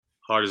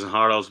Hearties and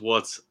Hardos,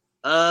 what's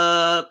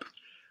up?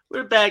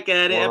 We're back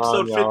at it,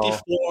 episode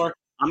 54.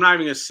 I'm not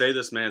even going to say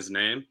this man's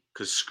name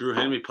because screw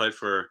him. He played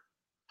for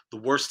the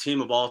worst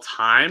team of all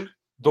time.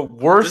 The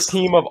worst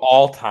team of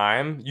all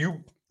time?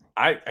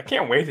 I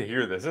can't wait to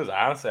hear this.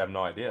 Honestly, I have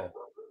no idea.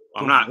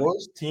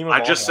 Worst team of all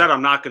time. I just said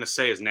I'm not going to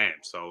say his name.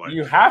 So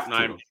you have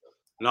to.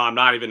 No, I'm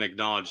not even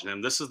acknowledging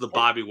him. This is the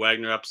Bobby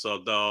Wagner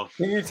episode, though.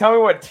 Can you tell me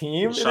what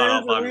team? Shout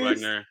out Bobby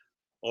Wagner.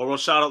 Or we'll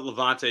shout out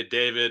Levante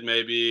David,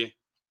 maybe.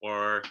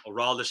 Or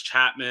Aroldis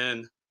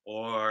Chapman,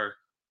 or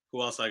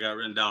who else I got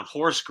written down?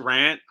 Horace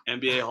Grant,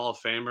 NBA Hall of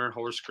Famer,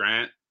 Horace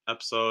Grant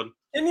episode.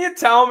 Can you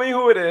tell me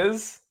who it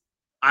is?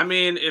 I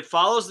mean, it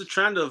follows the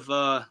trend of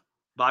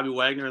Bobby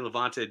Wagner and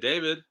Levante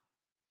David.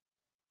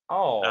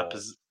 Oh.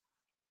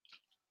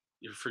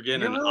 You're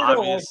forgetting an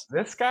obvious.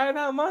 Like this guy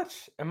that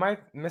much? Am I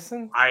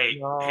missing? I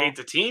hate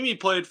the team he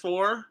played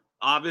for,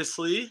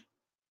 obviously.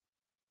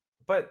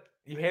 But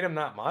you hate him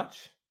that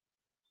much?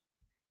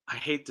 I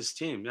hate this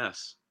team,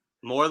 yes.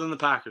 More than the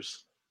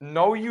Packers.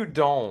 No, you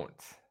don't.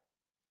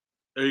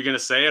 Are you going to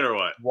say it or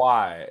what?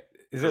 Why?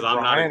 Is it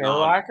Brian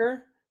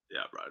Urlacher?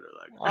 Yeah, Brian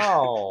Urlacher.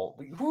 Oh.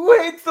 Who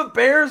hates the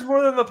Bears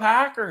more than the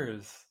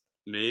Packers?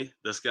 Me?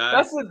 This guy?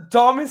 That's the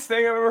dumbest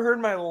thing I've ever heard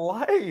in my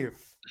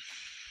life.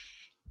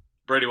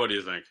 Brady, what do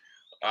you think?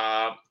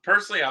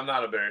 Personally, I'm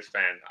not a Bears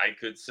fan. I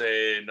could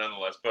say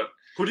nonetheless, but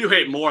who do you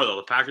hate more, though,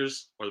 the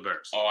Packers or the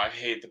Bears? Oh, I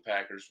hate the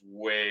Packers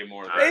way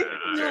more than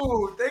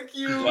Thank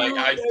you. Like,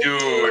 I do.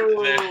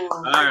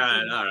 All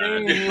right.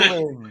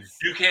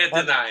 You can't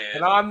deny it.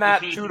 And on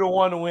that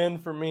 2-1 win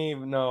for me,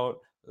 no,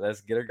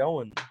 let's get her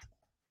going.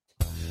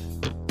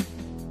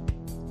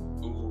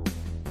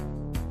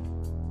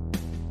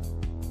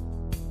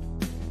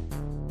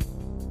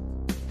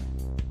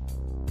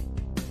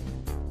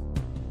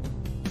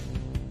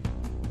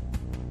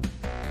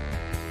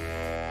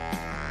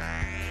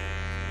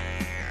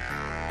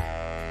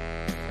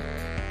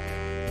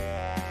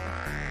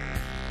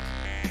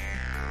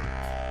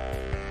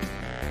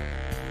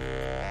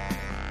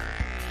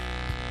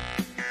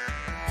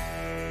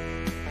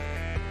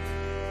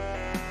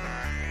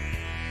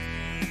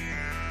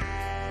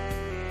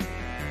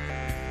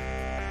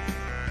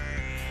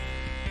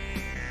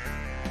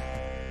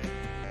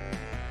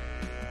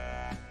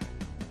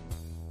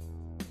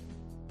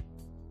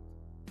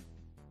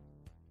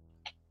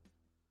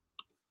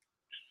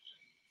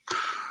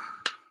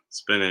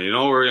 Spinning. You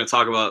know what we're going to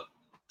talk about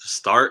to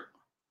start?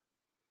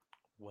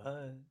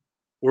 What?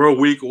 We're a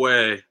week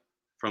away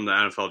from the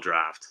NFL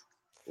draft.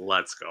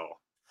 Let's go.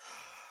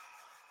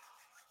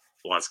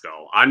 Let's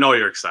go. I know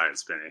you're excited,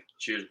 Spinny.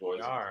 Cheers, boys.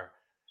 We are.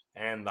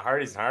 And the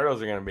Hardies and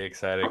Hardos are going to be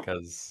excited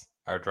because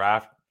our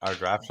draft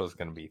show is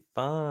going to be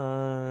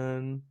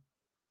fun.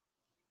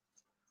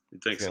 You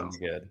think it's so? Gonna be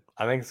good.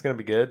 I think it's going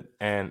to be good.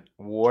 And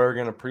we're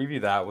going to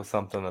preview that with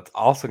something that's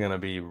also going to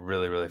be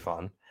really, really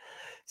fun.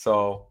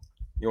 So...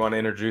 You want to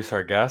introduce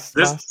our guest?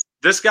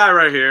 This guy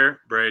right here,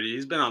 Brady,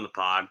 he's been on the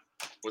pod.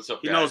 What's up,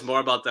 He guys? knows more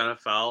about the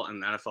NFL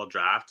and the NFL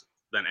draft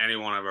than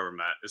anyone I've ever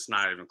met. It's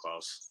not even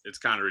close. It's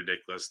kind of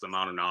ridiculous, the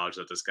amount of knowledge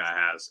that this guy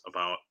has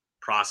about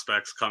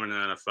prospects coming to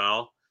the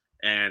NFL.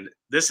 And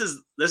this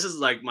is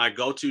like my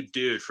go-to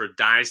dude for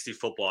dynasty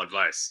football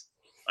advice.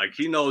 Like,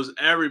 he knows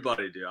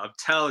everybody, dude. I'm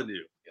telling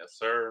you. Yes,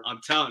 sir. I'm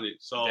telling you.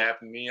 So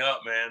dapping me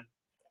up, man.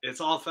 It's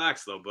all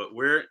facts, though. But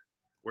we're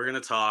going to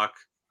talk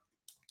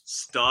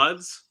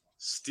studs,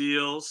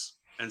 steals,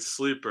 and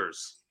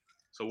sleepers.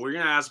 So we're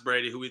going to ask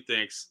Brady who he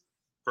thinks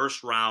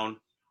first round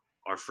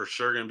are for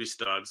sure going to be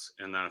studs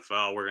in the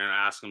NFL. We're going to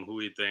ask him who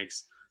he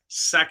thinks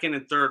second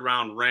and third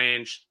round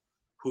range,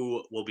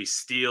 who will be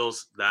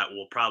steals that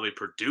will probably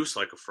produce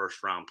like a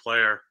first round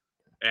player,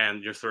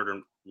 and your third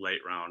and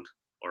late round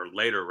or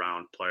later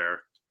round player,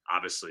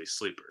 obviously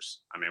sleepers.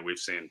 I mean, we've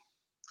seen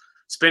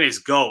Spinny's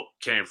GOAT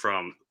came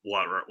from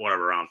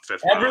whatever round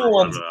fifth.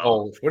 Everyone's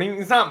GOAT. What do you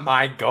mean? It's not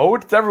my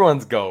GOAT. It's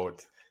everyone's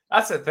GOAT.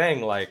 That's the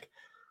thing. Like,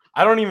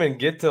 I don't even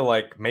get to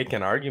like make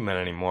an argument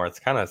anymore. It's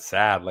kind of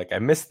sad. Like, I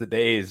miss the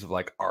days of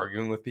like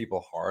arguing with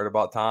people hard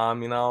about Tom,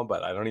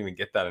 but I don't even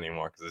get that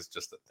anymore because it's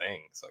just a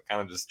thing. So I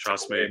kind of just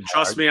trust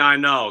me. I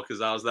know,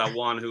 because I was that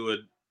one who would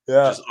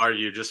just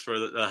argue just for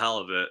the hell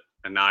of it,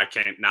 and now I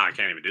can't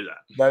even do that.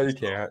 No, you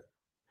can't.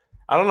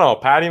 I don't know.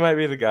 Patty might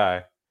be the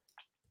guy.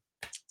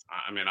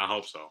 I mean, I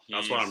hope so.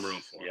 That's what I'm rooting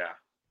for. Yeah.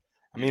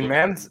 I mean,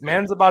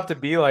 man's about to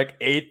be like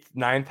 8th,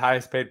 9th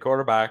highest paid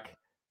quarterback.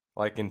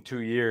 Like in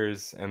 2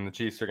 years, and the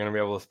Chiefs are going to be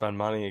able to spend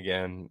money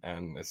again,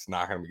 and it's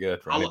not going to be good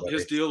for anybody.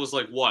 His deal was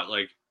like what,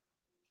 like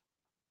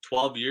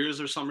 12 years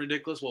or something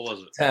ridiculous? What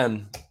was it?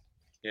 10.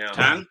 Yeah.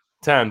 10?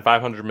 10,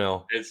 500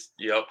 mil. It's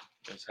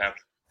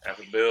half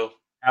a bill.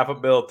 Half a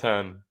bill,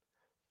 10.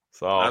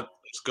 So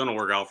it's going to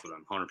work out for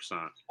them, 100%.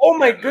 Oh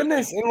my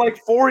goodness! In like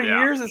 4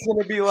 years, it's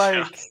going to be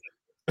like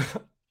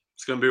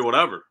it's going to be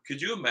whatever.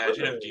 Could you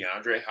imagine if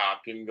DeAndre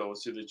Hopkins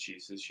goes to the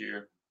Chiefs this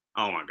year?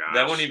 Oh my god,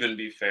 that wouldn't even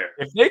be fair.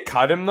 If they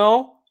cut him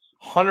though,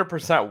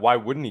 100%, why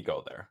wouldn't he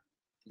go there?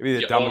 It'd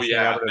be the dumbest thing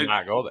ever to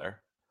not go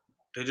there.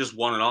 They just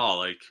won it all.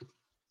 Like,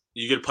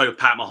 you get to play with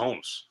Pat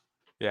Mahomes.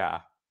 Yeah,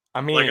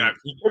 I mean, Like,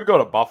 he could go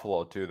to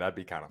Buffalo too. That'd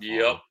be kind of fun.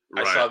 Yep.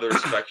 I Right. saw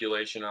there's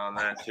speculation on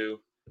that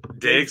too.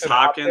 Diggs,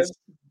 Hopkins.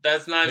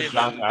 That's not and even.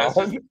 Josh That's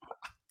just,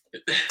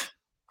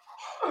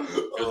 Allen.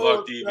 Good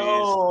luck, DBs.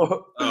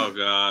 No. Oh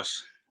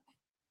gosh.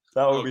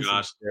 That would Oh, be some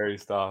gosh. scary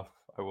stuff,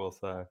 I will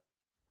say.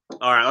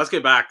 All right, let's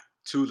get back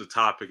to the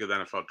topic of the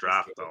NFL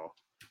draft, though.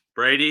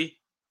 Brady,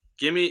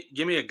 give me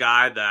a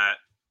guy that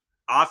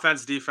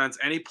offense, defense,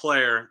 any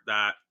player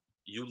that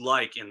you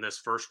like in this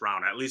first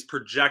round, at least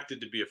projected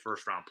to be a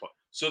first round player.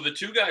 So the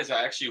two guys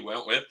I actually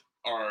went with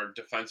are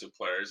defensive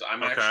players.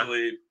 I'm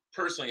actually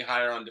personally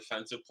higher on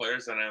defensive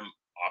players than I'm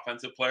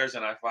offensive players,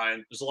 and I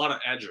find there's a lot of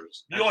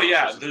edgers. Oh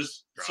yeah,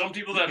 there's some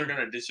people that are going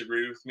to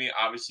disagree with me,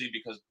 obviously,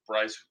 because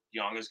Bryce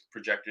Young is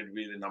projected to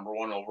be the number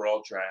 1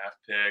 overall draft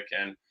pick,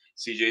 and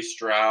CJ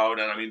Stroud,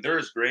 and I mean there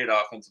is great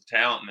offensive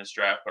talent in this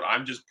draft, but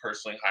I'm just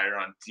personally higher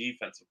on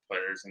defensive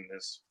players in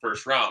this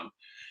first round.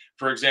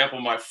 For example,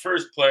 my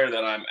first player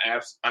that I'm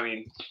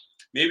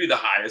maybe the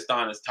highest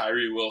on is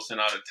Tyree Wilson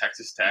out of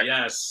Texas Tech.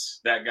 Yes,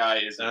 that guy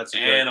is an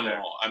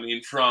animal. I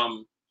mean,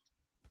 from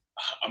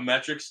a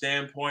metric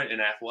standpoint,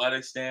 an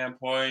athletic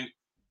standpoint,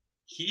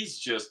 he's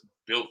just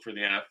built for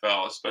the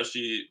NFL,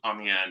 especially on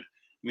the end.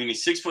 I mean,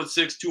 he's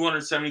 6'6",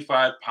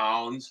 275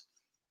 pounds.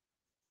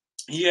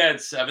 He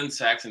had 7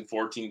 sacks and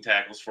 14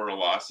 tackles for a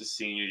loss his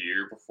senior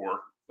year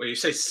before. Wait, you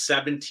say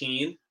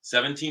 17?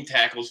 17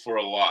 tackles for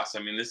a loss. I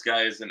mean, this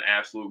guy is an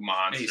absolute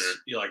monster.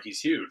 He's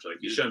huge. Like,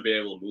 you shouldn't be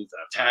able to move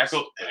that.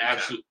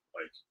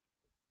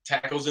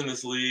 Tackles in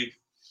this league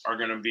are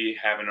going to be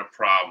having a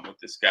problem with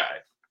this guy.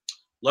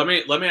 Let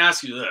me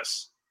ask you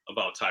this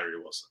about Tyree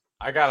Wilson.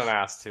 I got an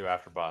ass too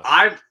after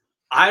Boston.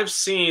 I've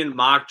seen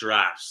mock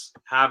drafts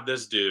have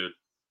this dude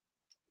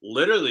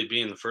literally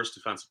being the first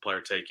defensive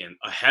player taken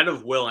ahead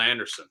of Will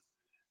Anderson.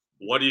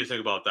 What do you think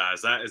about that?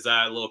 Is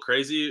that a little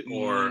crazy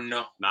or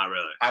no? Not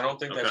really. I don't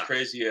think that's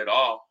crazy at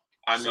all.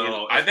 I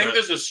mean, I think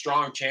there's a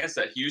strong chance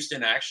that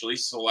Houston actually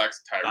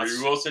selects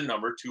Tyree Wilson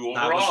number 2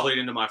 overall. That was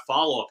leading to my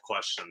follow-up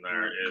question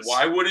there is,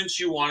 why wouldn't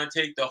you want to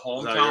take the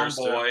hometown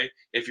boy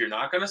if you're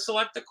not going to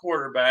select the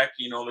quarterback?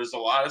 You know, there's a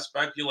lot of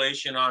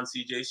speculation on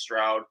CJ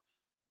Stroud,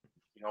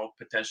 you know,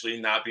 potentially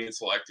not being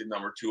selected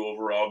number 2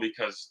 overall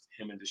because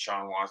him and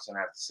Deshaun Watson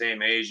have the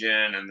same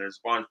agent, and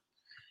there's a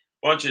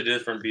bunch of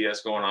different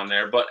BS going on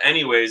there. But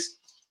anyways,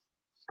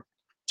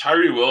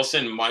 Tyree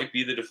Wilson might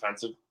be the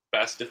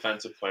best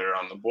defensive player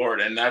on the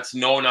board, and that's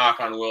no knock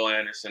on Will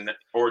Anderson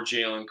or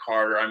Jalen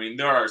Carter. I mean,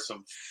 there are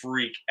some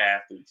freak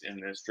athletes in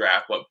this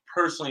draft, but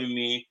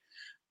personally,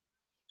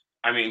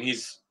 I mean,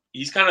 he's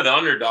kind of the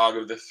underdog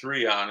of the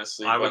 3,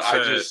 honestly. I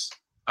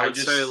would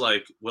say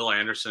like Will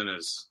Anderson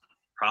is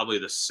probably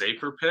the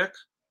safer pick,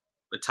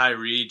 but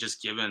Tyree,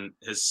 just given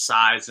his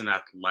size and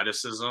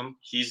athleticism,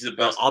 he's the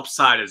best. The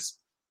upside is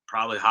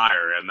probably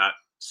higher, and that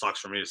sucks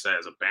for me to say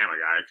as a Bama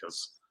guy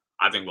because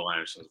I think Will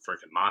Anderson's a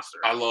freaking monster.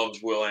 I love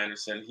Will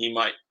Anderson. He's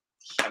going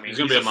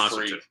to be a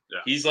monster too.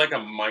 Yeah. He's like a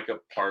Micah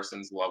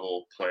Parsons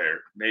level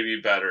player,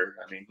 maybe better.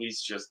 I mean,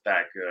 he's just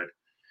that good.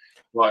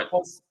 But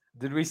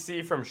did we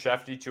see from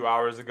Shefty 2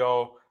 hours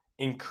ago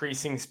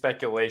increasing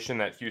speculation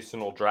that Houston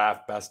will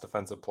draft best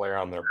defensive player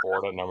on their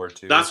board at number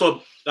 2? That's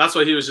what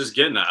he was just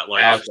getting at.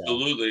 Like,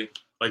 absolutely.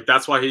 Like,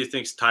 that's why he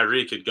thinks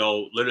Tyree could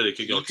go 2. He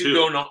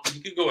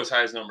could go as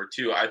high as number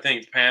 2. I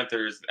think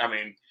Panthers, I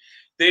mean,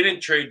 they didn't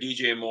trade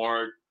DJ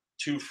Moore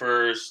 2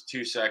 firsts,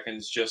 2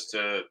 seconds just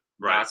to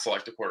not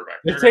select a quarterback.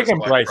 They're taking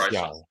Bryce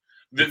Young.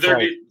 They're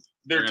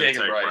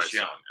taking Bryce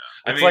Young.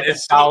 Yeah.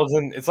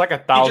 It's like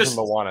 1,000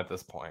 to 1 at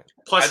this point.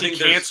 Plus, he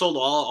canceled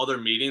all other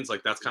meetings.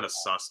 Like, that's kind of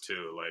sus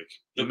too. Like,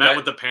 he met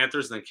with the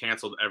Panthers and then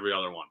canceled every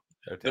other one.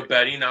 The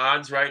betting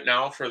odds right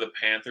now for the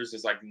Panthers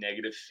is like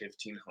negative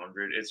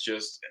 1,500. It's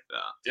just,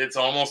 it's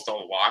almost a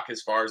lock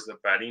as far as the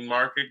betting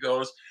market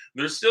goes.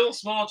 There's still a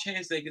small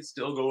chance they could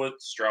still go with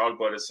Stroud,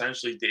 but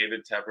essentially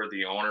David Tepper,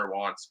 the owner,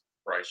 wants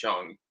Bryce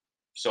Young.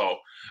 So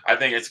I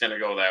think it's going to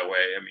go that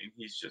way. I mean,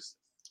 he's just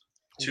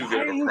too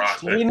good of a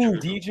prospect. Why are you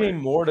DJ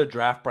Moore to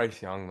draft Bryce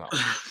Young, though?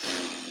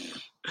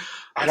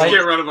 I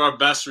get rid of our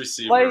best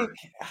receiver.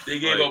 They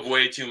gave up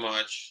way too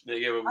much.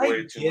 Way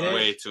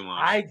too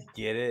much. I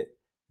get it.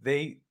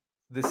 They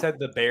said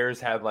the Bears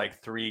had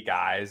like 3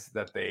 guys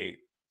that they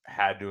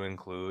had to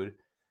include.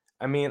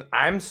 I mean,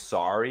 I'm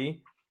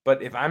sorry,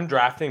 but if I'm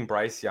drafting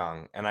Bryce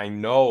Young and I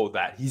know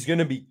that he's going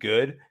to be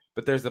good,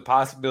 but there's the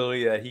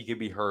possibility that he could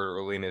be hurt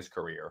early in his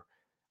career,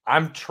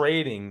 I'm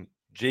trading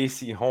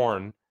J.C.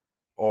 Horn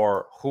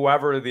or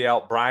whoever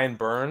Brian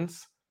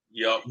Burns.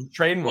 Yep. I'm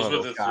trading one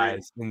of those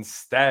guys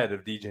instead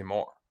of DJ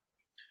Moore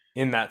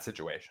in that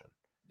situation.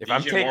 If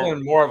I'm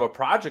taking more of a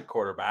project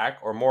quarterback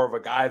or more of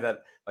a guy that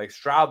like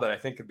Stroud that I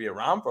think could be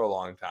around for a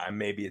long time,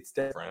 maybe it's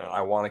different. And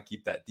I want to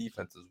keep that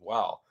defense as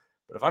well.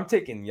 But if I'm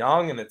taking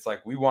Young and it's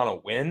like we want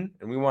to win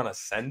and we want to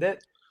send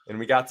it and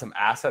we got some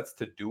assets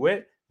to do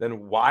it,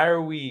 then why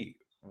are we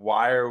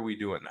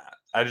doing that?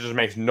 That just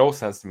makes no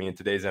sense to me in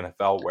today's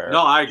NFL where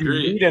I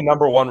agree. You need a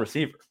number 1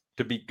 receiver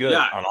to be good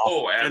on offense.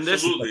 Oh,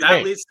 absolutely. And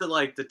that leads to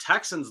like the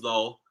Texans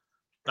though.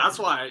 That's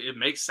why it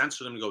makes sense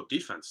for them to go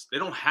defense. They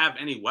don't have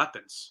any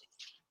weapons.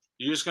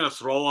 You're just gonna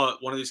throw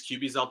one of these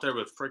QBs out there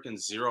with freaking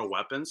 0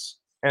 weapons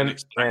and And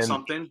expect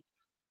something.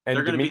 and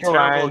They're gonna be D'Amico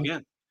terrible Ryan,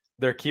 again.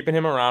 they're keeping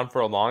him around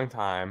for a long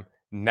time.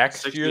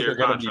 Next year, 6-year they're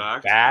going to be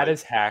contract, bad like-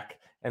 as heck.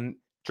 And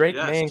Drake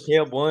May and Yes.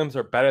 Caleb Williams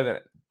are better than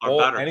Are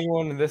better.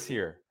 anyone this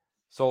year.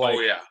 So, like, Oh,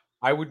 yeah.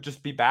 I would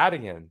just be bad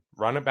again.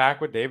 Run it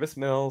back with Davis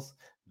Mills.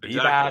 Be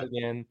Exactly. bad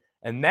again.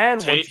 And then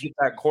once Take- you get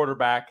that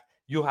quarterback,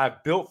 you'll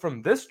have built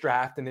from this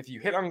draft. And if you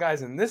hit on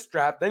guys in this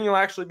draft, then you'll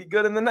actually be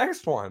good in the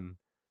next one.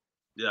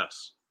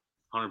 Yes.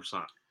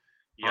 100%.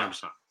 Yeah.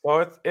 100%. So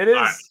it is,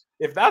 right.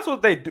 if that's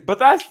what they do, but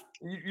that's,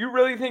 you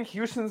really think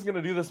Houston's going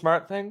to do the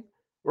smart thing?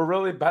 We're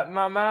really betting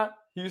on that?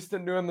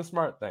 Houston doing the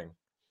smart thing.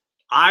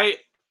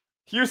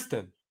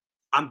 Houston.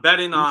 I'm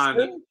betting on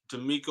Houston?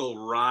 D'Amico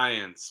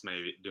Ryans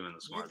maybe doing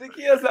the smart You think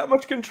thing. he has that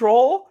much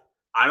control?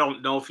 I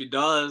don't know if he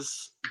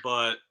does,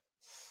 but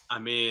I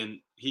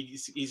mean,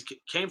 he's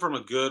came from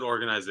a good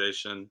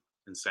organization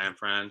in San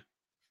Fran.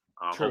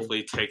 True. Hopefully,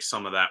 he takes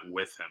some of that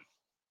with him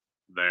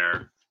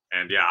there.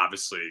 And yeah,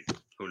 obviously,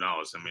 who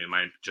knows? I mean, it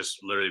might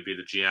just literally be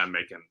the GM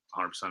making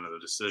 100% of the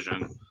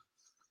decision.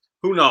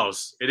 Who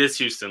knows? It is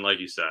Houston, like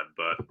you said,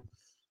 but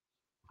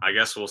I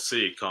guess we'll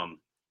see come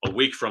a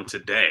week from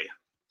today.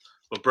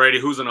 But Brady,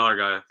 who's another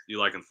guy you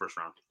like in the first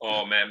round?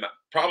 Oh man,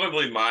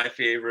 probably my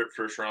favorite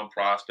first round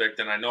prospect,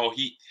 and I know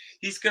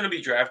he's going to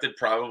be drafted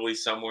probably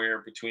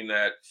somewhere between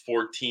that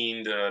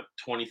 14 to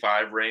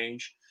 25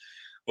 range.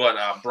 But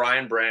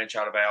Brian Branch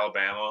out of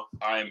Alabama,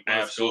 I'm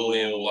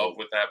absolutely in love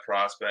with that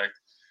prospect.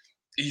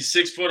 He's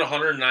 6 foot,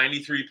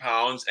 193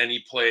 pounds, and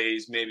he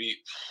plays maybe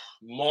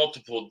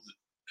multiple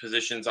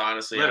positions.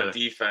 Honestly, on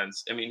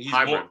defense. I mean, he's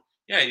hybrid.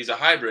 He's a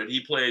hybrid. He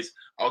plays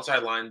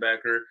outside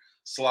linebacker,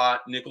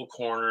 slot, nickel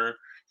corner.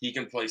 He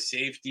can play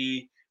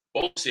safety,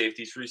 both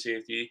safeties, free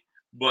safety,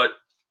 but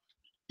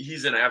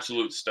he's an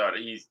absolute stud.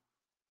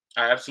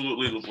 I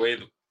absolutely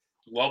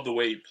love the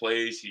way he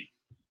plays.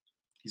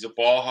 He's a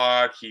ball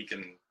hawk. He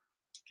can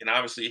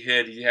obviously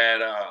hit. He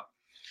had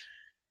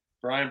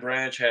Brian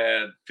Branch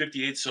had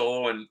 58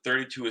 solo and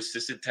 32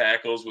 assisted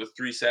tackles with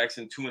 3 sacks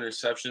and 2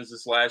 interceptions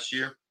this last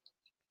year.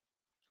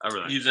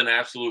 Everything. He's an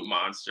absolute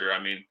monster.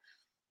 I mean,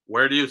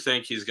 where do you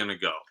think he's going to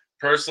go?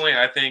 Personally,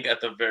 I think at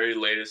the very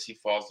latest he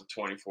falls to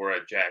 24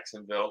 at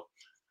Jacksonville.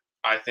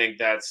 I think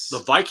that's the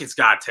Vikings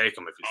got to take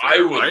him if he's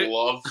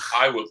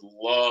I would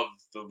love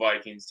the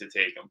Vikings to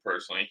take him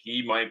personally.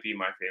 He might be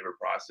my favorite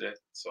prospect,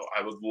 so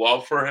I would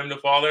love for him to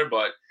fall there.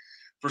 But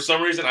for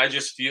some reason, I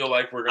just feel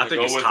like we're going to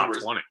go with top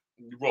 20.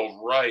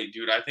 Well, right,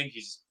 dude. I think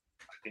he's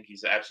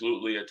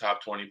absolutely a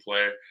top 20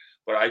 player.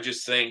 But I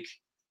just think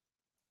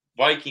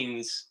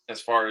Vikings,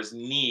 as far as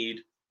need,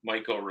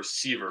 might go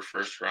receiver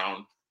first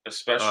round.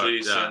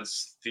 Especially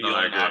since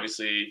Thielen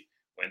obviously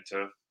went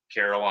to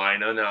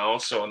Carolina now.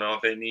 So now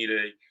they need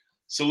a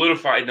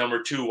solidified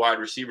number 2 wide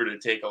receiver to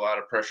take a lot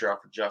of pressure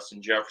off of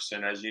Justin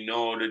Jefferson. As you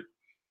noticed,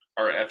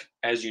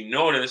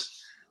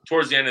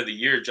 towards the end of the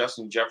year,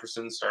 Justin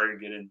Jefferson started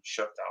getting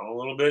shut down a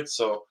little bit.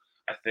 So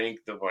I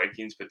think the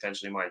Vikings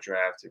potentially might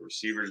draft a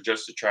receiver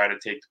just to try to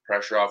take the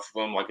pressure off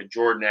of him, like a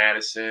Jordan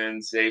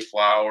Addison, Zay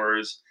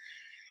Flowers.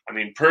 I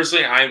mean,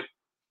 personally,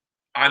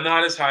 I'm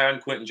not as high on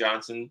Quentin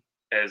Johnson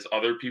as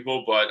other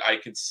people, but I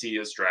could see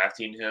us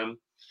drafting him.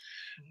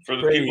 For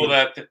the people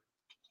that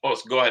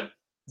go ahead.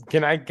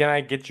 Can I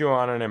get you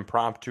on an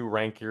impromptu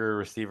rank your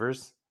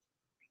receivers?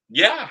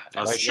 Yeah,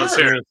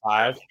 sure.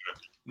 5.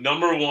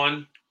 Number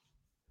 1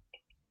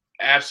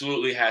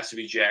 absolutely has to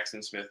be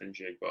Jackson Smith and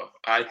Jigba.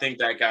 I think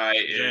that guy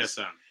is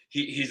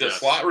he's a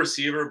slot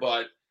receiver,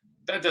 but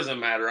that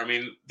doesn't matter. I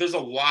mean, there's a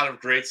lot of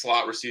great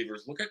slot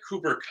receivers. Look at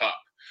Cooper Kupp.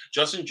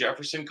 Justin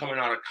Jefferson coming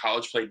out of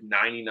college played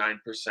 99%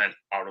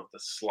 out of the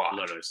slot.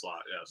 Literally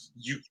slot, yes.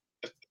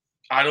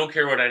 I don't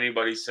care what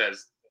anybody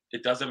says.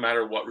 It doesn't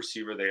matter what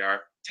receiver they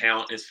are.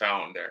 Talent is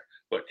found there.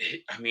 But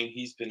I mean,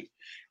 he's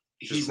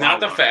not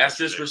the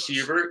fastest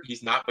receiver.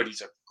 He's not, but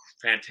he's a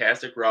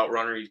fantastic route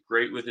runner. He's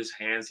great with his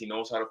hands. He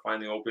knows how to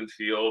find the open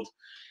field.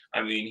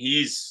 I mean,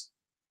 he's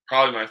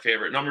probably my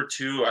favorite. Number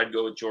 2, I'd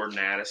go with Jordan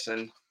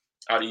Addison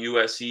out of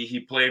USC.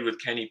 He played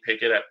with Kenny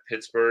Pickett at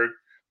Pittsburgh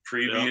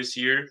previous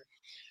year.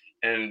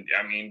 And,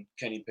 I mean,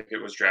 Kenny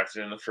Pickett was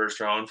drafted in the first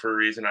round for a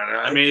reason.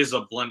 I mean, he's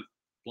a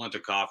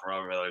Blintikoff, or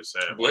however they say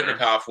it.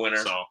 Blintikoff winner.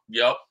 So,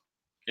 yep.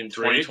 In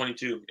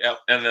 2022. Yep.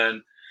 And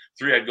then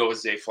 3, I'd go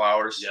with Zay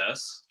Flowers.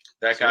 Yes.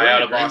 That guy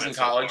out of Boston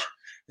College.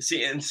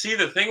 See,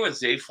 the thing with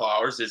Zay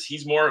Flowers is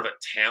he's more of a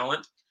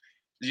talent.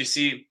 You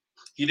see,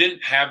 he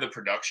didn't have the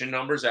production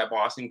numbers at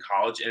Boston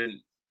College. And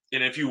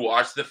if you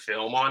watch the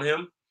film on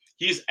him,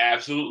 he's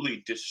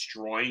absolutely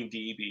destroying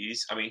DBs.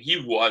 I mean, he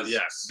was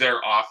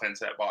their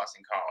offense at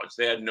Boston College.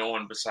 They had no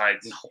one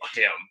besides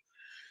him.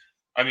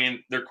 I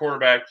mean, their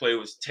quarterback play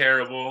was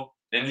terrible,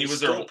 and he was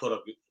still put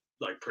up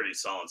like pretty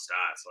solid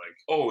stats. Like,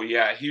 oh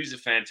yeah, he was a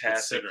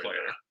fantastic player.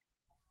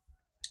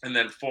 And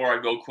then 4,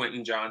 I go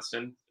Quentin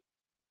Johnston.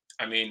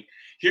 I mean,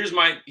 here's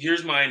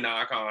my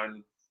knock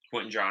on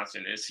Quentin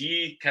Johnston is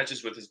he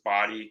catches with his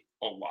body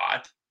a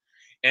lot,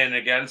 and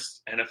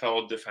against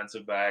NFL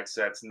defensive backs,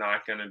 that's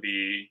not going to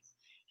be.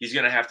 he's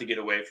going to have to get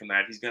away from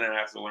that. He's going to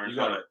have to learn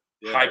how to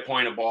high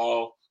point a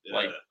ball. Yeah.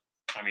 Like,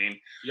 I mean,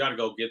 you got to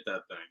go get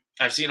that thing.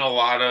 I've seen a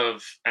lot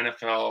of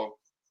NFL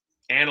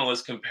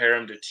analysts compare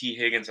him to T.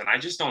 Higgins, and I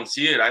just don't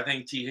see it. I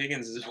think T.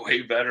 Higgins is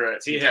way better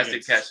at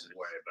contested catches. Way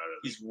better.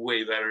 He's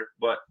way better.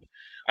 But,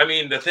 I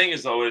mean, the thing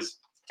is, though, is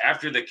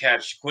after the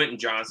catch, Quentin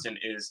Johnston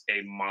is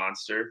a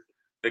monster.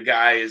 The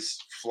guy is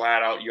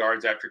flat out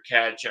yards after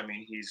catch. I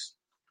mean,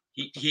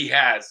 he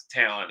has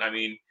talent. I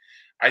mean,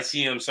 I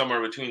see him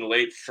somewhere between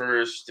late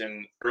first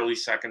and early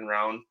second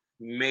round,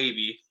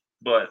 maybe,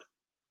 but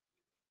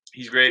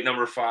he's great.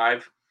 Number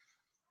 5.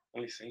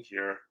 Let me think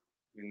here.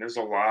 I mean, there's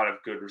a lot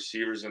of good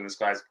receivers in this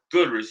class.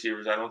 Good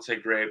receivers. I don't say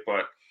great,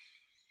 but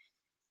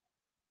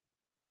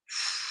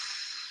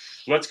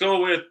let's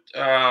go with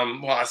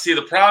well, see,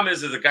 the problem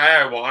is the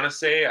guy I want to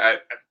say,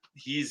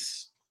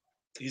 he's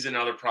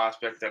another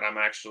prospect that I'm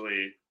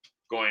actually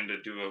going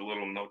to do a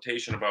little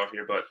notation about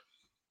here, but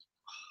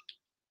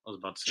I was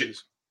about to say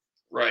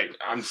right.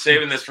 I'm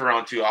saving this for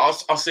round 2. I'll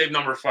save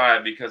number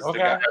 5 because the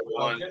guy I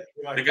want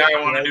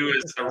to do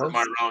is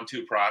my round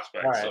 2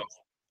 prospect. Right. So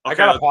I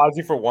gotta pause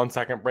you for 1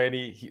 second,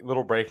 Brady.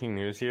 Little breaking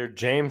news here.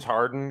 James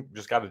Harden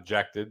just got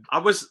ejected.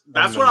 That's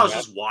what I was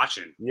just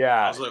watching.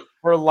 Yeah, I was like,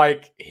 for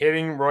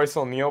hitting Royce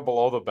O'Neal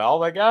below the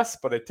belt, I guess,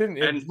 but it didn't.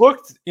 It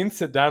looked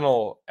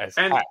incidental as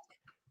heck.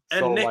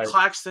 And Nick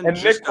Claxton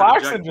just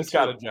got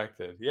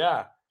ejected.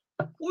 Yeah.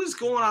 What is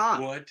going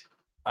on? What?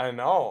 I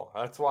know.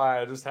 That's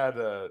why I just had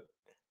to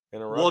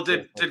interrupt. Well,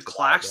 did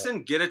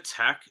Claxton get a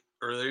tech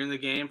earlier in the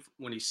game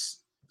when he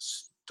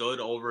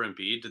stood over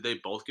Embiid? Did they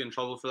both get in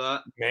trouble for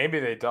that? Maybe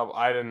they double.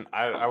 I didn't.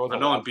 I wasn't. I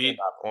know Embiid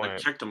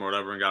kicked him or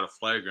whatever and got a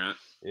flagrant.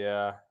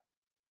 Yeah.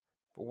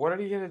 But what did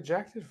he get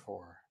ejected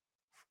for?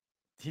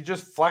 He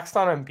just flexed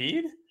on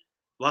Embiid?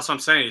 Well, that's what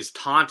I'm saying. He's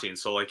taunting.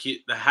 So, that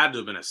had to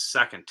have been a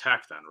second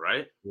tech then,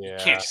 right? Yeah. You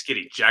can't just get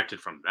ejected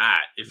from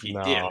that. If he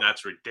did,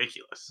 that's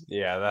ridiculous.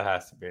 Yeah, that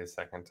has to be a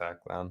second tech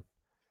then.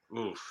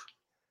 Oof.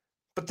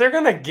 But they're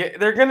gonna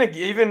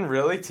even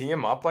really tee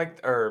him up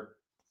like that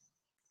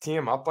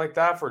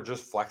for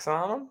just flexing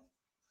on him?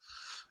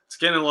 It's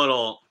getting a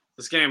little.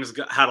 This game has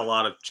had a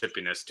lot of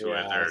chippiness to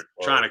it. They're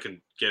trying to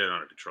get it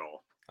under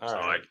control.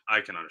 I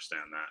can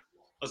understand that.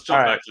 Let's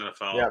jump back to the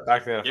NFL. Yeah,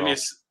 back to the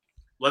NFL.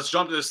 Let's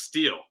jump to the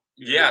steal.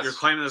 Yes. You're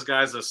claiming this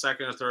guy's a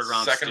second or third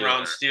round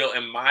steal.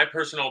 And my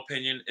personal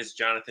opinion is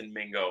Jonathan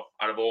Mingo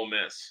out of Ole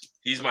Miss.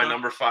 He's my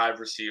number 5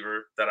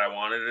 receiver that I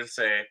wanted to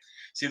say.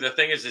 See, the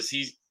thing is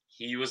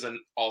he was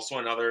also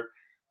another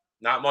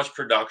not much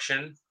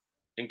production.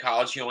 In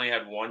college, he only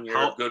had 1 year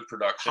of good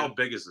production. How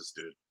big is this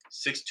dude?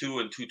 6'2"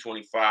 and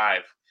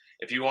 225.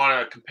 If you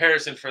want a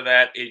comparison for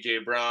that, A.J.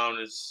 Brown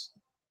is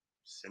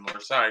similar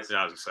size.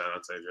 Yeah, I was going to say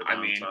that's A.J.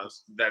 Brown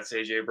size. That's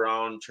A.J.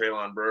 Brown,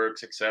 Treylon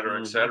Burks, et cetera,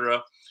 et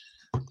cetera.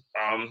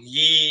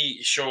 He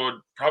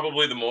showed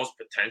probably the most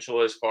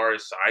potential as far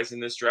as size in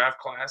this draft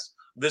class.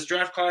 This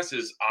draft class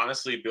is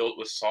honestly built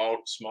with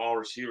small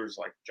receivers.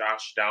 Like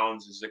Josh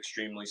Downs is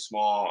extremely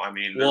small. I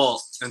mean,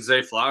 and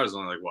Zay Flowers is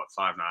only 5'9"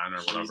 or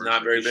whatever. He's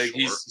not very big.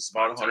 He's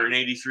about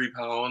 183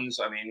 pounds.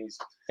 I mean, he's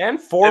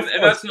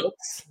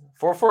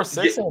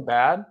 4'6" ain't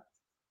bad.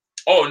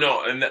 Oh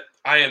no, and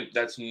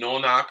that's no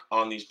knock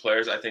on these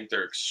players. I think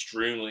they're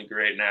extremely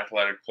great and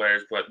athletic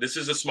players, but this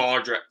is a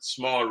smaller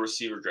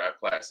receiver draft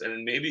class,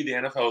 and maybe the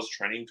NFL is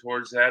trending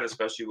towards that,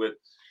 especially with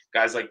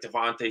guys like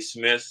Devontae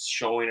Smith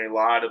showing a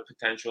lot of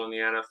potential in the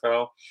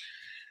NFL.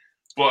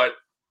 But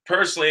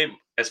personally,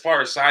 as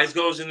far as size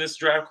goes in this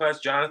draft class,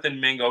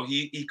 Jonathan Mingo,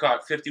 he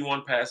caught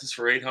 51 passes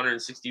for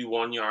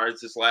 861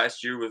 yards this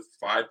last year with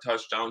 5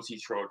 touchdowns. He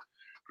showed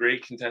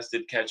great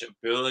contested catch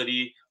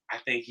ability. I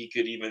think he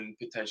could even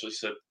potentially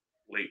slip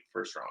late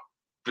first round.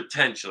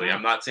 Potentially.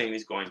 I'm not saying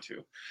he's going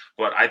to.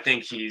 But I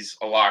think he's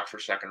a lock for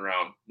second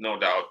round. No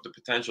doubt. The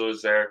potential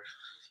is there.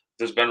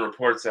 There's been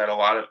reports that a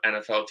lot of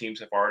NFL teams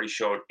have already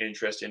showed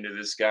interest into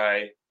this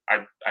guy.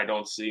 I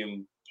don't see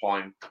him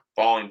falling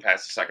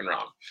past the second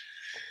round.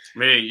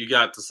 You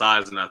got the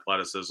size and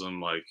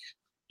athleticism.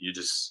 You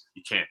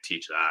can't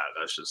teach that.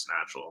 That's just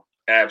natural.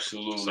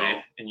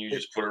 Absolutely. And you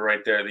just put it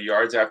right there. The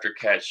yards after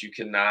catch, you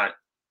cannot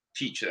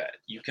teach that.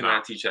 You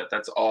cannot teach that.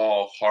 That's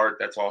all heart.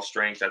 That's all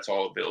strength. That's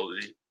all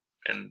ability.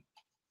 And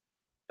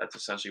that's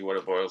essentially what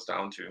it boils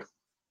down to.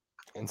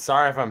 And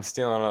sorry if I'm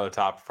stealing another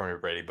topic from you,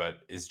 Brady, but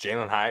is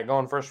Jalen Hyatt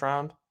going first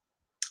round?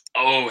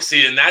 Oh,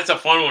 see, and that's a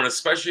fun one,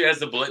 especially as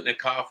the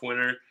Blitnikoff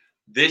winner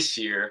this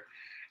year.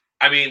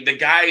 I mean, the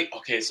guy,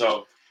 okay,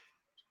 so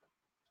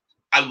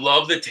I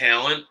love the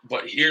talent,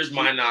 but here's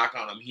my knock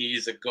on him.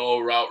 He's a go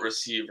route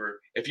receiver.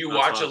 If you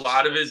watch a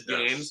lot of his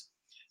games,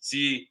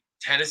 see,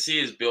 Tennessee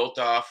is built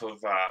off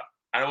of,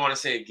 I don't want to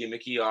say a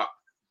gimmicky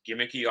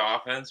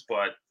offense,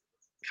 but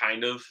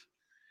kind of.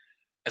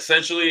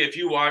 Essentially, if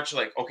you watch,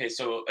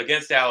 so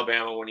against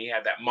Alabama when he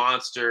had that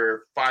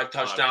monster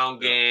 5-touchdown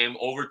game,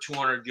 over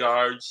 200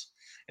 yards,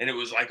 and it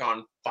was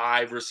on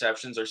 5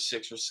 receptions or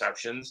 6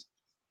 receptions,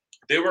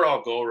 they were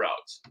all go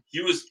routes.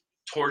 He was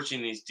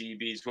torching these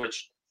DBs,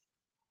 which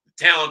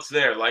talent's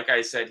there. Like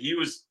I said, he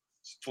was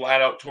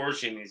flat out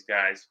torching these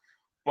guys.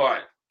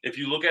 But if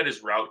you look at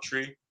his route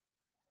tree,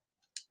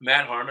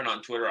 Matt Harmon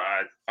on Twitter,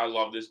 I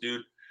love this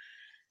dude.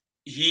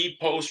 He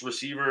posts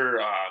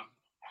receiver. I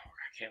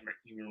can't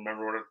even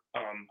remember what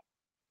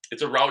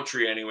it's a route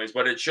tree, anyways,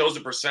 but it shows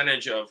the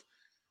percentage of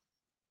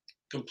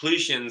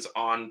completions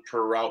on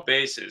per route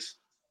basis.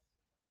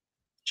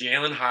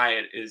 Jalen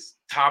Hyatt is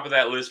top of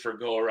that list for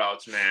go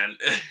routes, man.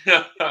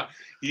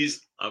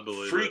 He's a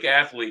freak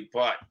athlete,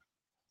 but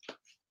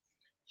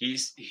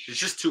he's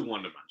just too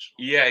one-dimensional.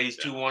 Yeah, he's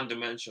too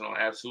one-dimensional.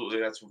 Absolutely,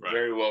 that's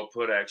very well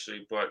put,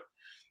 actually. But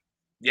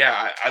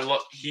yeah, I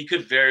love. He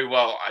could very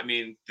well. I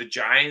mean, the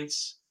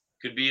Giants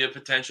could be a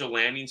potential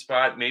landing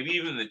spot. Maybe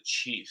even the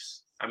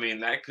Chiefs. I mean,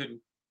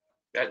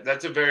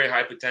 that's a very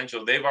high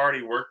potential. They've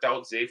already worked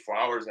out Zay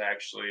Flowers,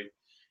 actually,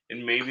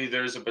 and maybe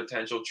there's a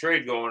potential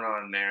trade going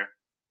on there.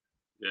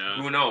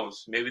 Yeah. Who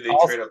knows? Maybe they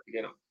trade up to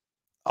get him.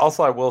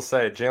 Also, I will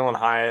say, Jalen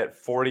Hyatt,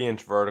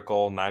 40-inch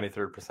vertical,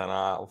 93rd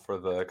percentile for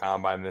the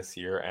combine this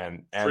year,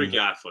 and freak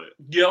athlete.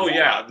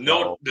 Yeah.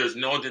 No, there's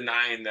no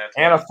denying that.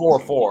 And a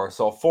 4.4,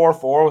 so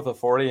 4.4 with a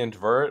 40-inch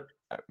vert.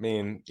 I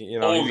mean, he's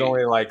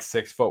only like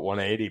 6 foot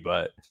 180,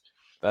 but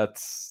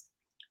that's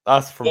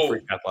from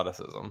freak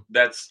athleticism.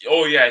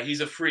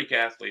 He's a freak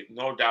athlete,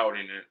 no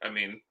doubting it. I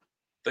mean,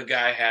 the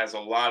guy has a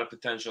lot of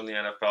potential in the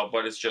NFL,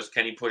 but it's just,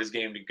 can he put his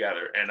game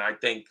together? And I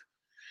think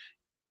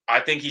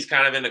he's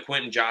kind of in the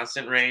Quentin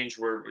Johnston range,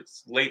 where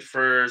it's late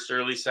first,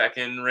 early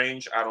second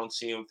range. I don't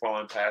see him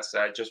falling past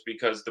that, just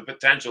because the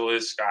potential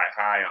is sky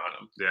high on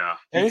him. Yeah,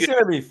 and he's going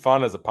to be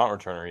fun as a punt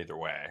returner either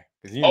way.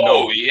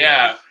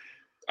 Yeah.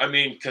 I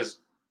mean, because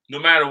no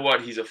matter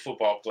what, he's a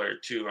football player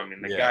too. I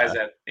mean,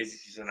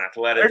 he's an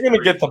athletic. They're going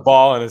to get the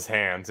ball in his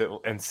hands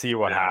and see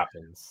what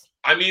happens.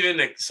 I'm even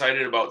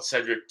excited about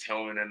Cedric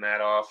Tillman in that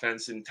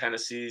offense in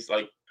Tennessee's.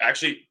 Like,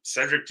 actually,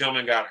 Cedric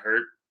Tillman got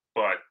hurt,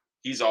 but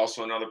he's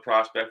also another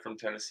prospect from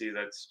Tennessee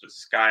that's just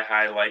sky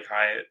high like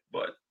Hyatt.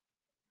 But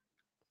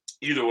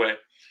either way.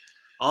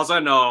 All I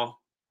know,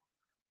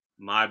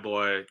 my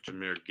boy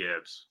Jahmyr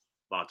Gibbs,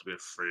 about to be a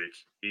freak.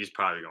 He's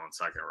probably going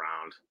second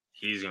round.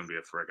 He's going to be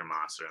a freaking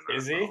monster in that.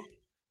 Is he?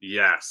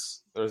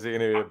 Yes. Or is he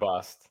going to be a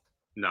bust?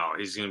 No,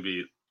 he's going to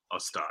be a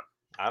stud.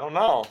 I don't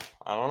know,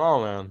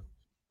 man.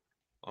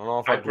 I don't know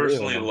if I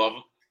personally love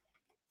him.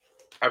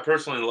 I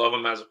personally love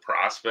him as a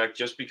prospect,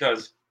 just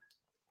because.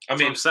 I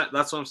mean,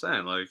 that's what I'm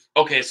saying. Like,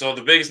 okay, so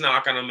the biggest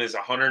knock on him is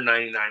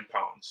 199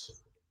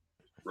 pounds.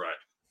 Right.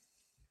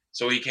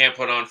 So he can't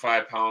put on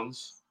 5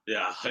 pounds.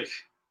 Yeah. Like,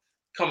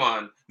 come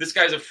on. This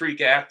guy's a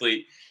freak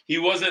athlete. He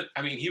was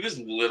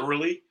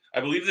literally,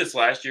 I believe this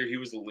last year, he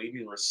was the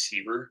leading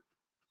receiver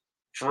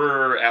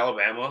for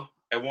Alabama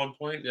at one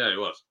point. Yeah, he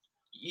was.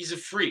 He's a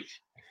freak.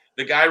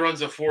 The guy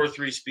runs a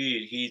 4.3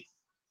 speed. He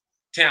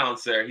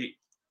talent's there.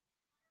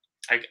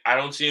 I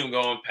don't see him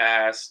going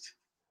past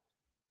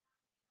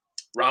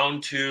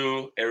round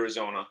 2,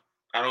 Arizona.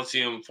 I don't see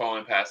him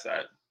falling past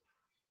that.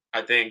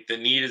 I think the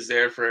need is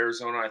there for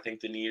Arizona. I think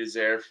the need is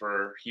there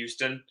for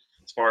Houston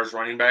as far as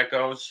running back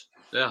goes.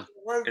 Yeah.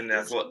 And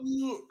that's what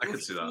I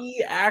could see that. Is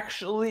he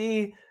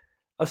actually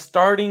a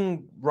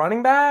starting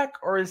running back,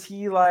 or is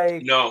he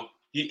like? No,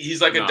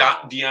 he's like a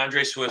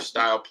DeAndre Swift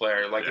style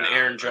player, like an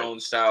Aaron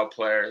Jones style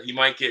player. He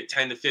might get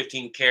 10 to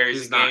 15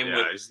 carries a game.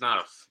 Yeah, he's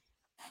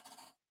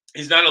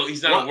not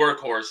a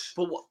workhorse.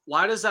 But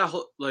why does that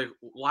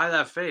why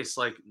that face?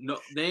 Like, no,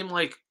 name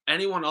like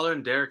anyone other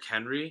than Derrick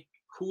Henry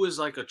who is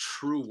like a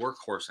true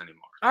workhorse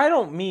anymore. I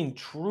don't mean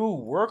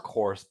true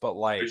workhorse, but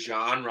like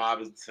Bijan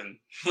Robinson.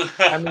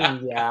 I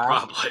mean, yeah,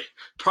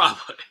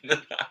 probably.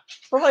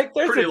 But like,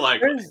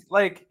 there's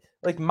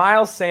like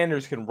Miles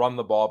Sanders can run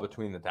the ball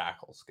between the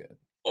tackles good.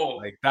 Oh,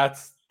 like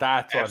that's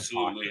what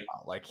absolutely. I'm talking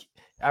about. Like,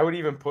 I would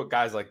even put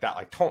guys like that,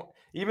 like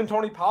even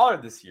Tony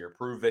Pollard this year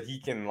proved that he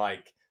can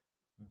like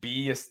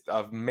be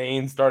a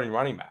main starting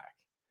running back.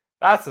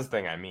 That's the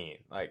thing I mean.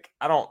 Like,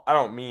 I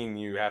don't mean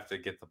you have to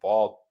get the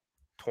ball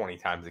 20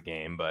 times a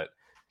game, but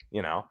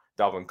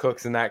Dalvin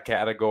Cook's in that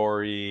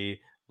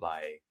category.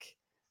 Like,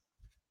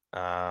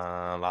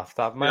 off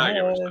the top of my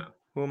head,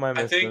 who am I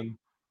missing?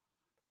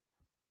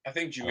 I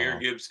think Jahmyr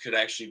Gibbs could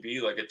actually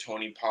be like a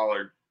Tony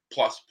Pollard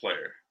plus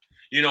player.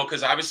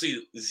 Because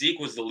obviously Zeke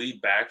was the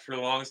lead back for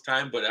the longest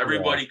time, but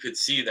everybody could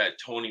see that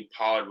Tony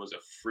Pollard was a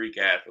freak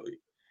athlete.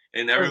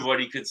 And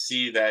everybody could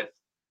see that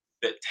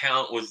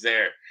talent was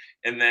there.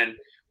 And then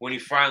when he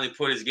finally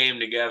put his game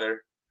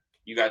together,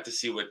 you got to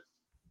see what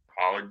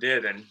Pollard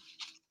did, and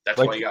that's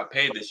why he got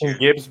paid this year. Can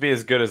Gibbs be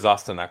as good as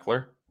Austin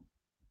Eckler?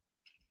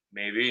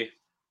 Maybe.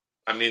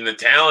 I mean, the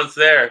talent's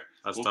there.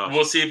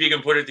 We'll see if he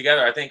can put it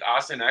together. I think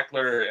Austin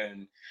Eckler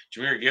and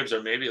Jahmyr Gibbs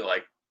are maybe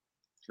like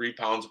 3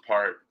 pounds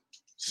apart.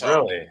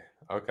 So, really?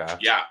 Okay.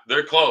 Yeah,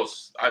 they're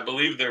close. I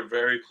believe they're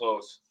very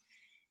close,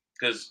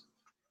 because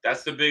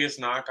that's the biggest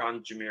knock on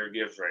Jahmyr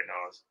Gibbs right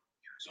now.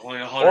 He's only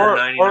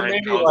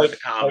 199 pounds at the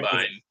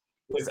combine.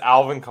 Is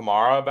Alvin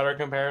Kamara a better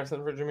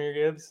comparison for Jahmyr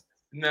Gibbs?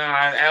 Nah,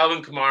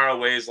 Alvin Kamara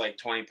weighs like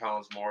 20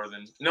 pounds more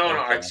than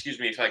Okay. excuse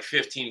me, it's like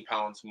 15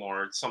 pounds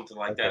more, something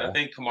like that. I Okay.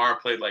 think Kamara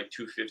played like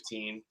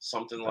 215,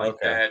 something like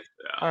Okay. that.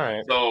 Yeah, All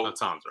right. So that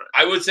sounds right.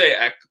 I would say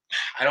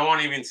I don't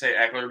want to even say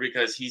Eckler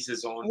because he's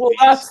his own Well,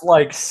 beast. that's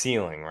like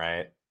ceiling,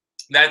 right?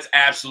 That's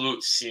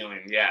absolute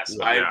ceiling. Yes,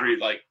 I Yeah. agree.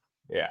 Like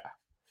Yeah.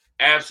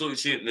 absolute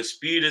ceiling. The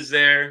speed is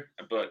there,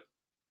 but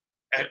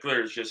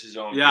Eckler is just his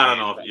own. Yeah, I game.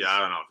 don't know. I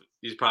don't know.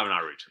 He's probably not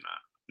reaching that.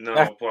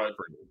 No, but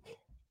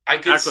I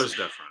could. Eckler's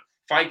different.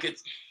 If I could,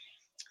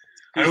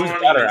 I don't Who's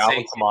want to better, even Alvin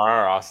say.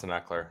 Kamara or Austin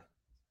Eckler?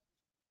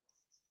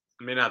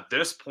 I mean, at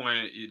this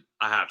point,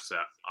 I have to say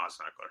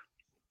Austin Eckler.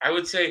 I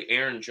would say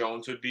Aaron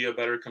Jones would be a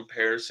better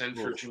comparison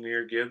for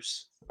Jahmyr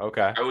Gibbs.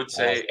 Okay. I would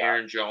say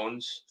Aaron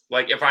Jones.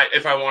 Like if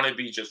I want to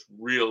be just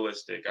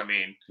realistic, I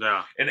mean,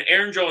 Yeah. And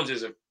Aaron Jones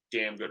is a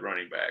damn good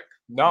running back.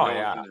 No, one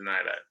yeah. can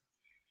deny that.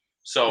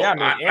 So Yeah, I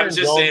mean, I'm Aaron just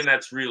Jones- saying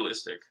that's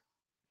realistic.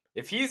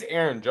 If he's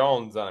Aaron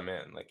Jones, then I'm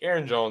in. Like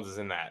Aaron Jones is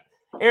in that.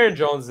 Aaron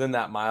Jones is in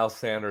that Miles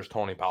Sanders,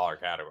 Tony Pollard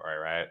category,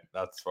 right?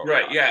 That's what.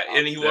 Right, yeah, about.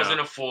 and he wasn't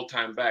a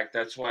full-time back.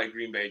 That's why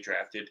Green Bay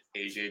drafted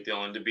A.J.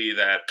 Dillon to be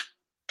that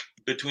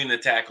between the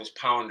tackles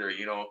pounder.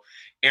 You know,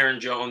 Aaron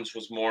Jones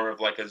was more of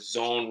like a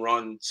zone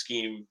run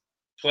scheme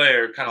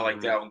player, kind of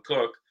like Dalvin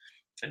Cook,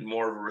 and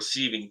more of a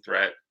receiving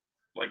threat,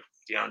 like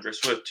DeAndre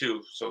Swift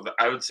too. So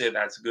I would say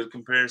that's a good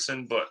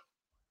comparison. But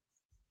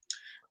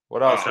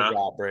What else you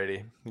got,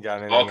 Brady? You got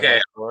anything okay,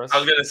 for us? I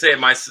was gonna say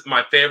my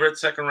favorite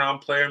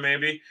second-round player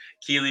maybe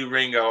Keely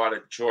Ringo out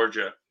of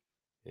Georgia.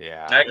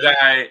 Yeah, that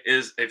guy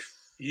is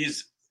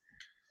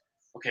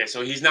okay.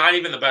 So he's not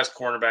even the best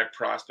cornerback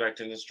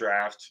prospect in this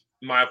draft,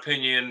 in my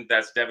opinion.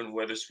 That's Devin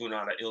Witherspoon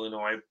out of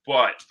Illinois,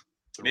 but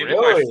maybe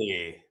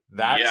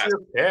that's your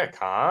pick,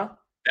 huh?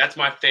 That's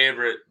my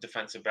favorite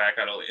defensive back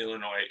out of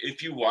Illinois.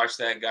 If you watch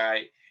that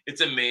guy,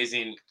 it's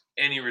amazing.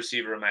 Any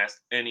receiver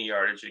amassed any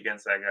yardage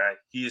against that guy.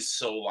 He is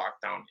so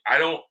locked down. I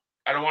don't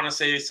want to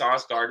say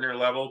Sauce Gardner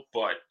level,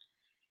 but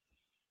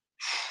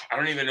I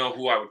don't even know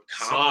who I would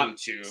comp him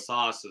to.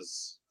 Sauce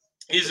is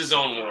he's his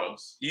own world.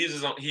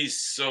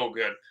 He's so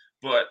good.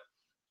 But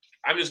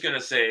I'm just gonna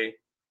say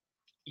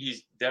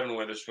Devin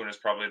Witherspoon is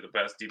probably the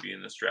best DB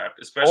in this draft,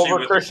 especially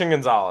over with Christian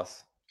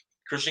Gonzalez.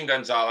 Christian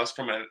Gonzalez,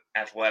 from an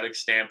athletic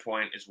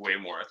standpoint, is way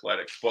more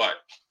athletic, but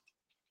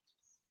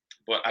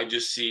I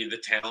just see the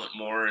talent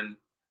more, and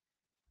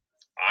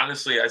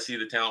honestly, I see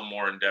the talent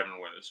more in Devin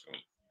Witherspoon,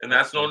 and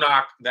that's no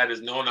knock. That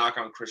is no knock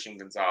on Christian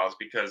Gonzalez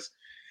because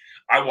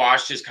I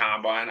watched his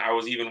combine. I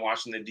was even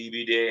watching the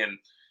DB day, and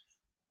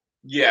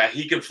yeah,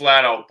 he can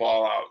flat out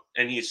ball out,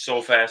 and he's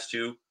so fast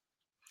too.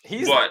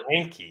 He's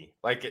lanky,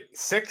 like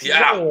 6. He's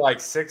only like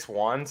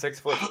 6'1",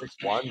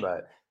 6'1",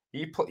 but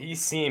he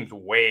seemed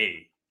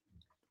way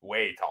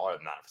taller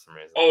than that for some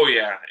reason. Oh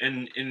yeah,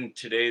 in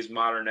today's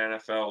modern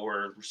NFL,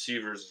 where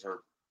receivers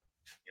are,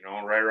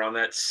 right around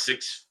that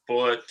 6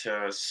 foot to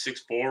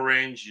 6'4"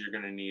 range, you're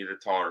gonna need a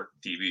taller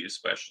DB,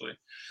 especially.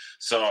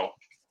 So,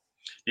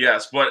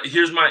 yes, but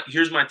here's my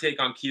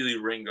take on Keely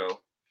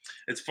Ringo.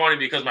 It's funny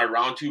because my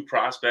round 2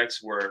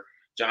 prospects were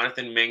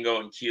Jonathan Mingo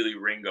and Keely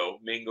Ringo.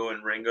 Mingo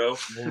and Ringo.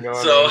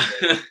 So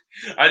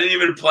I didn't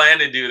even plan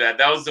to do that.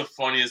 That was the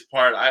funniest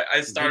part.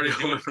 I started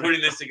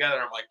putting this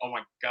together. I'm like, oh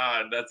my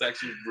God, that's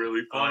actually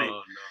really funny.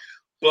 Oh,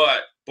 no.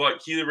 But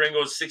Keely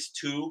Ringo is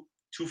 6'2",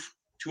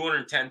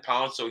 210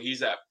 pounds, so he's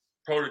that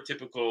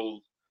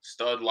prototypical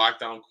stud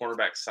lockdown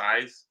cornerback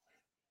size.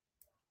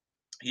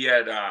 He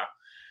had a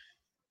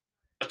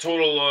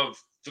total of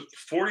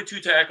 42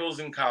 tackles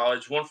in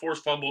college, 1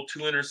 forced fumble, 2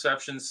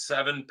 interceptions,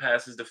 7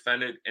 passes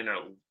defended, in a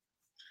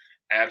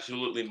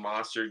absolutely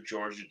monster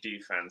Georgia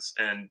defense.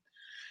 And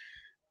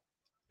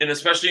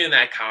especially in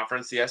that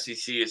conference, the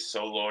SEC is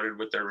so loaded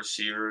with their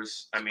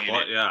receivers. I mean,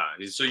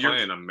 he's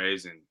playing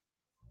amazing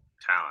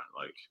talent.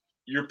 Like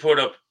you're put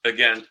up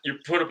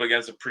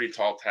against a pretty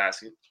tall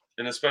task,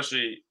 and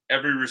especially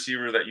every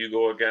receiver that you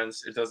go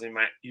against, it doesn't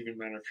even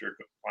matter if you're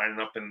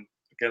lining up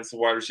against the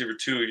wide receiver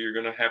too. You're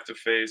going to have to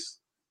face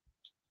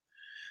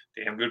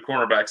damn good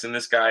cornerbacks, and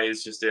this guy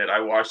is just it. I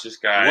watched this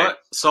guy.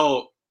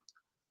 So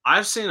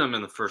I've seen him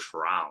in the first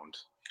round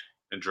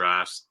in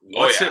drafts.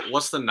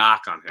 What's the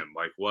knock on him?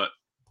 Like, what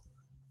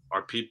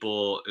are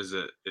people? Is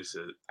it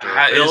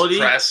durability?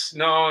 His press?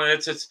 No,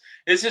 it's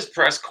his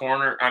press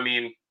corner. I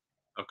mean,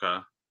 okay,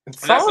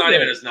 that's not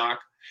even his knock.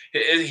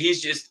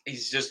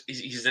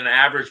 He's an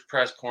average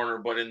press corner,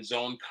 but in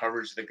zone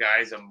coverage, the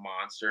guy's a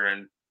monster.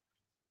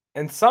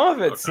 And some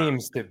of it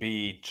seems to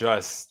be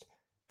just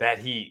that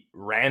he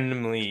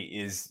randomly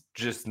is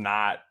just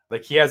not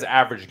like he has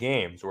average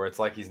games where it's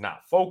like he's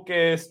not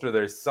focused or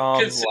there's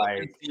some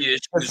like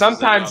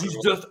sometimes he's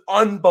just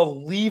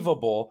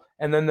unbelievable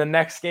and then the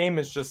next game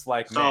is just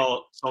like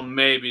so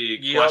maybe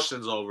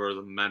questions over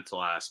the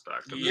mental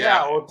aspect of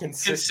or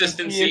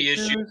consistency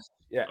issues.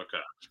 Yeah.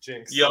 Okay.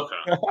 Jinx. Yep.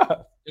 Okay.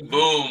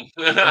 Boom.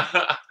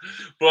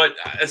 But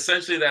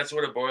essentially that's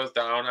what it boils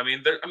down. I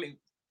mean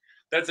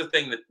that's the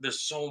thing, that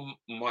there's so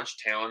much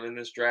talent in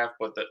this draft,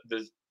 but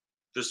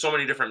there's so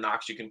many different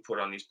knocks you can put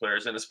on these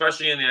players, and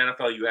especially in the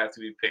NFL, you have to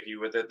be picky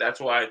with it. That's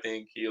why I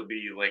think he'll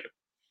be like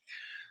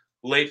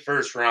late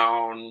first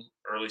round,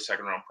 early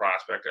second round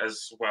prospect,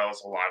 as well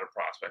as a lot of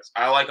prospects.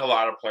 I like a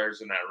lot of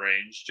players in that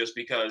range just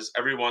because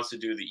everyone wants to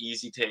do the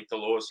easy take, the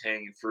lowest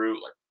hanging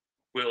fruit, like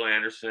Will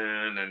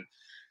Anderson and,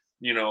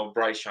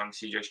 Bryce Young,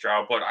 CJ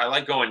Stroud. But I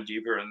like going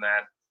deeper in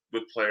that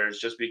with players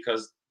just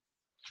because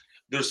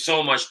there's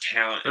so much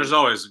talent. There's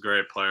always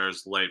great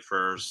players late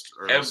first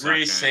or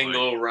every second,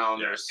 single round.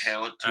 yes. There's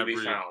talent to be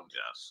found.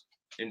 Yes.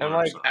 And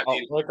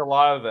like a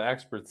lot of the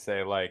experts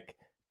say, like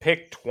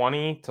pick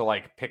 20 to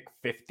like pick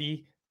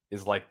 50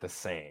 is like the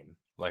same.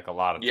 Like a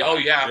lot of times. Oh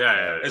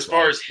yeah. As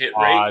far as hit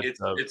rate,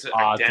 it's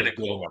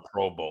identical. Being a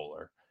Pro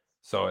Bowler,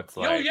 so it's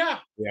like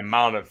the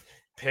amount of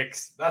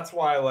picks. That's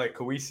why like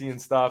Kawhi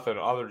and stuff and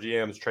other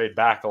GMs trade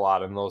back a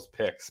lot in those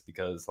picks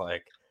because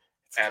like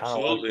it's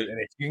absolutely. Like, and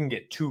if you can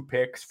get 2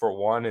 picks for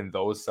one in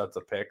those sets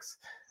of picks,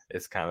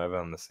 it's kind of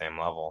on the same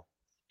level.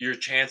 Your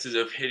chances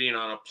of hitting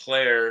on a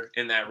player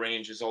in that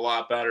range is a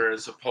lot better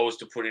as opposed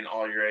to putting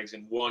all your eggs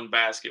in one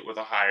basket with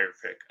a higher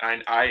pick.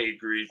 I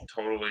agree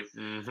totally.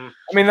 Mm-hmm.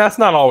 I mean, that's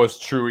not always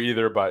true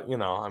either, but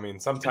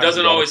sometimes it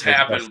doesn't always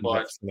happen.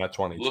 But at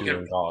 22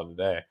 and call it a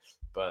day.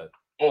 But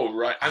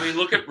right. I mean,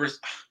 look at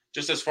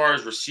just as far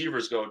as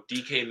receivers go,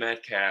 DK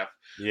Metcalf,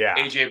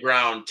 AJ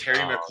Brown, Terry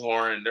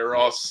McLaurin. They're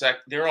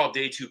all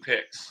day 2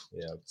 picks.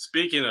 Yeah.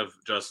 Speaking of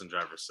Justin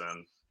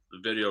Jefferson, the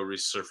video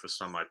resurfaced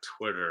on my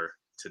Twitter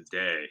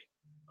today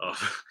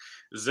of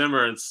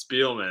Zimmer and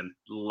Spielman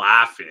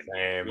laughing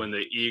when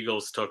the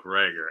Eagles took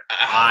Rager.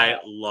 I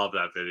love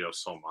that video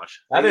so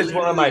much. That is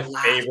one of my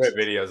favorite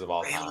videos of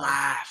all time. They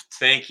laughed.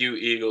 Thank you,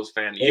 Eagles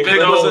fan. Even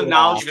though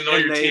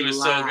your team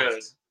is so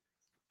good.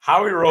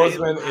 Howie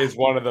Roseman is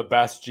one of the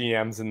best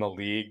GMs in the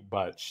league,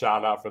 but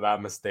shout out for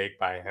that mistake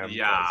by him.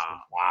 Yeah.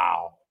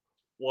 Wow.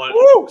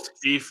 What?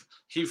 He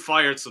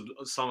fired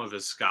some of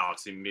his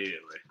scouts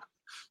immediately.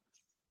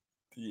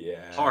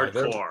 Yeah.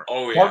 Hardcore.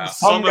 Oh,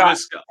 yeah.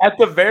 At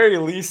the very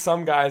least,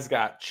 some guys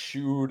got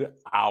chewed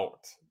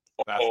out.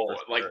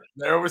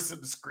 There was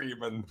some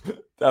screaming.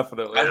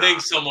 Definitely. I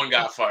think someone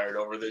got fired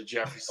over the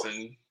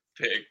Jefferson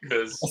pick.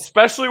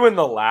 Especially when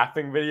the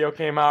laughing video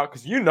came out,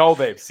 because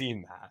they've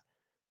seen that.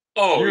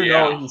 Oh,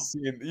 he's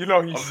seen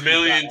a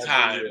million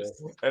times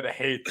and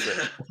hates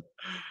it.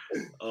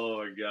 Oh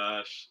my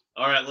gosh!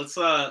 All right,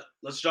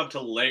 let's jump to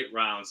late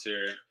rounds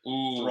here.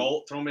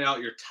 Ooh. Throw me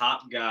out your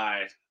top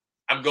guy.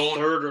 I'm going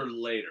third or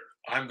later.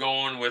 I'm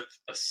going with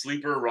a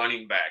sleeper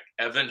running back,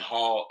 Evan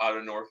Hall out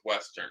of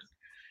Northwestern.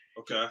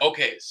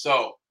 Okay,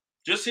 so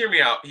just hear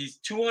me out. He's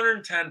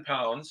 210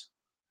 pounds,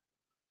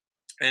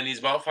 and he's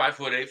about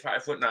 5'8",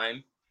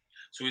 5'9".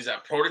 So he's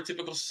that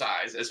prototypical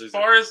size. He's a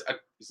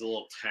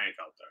little tank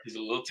out there. He's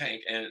a little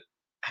tank, and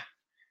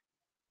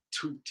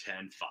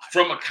 210, 5.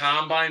 From a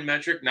combine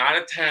metric, not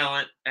a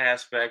talent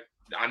aspect.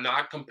 I'm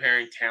not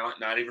comparing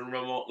talent, not even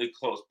remotely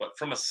close. But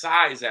from a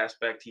size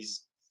aspect,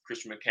 he's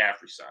Christian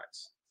McCaffrey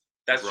size.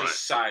 That's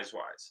just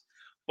size-wise.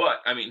 But,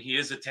 I mean, he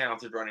is a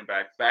talented running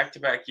back.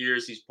 Back-to-back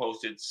years, he's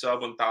posted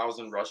sub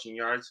 1,000 rushing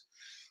yards.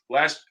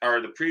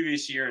 The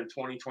previous year in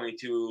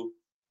 2022,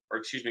 or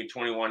excuse me,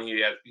 21,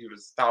 he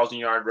was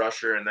 1,000-yard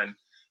rusher, and then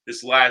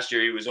this last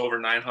year he was over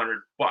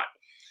 900. But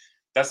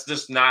that's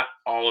just not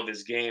all of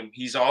his game.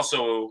 He's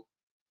also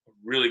a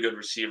really good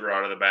receiver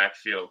out of the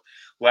backfield.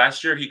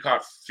 Last year he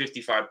caught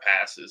 55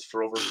 passes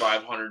for over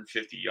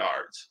 550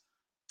 yards.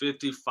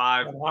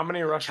 55 how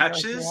many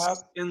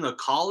catches in the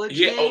college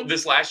game?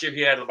 This last year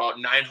he had about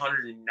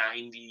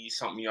 990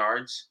 something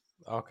yards.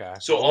 Okay.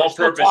 So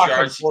all-purpose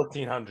yards.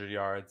 1,400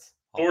 yards.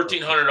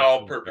 1,400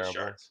 all-purpose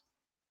yards.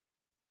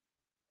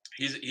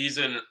 He's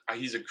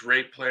a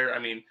great player. I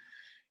mean,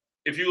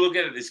 if you look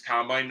at his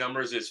combine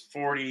numbers, his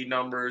 40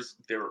 numbers,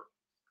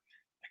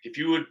 if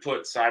you would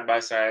put side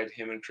by side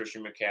him and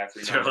Christian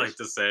McCaffrey, they're like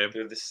the same.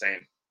 They're the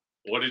same.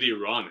 What did he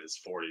run his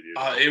 40?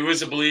 It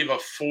was, I believe, a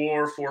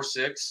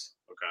 4.46.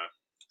 Okay,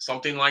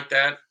 something like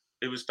that.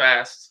 It was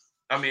fast.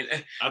 I mean,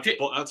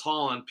 that's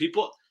hauling.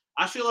 People,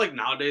 I feel like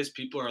nowadays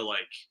people are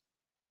like,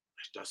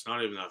 that's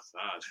not even that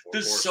fast.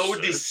 They're so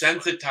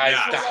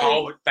desensitized to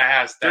how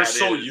fast that is.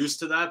 They're so used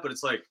to that, but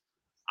it's like,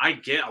 I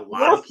get a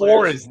lot of players.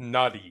 4 is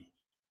nutty.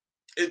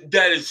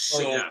 That is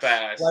so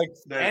fast. Like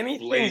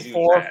anything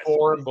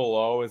 4.4 and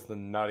below is the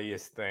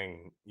nuttiest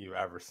thing you've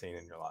ever seen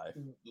in your life.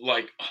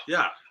 Like,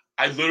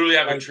 I literally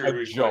have a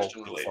true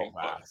question relating. So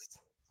fast.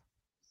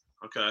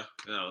 Okay,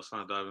 let's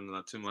not dive into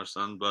that too much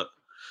then. But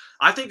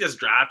I think this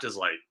draft is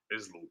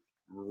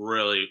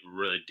really,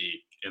 really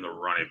deep in the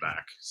running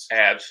backs.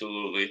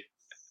 Absolutely,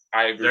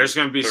 I agree. There's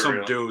going to be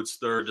some dudes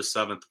 3rd to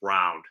 7th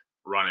round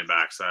running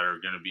backs that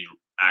are going to be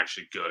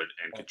actually good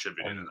and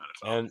contributing in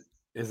that. And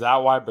is that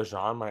why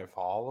Bijan might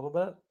fall a little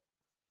bit?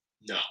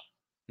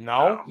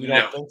 No, you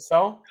don't think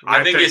so?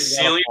 I think his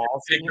ceiling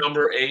is pick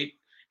number 8,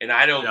 and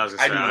I do not see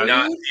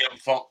him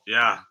fall.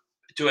 Yeah.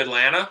 To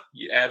Atlanta?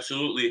 Yeah,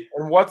 absolutely.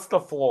 And what's the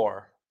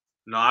floor?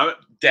 No,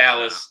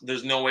 Dallas. Yeah.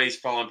 There's no way he's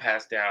falling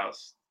past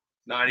Dallas.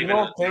 Not even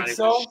a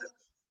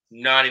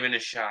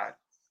shot.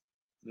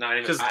 Not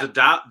even because the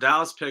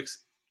Dallas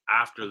picks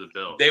after the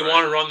Bills. They right?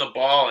 want to run the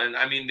ball, and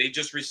I mean, they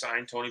just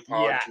re-signed Tony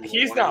Pollard. Yeah,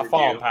 he's not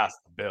falling deal. past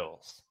the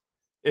Bills.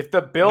 If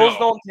the Bills No.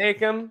 don't take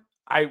him,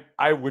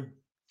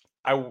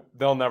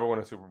 they'll never win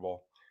a Super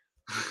Bowl.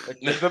 Like,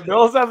 if the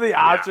Bills have the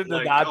option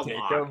to not take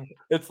him,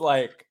 it's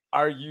like,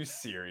 are you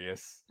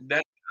serious?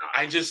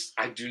 I do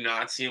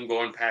not see him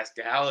going past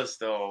Dallas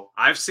though.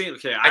 I could see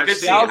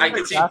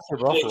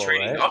Buffalo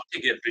trading up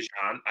to get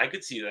Bijan. I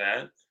could see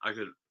that. I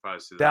could probably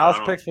see that. Dallas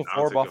picks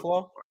before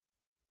Buffalo?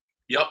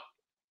 Yep.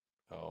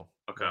 Oh.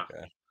 Okay.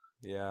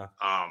 Yeah.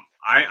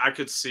 I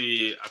could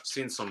see. I've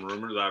seen some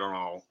rumors. I don't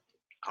know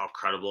how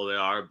credible they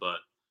are, but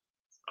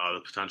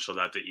the potential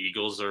that the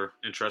Eagles are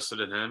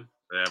interested in him.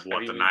 They have the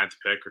 9th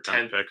pick or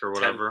 10th pick or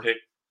whatever. They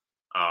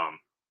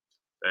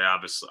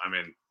obviously. I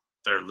mean,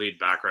 their lead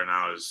back right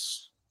now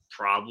is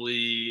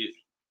probably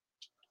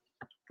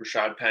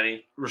Rashad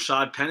Penny.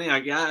 I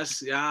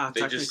guess. Yeah.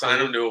 They just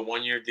signed him to a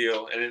 1-year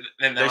deal, and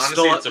they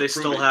honestly,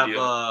 still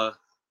have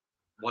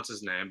what's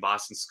his name,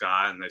 Boston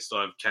Scott, and they still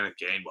have Kenneth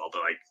Gainwell,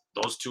 but like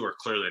those two are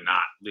clearly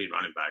not lead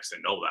running backs. They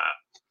know that,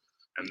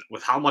 and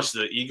with how much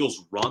the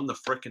Eagles run the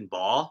freaking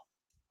ball,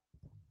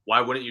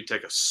 why wouldn't you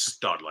take a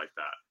stud like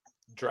that?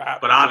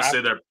 But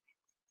obviously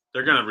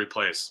they're going to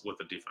replace with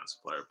a defensive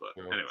player. But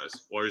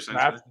anyways, what were you saying?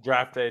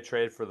 Draft day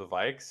trade for the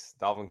Vikes,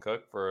 Dalvin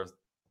Cook for a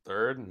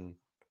 3rd, and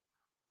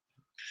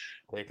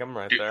take him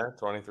right there,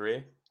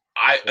 23.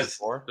 There's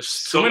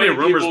so many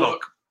rumors about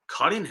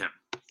cutting him.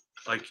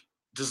 Like,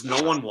 does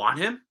no one want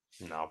him?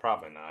 No,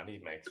 probably not. He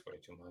makes way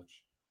too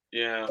much.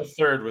 Yeah. The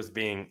 3rd was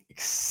being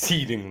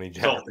exceedingly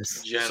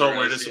generous. So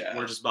we're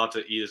just about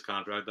to eat his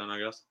contract then, I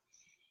guess.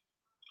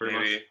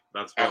 Maybe.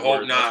 That's I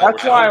hope not.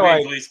 That's why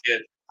at least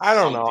get. I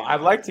don't know. I'd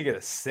like to get a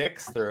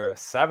 6th or a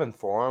 7th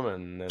for him,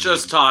 and then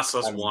just toss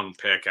us one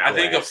pick. I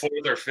think a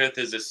 4th or 5th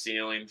is a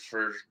ceiling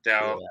for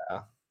Dallas.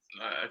 Yeah.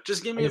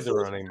 Just give me a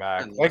running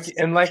back. Like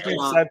we've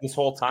said this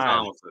whole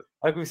time,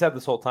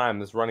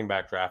 this running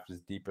back draft is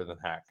deeper than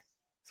heck.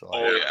 So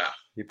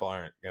people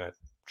aren't gonna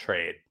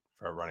trade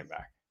for a running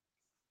back.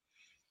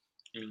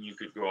 I mean, you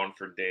could go on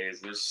for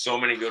days. There's so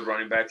many good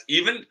running backs.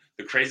 Even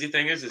the crazy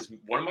thing is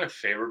one of my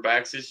favorite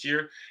backs this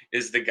year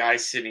is the guy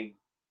sitting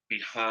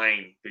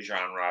behind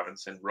Bijan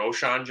Robinson,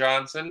 Roschon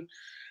Johnson.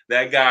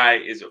 That guy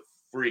is a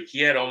freak. He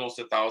had almost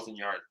 1,000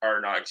 yards,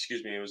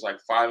 it was like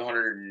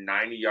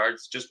 590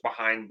 yards just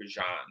behind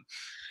Bijan.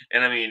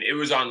 And I mean, it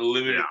was on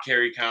limited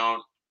carry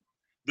count.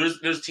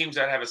 There's teams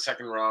that have a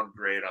 2nd round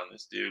grade on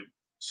this dude.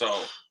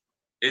 So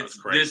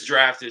this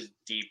draft is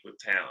deep with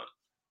talent.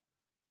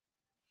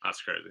 That's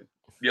crazy.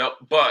 Yep.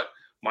 But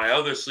my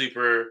other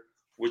sleeper,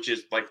 which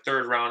is like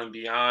 3rd round and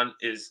beyond,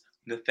 is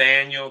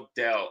Nathaniel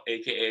Dell,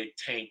 aka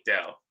Tank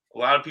Dell.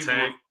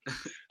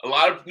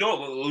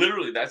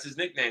 Literally, that's his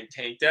nickname,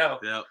 Tank Dell.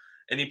 Yep.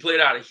 And he played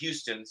out of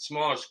Houston,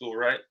 smaller school,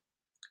 right?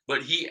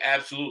 But he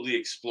absolutely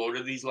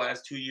exploded these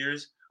last 2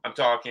 years. I'm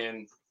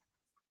talking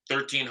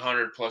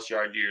 1,300 plus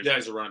yard years. Yeah,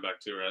 he's a running back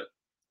too, right?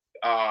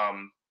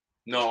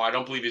 No, I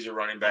don't believe he's a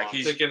running back.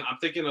 I'm thinking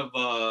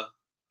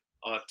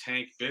of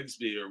Tank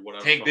Bigsby or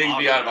whatever. Tank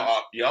Bigsby out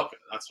of yep.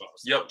 That's what I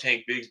was. Yep,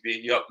 Tank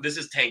Bigsby. Yep, this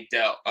is Tank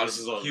Dell. This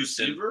is a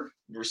Houston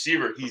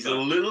receiver. He's a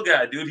little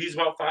guy, dude. He's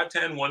about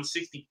 5'10",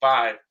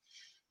 165.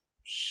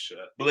 Shit.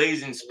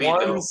 Blazing speed.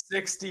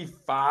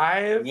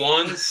 165.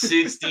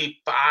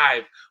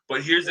 165.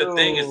 But here's the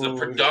thing: is the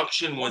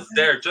production was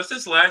there. Just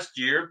this last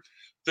year,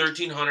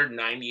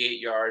 1,398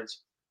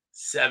 yards,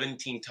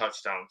 17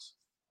 touchdowns.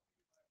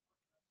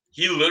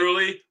 He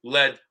literally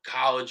led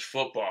college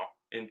football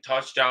in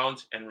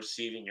touchdowns and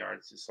receiving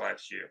yards this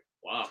last year.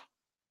 Wow.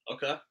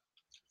 Okay.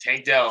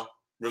 Tank Dell,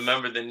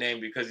 remember the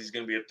name because he's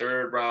going to be a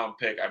 3rd round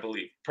pick, I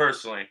believe.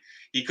 Personally,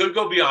 he could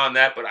go beyond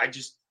that, but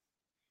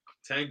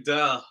Tank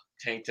Dell.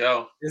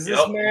 Is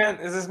this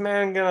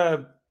man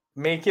gonna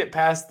make it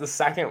past the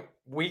 2nd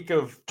week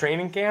of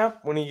training camp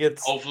when he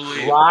gets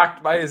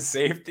locked by his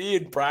safety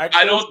in practice?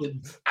 I don't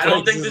think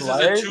this is a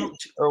I do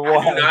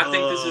not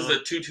think this is a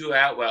Tutu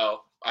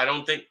Atwell. I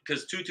don't think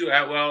because Tutu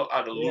Atwell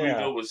out of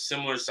Louisville was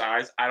similar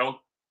size. I don't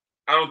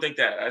think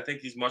that. I think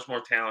he's much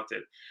more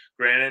talented.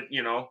 Granted,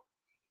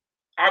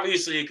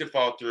 obviously he could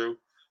fall through,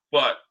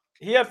 but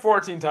he had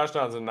 14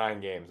 touchdowns in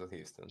 9 games with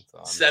Houston.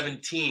 So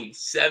 17,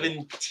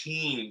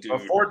 dude.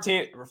 But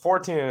 14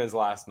 in his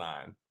last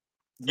 9.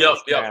 So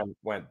yep.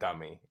 Went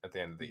dummy at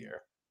the end of the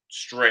year.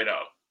 Straight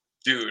up,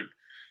 dude.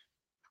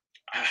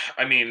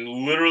 I mean,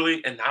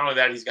 literally, and not only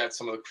that, he's got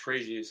some of the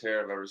craziest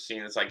hair I've ever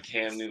seen. It's like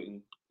Cam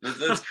Newton.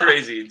 That's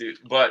crazy, dude.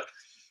 But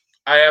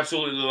I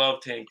absolutely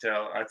love Tank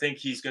Dell. I think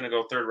he's going to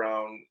go 3rd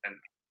round. And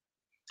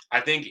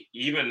I think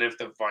even if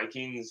the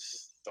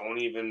Vikings don't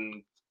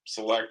even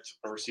select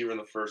a receiver in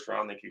the 1st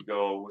round, they could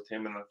go with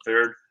him in the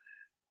 3rd.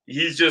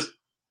 He's just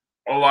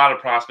a lot of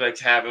prospects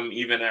have him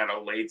even at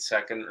a late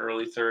 2nd,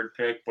 early 3rd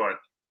pick, but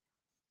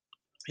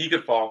he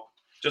could fall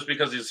just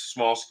because he's a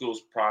small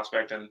school's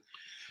prospect. And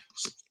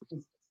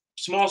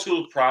small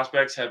school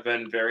prospects have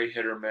been very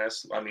hit or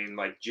miss. I mean,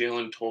 like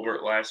Jalen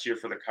Tolbert last year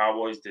for the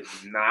Cowboys did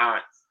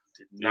not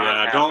did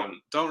not happen.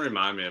 Don't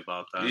remind me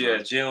about that. Yeah,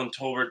 Jalen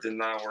Tolbert did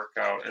not work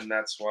out, and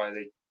that's why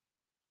they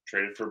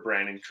traded for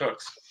Brandon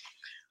Cooks.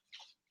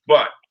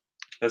 But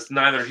that's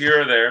neither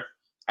here or there.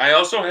 I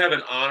also have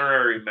an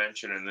honorary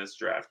mention in this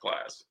draft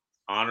class.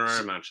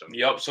 Honorary mention.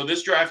 Yep. So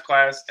this draft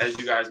class, as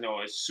you guys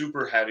know, is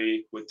super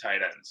heavy with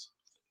tight ends.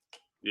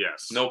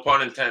 Yes. No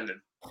pun intended.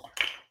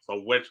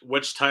 So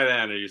which tight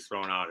end are you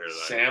throwing out here?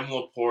 Sam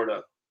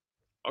Laporta.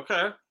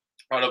 Okay.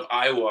 Out of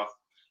Iowa.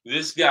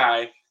 This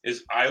guy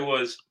is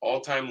Iowa's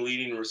all-time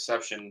leading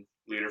reception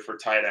leader for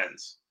tight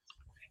ends.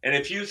 And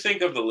if you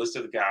think of the list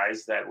of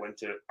guys that went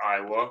to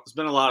Iowa, there's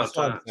been a lot of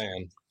time.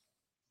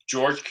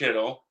 George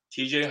Kittle,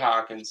 T.J.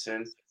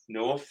 Hawkinson,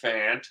 Noah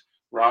Fant,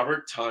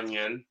 Robert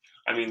Tonyan.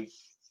 I mean,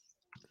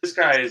 this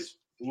guy is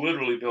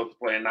literally built to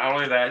play. And not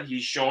only that,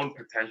 he's shown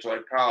potential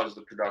at college.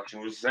 The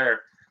production was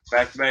there.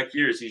 Back-to-back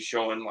years, he's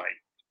showing like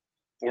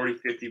 40,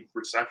 50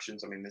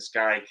 receptions. I mean, this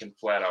guy can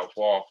flat out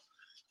ball.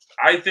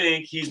 I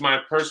think he's my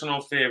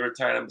personal favorite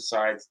tight end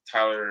besides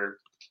Tyler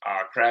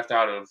Kraft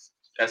out of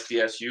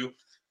SDSU.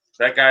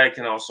 That guy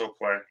can also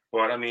play.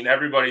 But, I mean,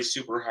 everybody's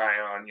super high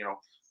on,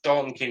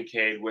 Dalton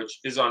Kincaid, which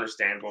is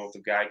understandable if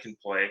the guy can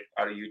play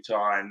out of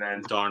Utah. And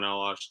then Darnell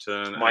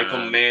Washington.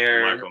 Michael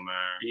Mayer.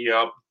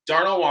 Yep.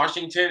 Darnell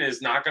Washington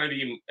is not going to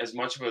be as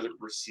much of a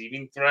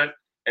receiving threat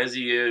as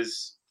he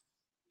is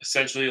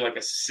essentially like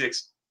a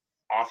sixth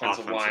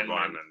offensive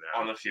lineman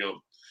on the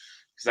field.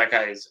 Because that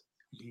guy is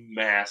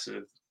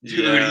massive.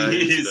 Dude,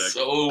 he's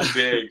so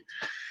big.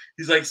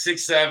 He's like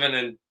 6'7"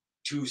 and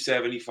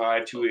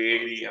 275,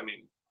 280. I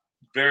mean,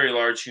 very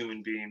large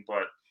human being.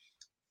 But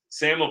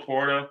Sam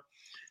Laporta,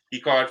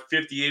 he caught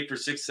 58 for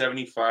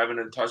 675 and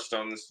a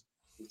touchdown this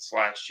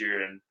last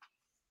year. And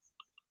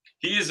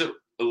he is a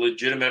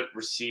legitimate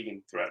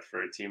receiving threat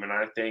for a team. And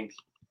I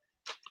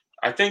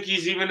think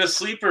he's even a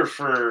sleeper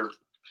for,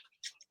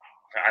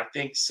 I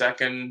think,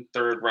 second,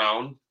 third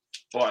round.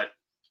 But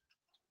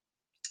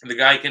the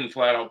guy can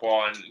flat out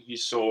ball, and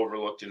he's so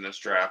overlooked in this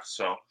draft.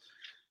 So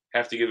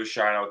have to give a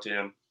shout out to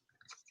him.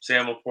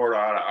 Sam Laporta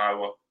out of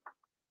Iowa.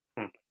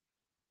 All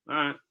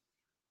right.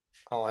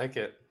 I like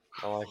it.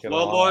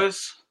 Well,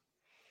 boys,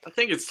 I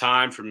think it's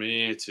time for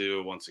me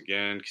to once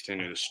again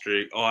continue the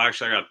streak. Oh,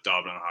 actually, I got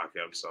dubbed on a hockey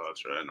episode.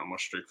 That's right. No more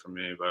streak for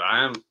me, but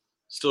I am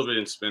still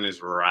beating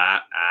Spinny's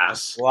rat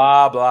ass.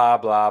 Blah, blah,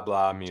 blah,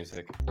 blah,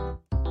 music.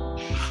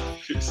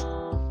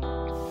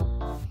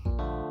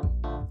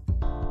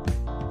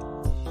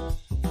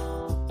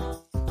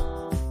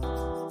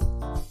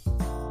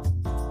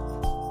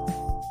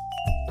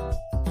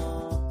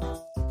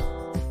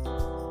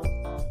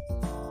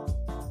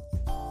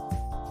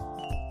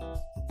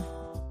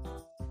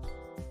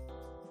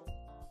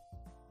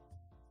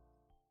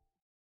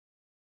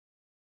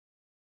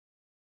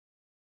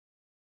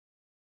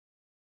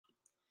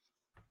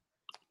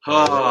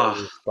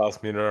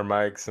 Boss muted our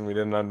mics and we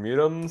didn't unmute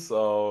them,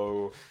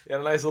 so we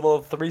had a nice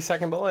little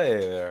 3-second delay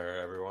there,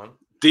 everyone.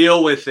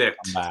 Deal with it.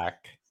 I'm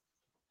back.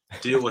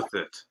 Deal with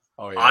it.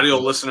 Oh, yeah. Audio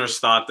listeners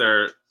thought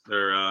their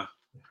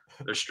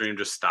stream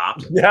just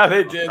stopped. Yeah,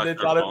 they did. They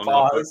thought it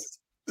paused.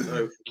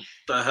 What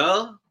the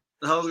hell?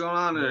 The hell's going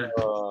on there?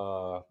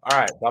 All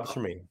right, dubs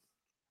for me.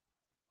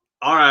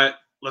 All right,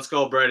 let's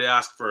go. Brady,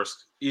 ask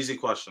first. Easy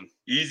question.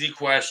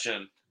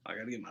 I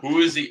gotta get Who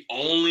is the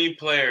only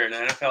player in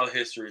NFL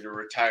history to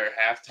retire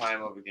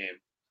halftime of a game?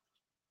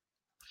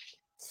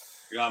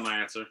 You got my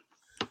answer.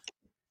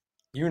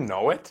 You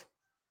know it?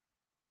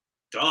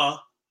 Duh.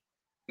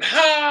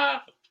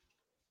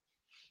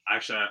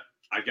 Actually,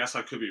 I guess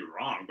I could be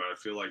wrong, but I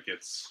feel like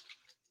it's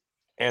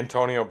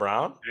Antonio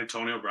Brown.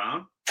 Antonio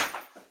Brown.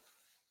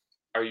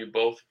 Are you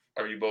both?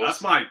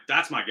 That's my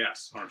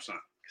guess, 100%.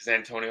 Because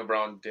Antonio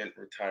Brown didn't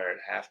retire at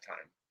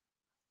halftime.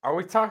 Are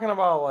we talking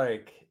about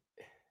like?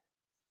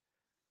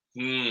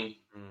 This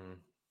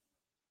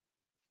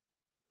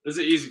is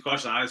an easy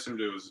question. I assumed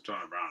it was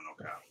Antonio Brown.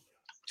 No cap.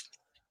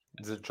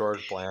 Is it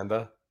George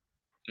Blanda?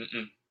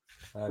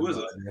 Who is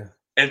it?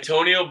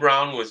 Antonio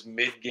Brown was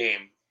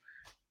mid-game.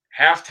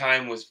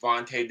 Halftime was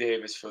Vontae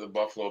Davis for the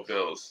Buffalo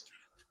Bills.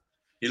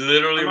 He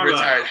literally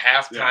retired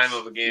halftime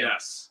of a game.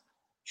 Yes.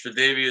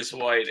 Tre'Davious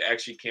White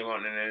actually came out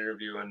in an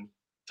interview and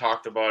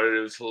talked about it.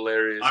 It was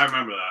hilarious. I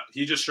remember that.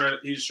 He just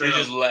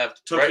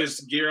left. Took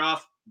his gear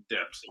off,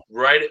 dipped.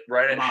 Right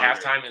at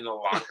halftime in the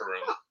locker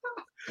room.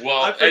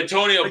 Well,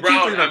 Antonio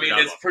Brown,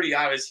 it's pretty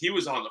obvious he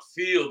was on the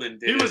field and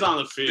he was on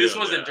the field. This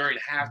wasn't during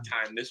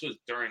halftime. This was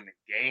during the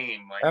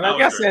game. And I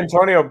guess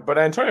Antonio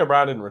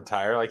Brown didn't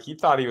retire. Like he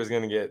thought he was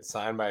going to get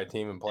signed by a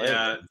team and play.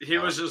 Yeah, he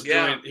was just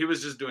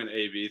doing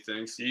AB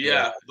things.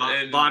 Yeah,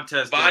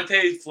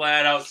 Vontae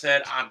flat out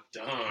said, "I'm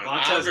done.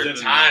 I'm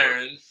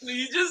retiring."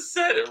 He just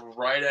said it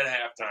right at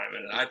halftime,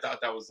 and I thought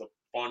that was the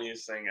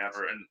funniest thing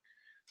ever. And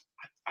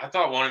I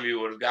thought one of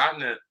you would have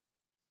gotten it.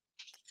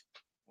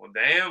 Well,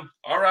 damn.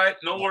 All right,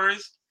 no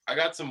worries. I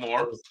got some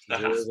more.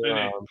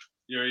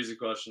 Your easy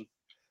question.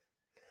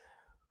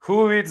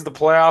 Who leads the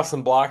playoffs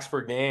in blocks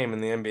per game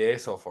in the NBA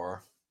so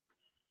far?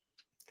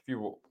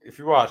 If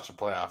you watched a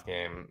playoff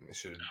game,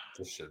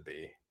 this should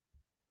be.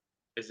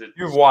 Is it?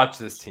 You've watched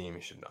this team,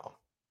 you should know.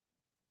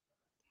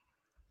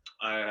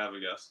 I have a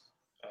guess.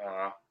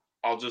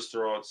 I'll just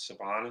throw out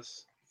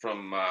Sabonis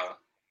from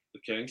The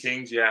Kings.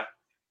 Kings. Yeah.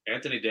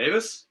 Anthony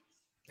Davis.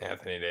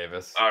 Anthony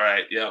Davis. All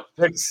right. Yeah.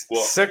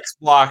 Six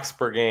blocks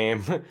per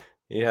game.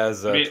 He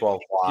has 12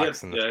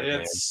 blocks in the he game.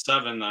 had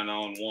 7, I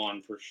know, and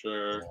 1 for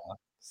sure. Yeah,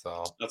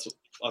 so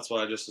that's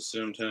why I just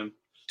assumed him.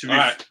 All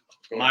right,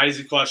 my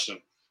easy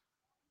question: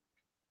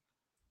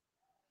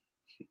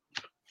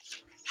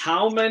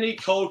 how many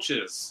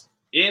coaches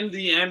in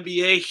the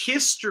NBA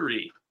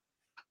history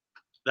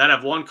that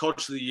have won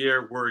Coach of the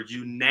Year were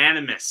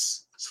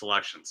unanimous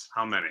selections?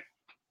 How many?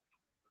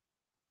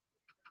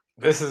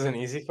 This is an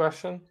easy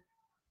question.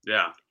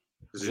 Yeah,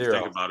 because if you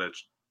think about it,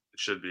 it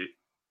should be.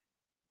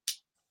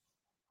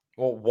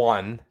 Well,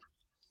 one,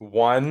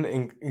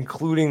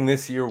 including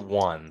this year,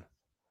 1.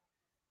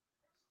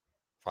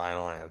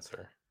 Final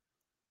answer.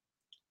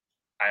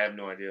 I have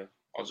no idea.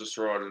 I'll just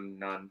throw out a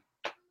none.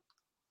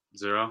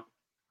 0.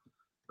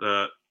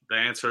 The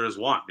answer is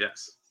 1.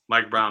 Yes,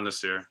 Mike Brown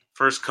this year,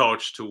 first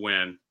coach to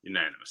win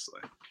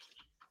unanimously.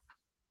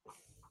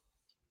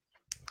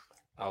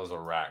 That was a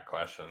rat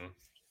question.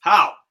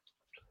 How?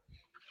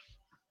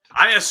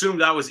 I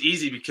assumed that was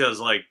easy because,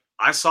 like,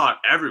 I saw it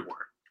everywhere.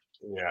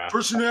 Yeah.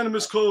 First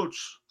unanimous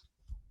coach.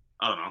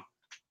 I don't know.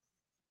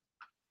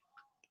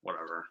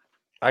 Whatever.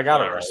 I got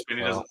Whatever. it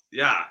right. Well.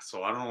 Yeah,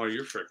 so I don't know why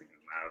you're freaking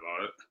mad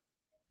about it.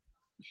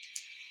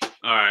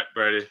 All right,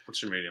 Brady,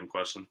 what's your medium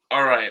question?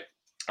 All right.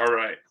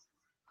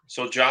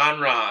 So John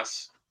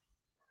Ross,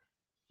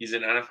 he was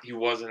an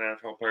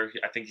NFL player.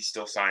 I think he's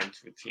still signed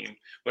to a team.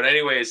 But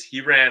anyways,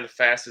 he ran the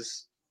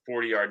fastest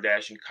 40-yard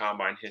dash in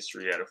combine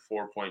history at a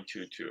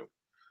 4.22.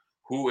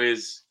 Who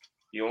is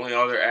the only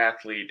other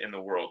athlete in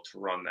the world to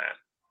run that?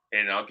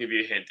 And I'll give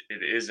you a hint.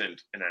 It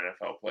isn't an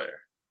NFL player.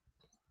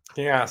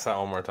 Can you ask that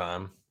one more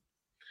time?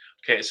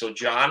 Okay, so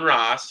John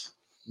Ross,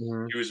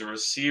 Mm-hmm. he was a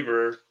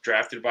receiver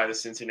drafted by the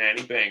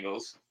Cincinnati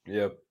Bengals.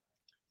 Yep.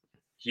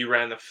 He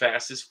ran the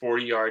fastest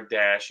 40-yard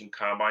dash in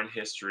combine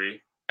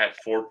history at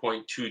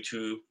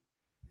 4.22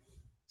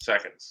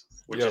 seconds,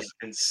 which is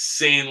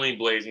insanely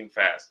blazing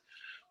fast.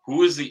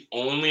 Who is the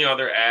only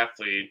other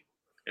athlete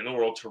in the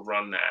world to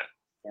run that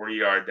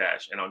 40-yard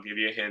dash? And I'll give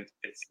you a hint.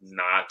 It's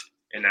not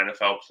an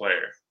NFL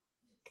player.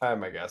 I have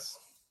my guess.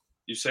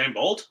 Usain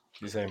Bolt?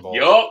 Usain Bolt.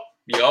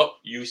 Yup.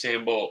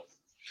 Usain Bolt.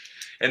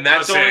 And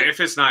that's if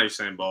it's not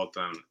Usain Bolt,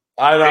 then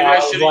I know.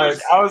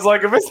 I was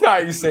like, if it's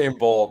not Usain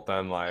Bolt,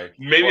 then like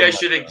maybe I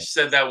should have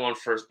said that one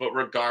first. But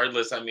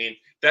regardless, I mean,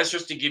 that's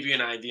just to give you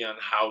an idea on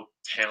how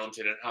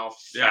talented and how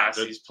fast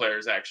these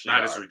players actually are.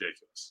 That is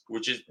ridiculous.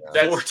 Which is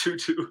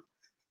 4.22.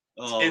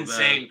 Oh,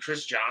 insane. Man.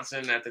 Chris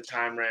Johnson at the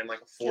time ran like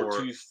a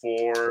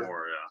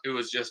 4.24. It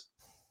was just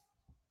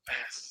fast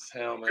as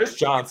hell, man. Chris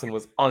Johnson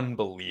was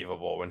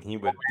unbelievable when he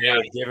would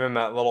give him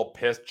that little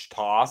pitch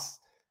toss.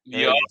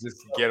 And just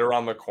get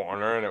around the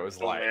corner, and it was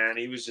man,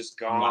 he was just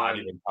gone. Not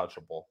even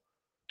touchable.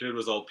 Dude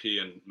was OP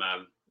and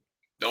Madden.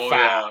 Oh,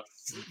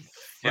 facts.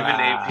 Yeah. Him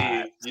and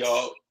AP.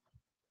 Yo.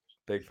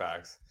 Big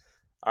facts.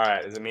 All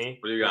right, is it me?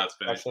 What do you got,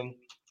 Spinny?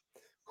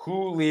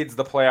 Who leads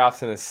the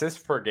playoffs in assists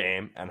per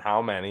game, and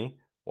how many?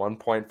 1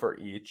 point for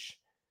each.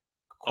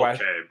 Okay,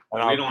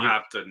 we don't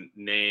have to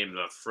name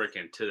the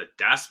freaking to the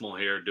decimal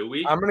here, do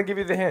we? I'm going to give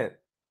you the hint.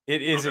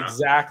 It is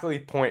exactly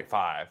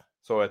 0.5,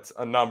 so it's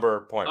a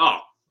number 0.5. Oh.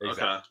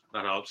 Exactly. Okay,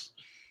 that helps.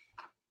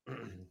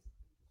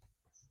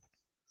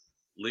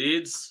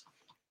 Leads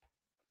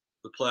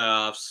the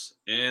playoffs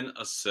in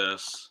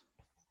assists.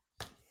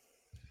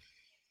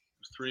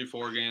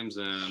 3-4 games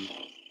in.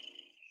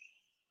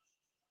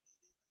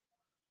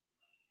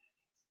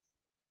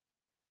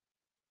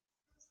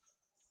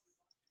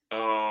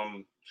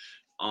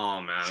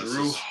 Oh man,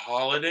 Drew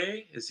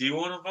Holiday, is he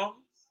one of them?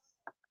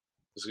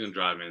 This is gonna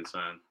drive me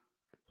insane.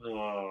 Is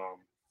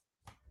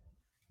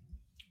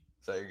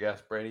that your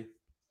guess, Brady?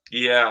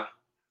 Yeah.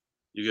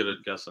 You get to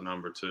guess a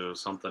number too.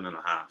 Something and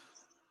a half.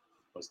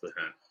 What's the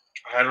hint?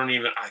 I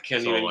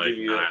can't even like give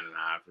you 9.5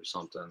 or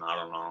something. I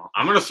don't know.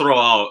 I'm gonna throw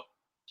out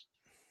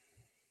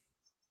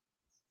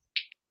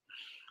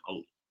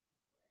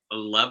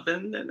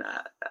 11 and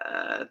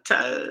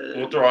 10.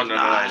 We'll throw out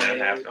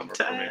 9.5 number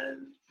 10, for me.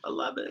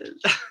 11.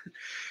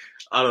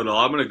 I don't know.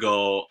 I'm gonna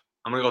go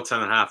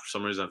 10.5 for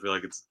some reason. I feel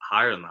like it's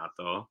higher than that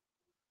though.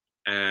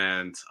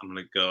 And I'm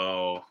gonna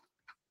go.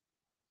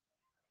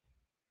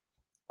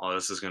 Oh,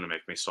 this is going to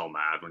make me so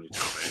mad when you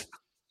tell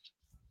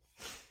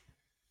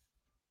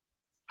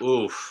me.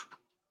 Oof.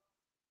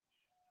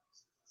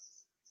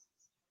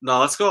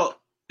 No, let's go.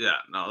 Yeah,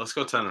 no, let's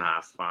go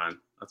 10.5. Fine.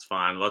 That's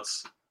fine.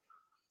 Let's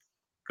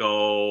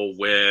go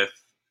with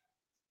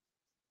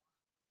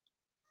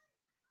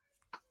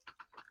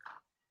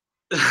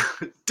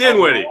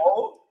Dinwiddie.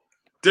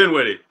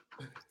 Dinwiddie.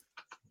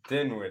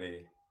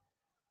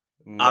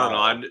 No. I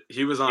don't know.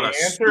 He was on the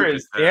answer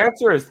is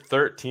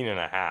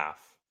 13.5.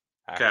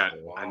 Okay,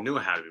 I knew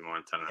it had to be more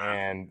than 10.5.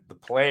 And the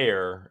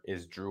player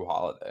is Drew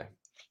Holiday.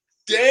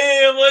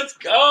 Damn, let's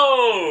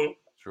go.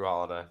 Drew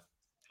Holiday.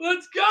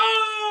 Let's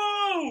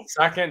go.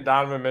 Second,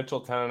 Donovan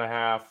Mitchell,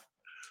 10.5.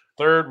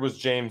 Third was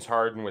James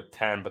Harden with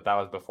 10, but that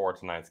was before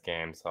tonight's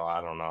game, so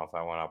I don't know if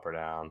I went up or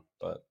down.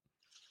 But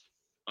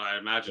I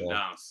imagine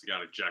down. So you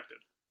got ejected.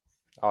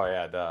 Oh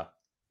yeah, duh.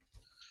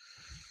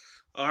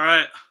 All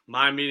right,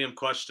 my medium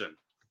question.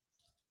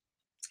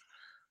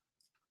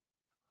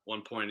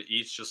 1 point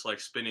each, just like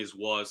Spinney's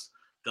was.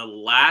 The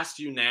last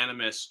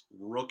unanimous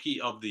Rookie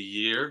of the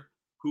Year,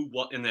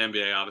 in the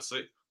NBA,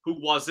 obviously, who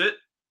was it,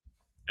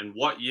 and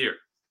what year?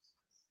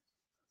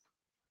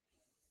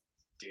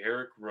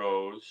 Derrick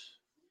Rose.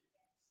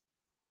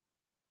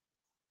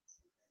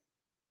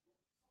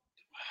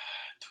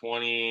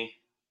 20.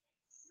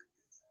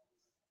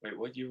 Wait,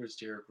 what year was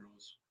Derrick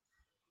Rose?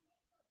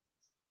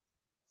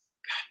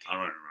 I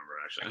don't even remember,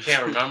 actually. I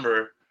can't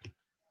remember.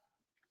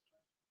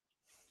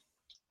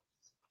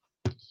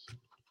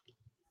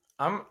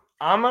 I'm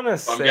gonna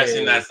say. I'm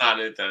guessing that's not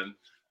it then.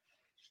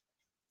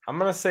 I'm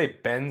gonna say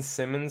Ben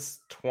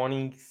Simmons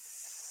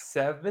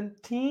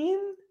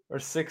 2017 or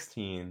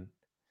 16.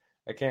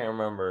 I can't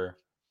remember.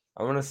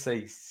 I'm gonna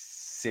say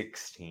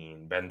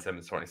 16. Ben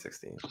Simmons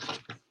 2016.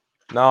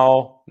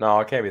 No,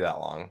 it can't be that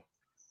long.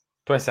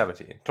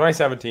 2017.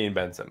 2017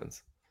 Ben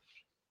Simmons.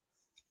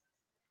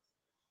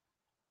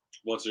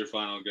 What's your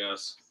final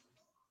guess,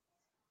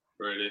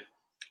 Brady?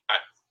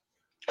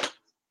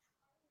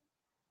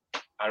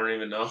 I don't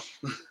even know.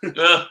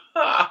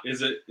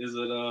 Is it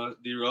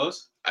D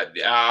Rose?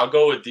 I'll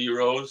go with D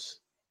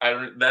Rose.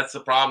 That's the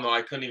problem though.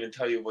 I couldn't even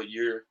tell you what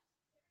year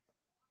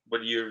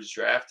he was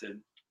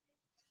drafted.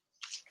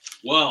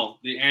 Well,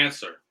 the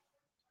answer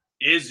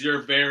is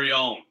your very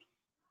own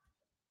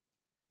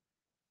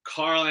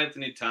Karl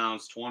Anthony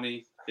Towns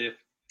 2015-2016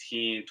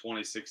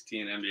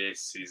 NBA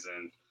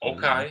season.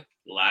 Okay.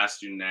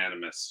 Last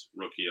unanimous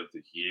Rookie of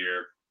the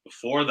Year.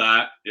 Before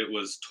that, it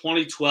was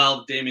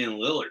 2012 Damian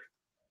Lillard.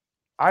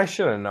 I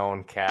should have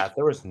known, Kat.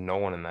 There was no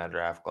one in that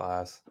draft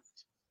class.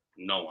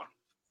 No one.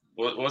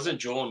 Wasn't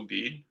Joel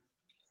Embiid?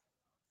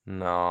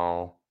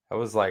 No. It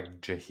was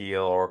like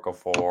Jahlil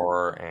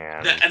Okafor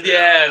and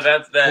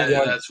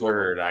that's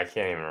word. I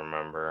can't even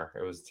remember.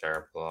 It was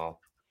terrible.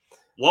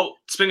 Well,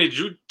 Spinney, did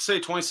you say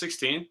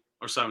 2016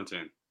 or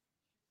 17?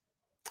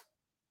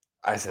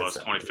 I said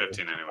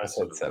 2015 anyway. I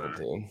said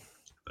 17.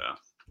 Yeah.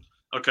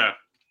 Okay.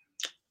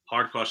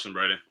 Hard question,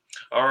 Brady.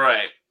 All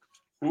right.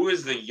 Who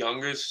is the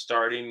youngest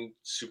starting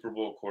Super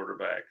Bowl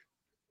quarterback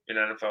in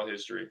NFL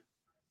history?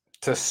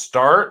 To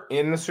start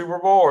in the Super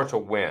Bowl or to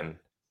win?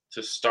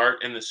 To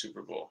start in the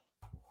Super Bowl.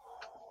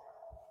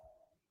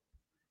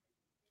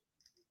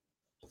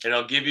 And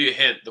I'll give you a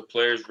hint. The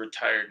player's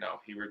retired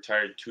now. He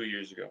retired 2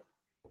 years ago.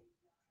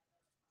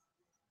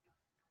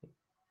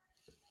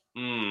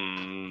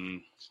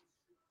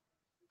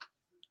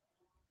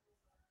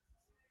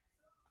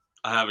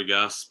 I have a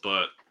guess,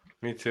 but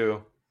me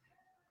too.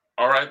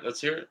 All right, let's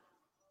hear it.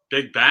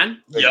 Big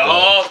Ben?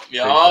 Yup.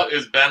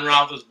 It's Ben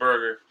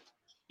Roethlisberger.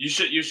 You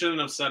shouldn't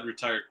have said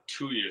retired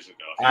 2 years ago.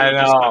 I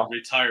know.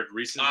 Retired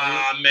recently.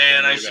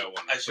 Man, I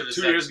should have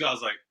 2 years ago. I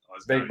was like,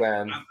 Big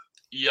Ben.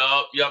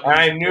 Yup.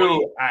 I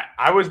knew.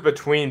 I was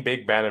between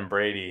Big Ben and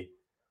Brady.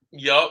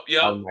 Yup.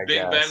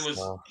 Big Ben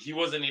he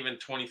wasn't even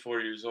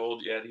 24 years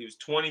old yet. He was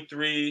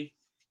 23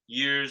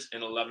 years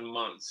and 11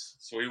 months.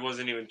 So he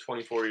wasn't even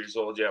 24 years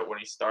old yet when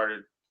he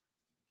started.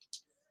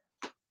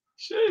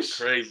 Sheesh.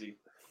 Crazy.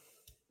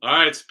 All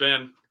right,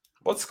 Spin.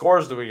 What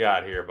scores do we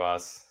got here,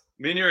 boss?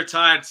 Me and you are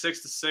tied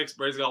 6-6.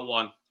 Brady's got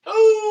 1.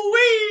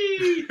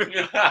 Ooh-wee!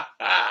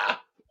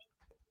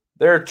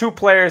 There are 2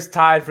 players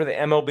tied for the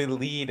MLB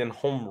lead in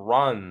home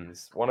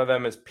runs. One of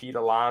them is Pete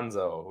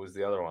Alonso. Who's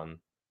the other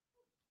one?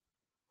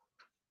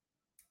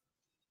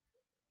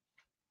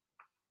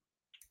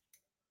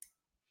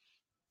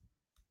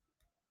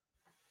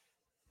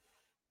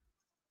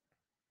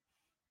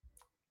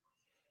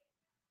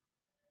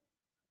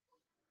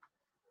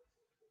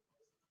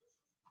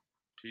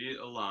 Pete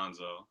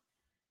Alonso.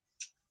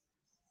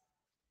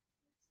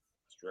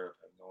 Straight up,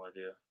 I have no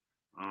idea.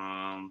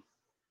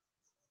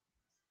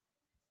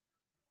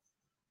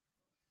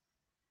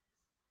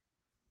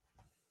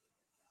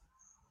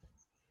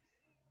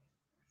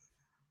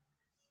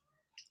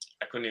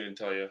 I couldn't even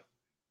tell you.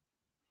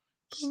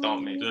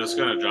 Stump me. Dude, it's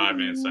gonna drive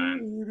me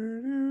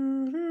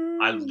insane.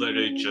 I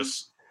literally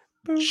just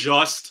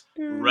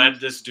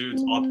read this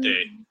dude's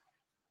update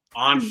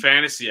on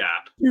Fantasy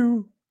app.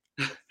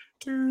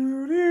 Can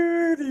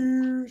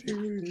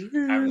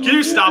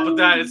you stop with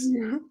that?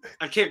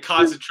 I can't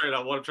concentrate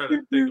on what I'm trying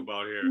to think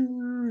about here.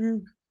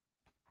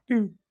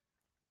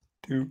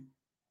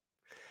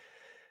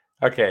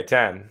 Okay,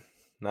 10,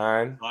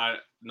 9.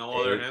 No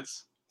other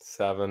hints?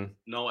 7.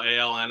 No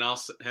AL, NL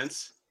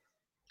hints?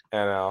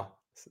 NL.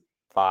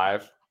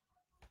 5.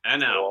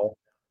 NL. 4,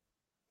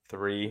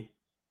 3.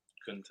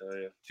 Couldn't tell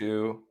you.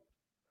 2.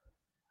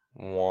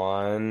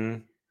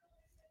 1.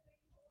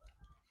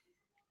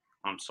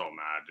 I'm so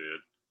mad, dude.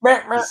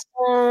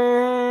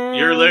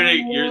 You're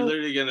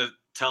literally gonna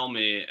tell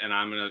me, and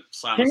I'm gonna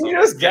slap Can myself. you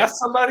just guess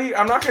somebody?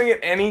 I'm not gonna get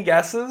any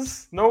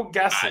guesses. No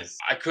guesses.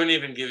 I couldn't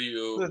even give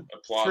you The a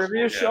plausible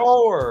trivia guess.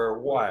 show or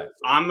what?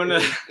 I'm gonna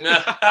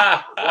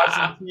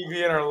Watching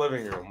TV in our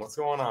living room. What's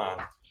going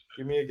on?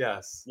 Give me a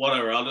guess.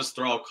 whatever. I'll just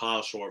throw out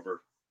Kyle Schwarber.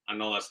 I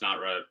know that's not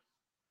right.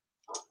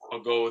 I'll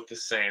go with the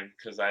same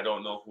because I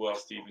don't know who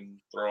else to even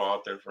throw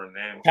out there for a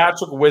name.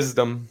 Patrick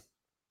Wisdom.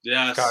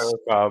 Yes. Chicago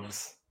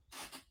Cubs.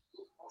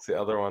 It's the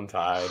other one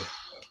tied.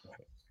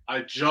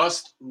 I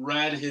just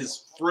read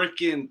his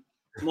freaking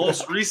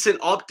most recent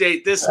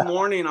update this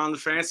morning on the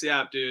fantasy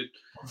app, dude.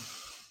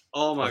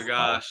 Oh my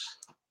gosh.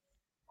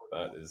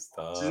 That is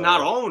tough. He's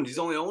not owned. He's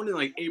only owned in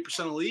like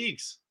 8% of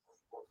leagues.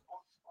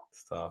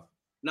 It's tough.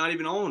 Not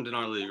even owned in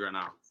our league right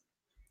now.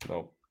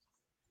 Nope.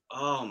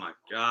 Oh my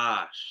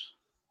gosh.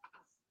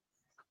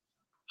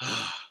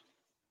 It's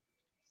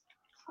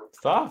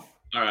tough.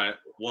 All right.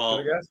 Well,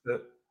 I guessed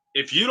it.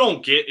 if you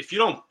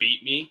don't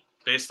beat me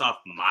based off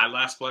my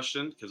last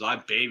question, because I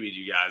babied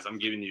you guys, I'm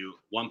giving you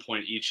 1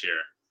 point each here.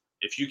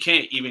 If you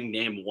can't even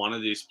name one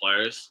of these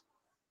players,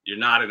 you're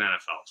not an NFL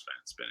fan,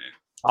 Spinny.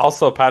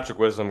 Also, Patrick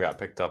Wisdom got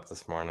picked up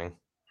this morning.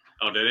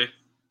 Oh, did he?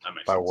 That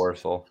makes by sense.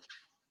 Warsaw.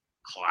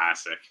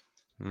 Classic.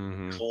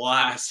 Mm-hmm.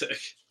 Classic.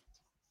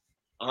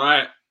 All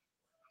right.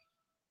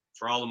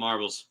 For all the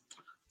marbles.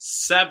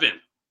 7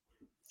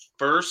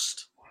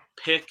 first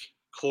pick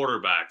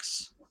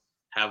quarterbacks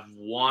have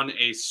won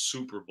a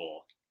Super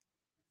Bowl.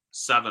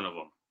 7 of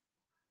them.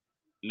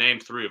 Name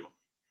 3 of them.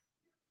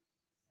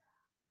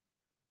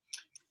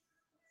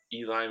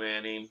 Eli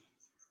Manning.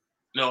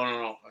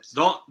 No.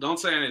 Don't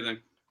say anything.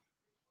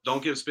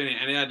 Don't give Spinny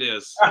any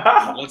ideas.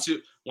 Once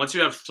you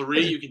have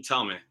 3, you can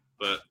tell me.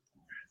 But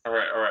all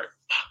right.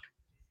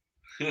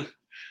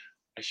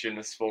 I shouldn't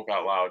have spoke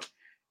out loud.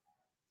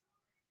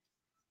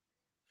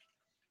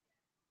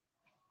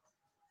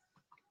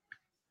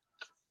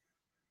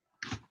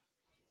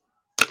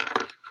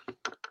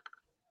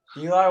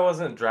 Eli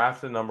wasn't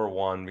drafted number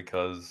 1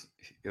 because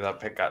that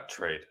pick got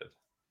traded.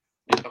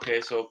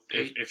 Okay, so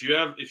if you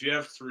have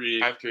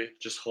 3, I have 3.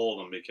 Just hold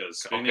them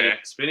because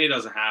Spinny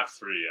doesn't have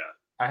 3 yet.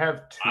 I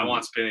have 2. I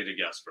want Spinny to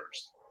guess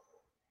first.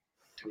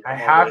 I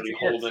have to get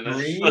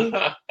 3.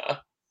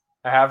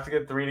 I have to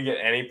get 3 to get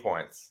any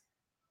points.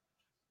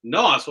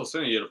 No, that's what I'm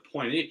saying. You get a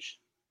point each.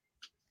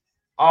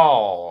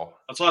 Oh.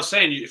 That's what I'm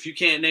saying. If you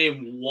can't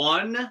name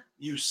 1,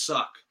 you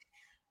suck.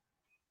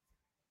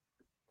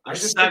 I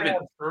There's just 7. had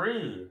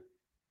 3.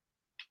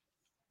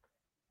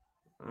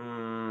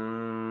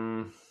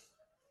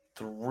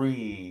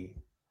 3.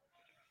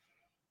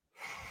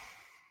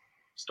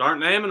 Start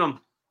naming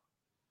them.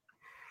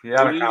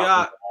 Yeah, Who do you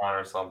got?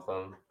 Or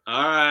something.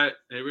 All right,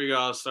 here we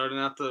go. Starting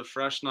at the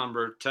fresh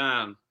number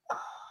 10.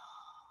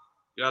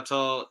 You got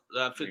till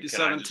that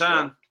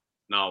 57-10.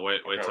 No,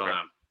 wait till then.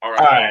 All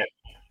right.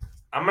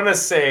 I'm gonna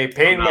say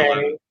Peyton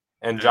Manning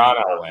and John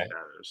Elway.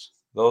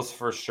 Those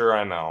for sure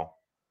I know.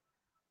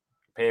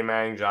 Peyton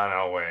Manning, John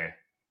Elway.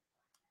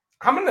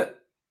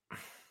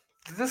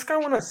 Did this guy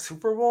win a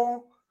Super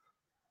Bowl?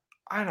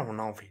 I don't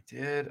know if he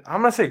did.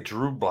 I'm gonna say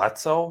Drew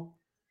Bledsoe.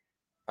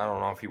 I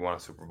don't know if he won a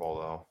Super Bowl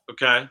though.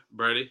 Okay,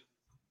 Brady.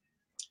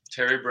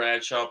 Terry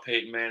Bradshaw,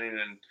 Peyton Manning,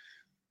 and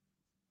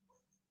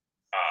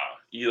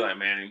Eli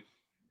Manning.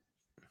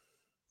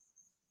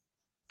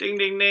 Ding,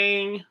 ding,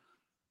 ding.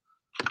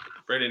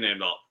 Brady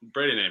named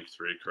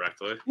 3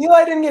 correctly.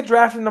 Eli didn't get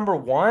drafted number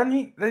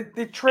 1.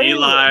 They traded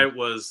Eli him.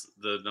 was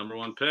the number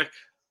 1 pick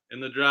in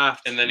the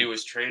draft, and then he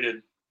was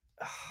traded.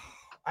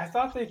 I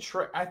thought they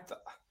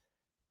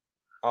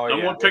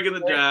number 1 pick in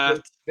the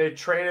draft. They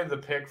traded the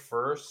pick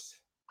first,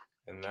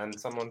 and then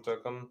someone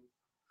took him.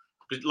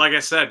 But like I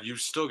said, you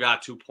still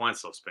got 2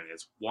 points though, Spinny.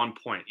 It's 1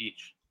 point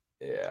each.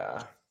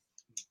 Yeah.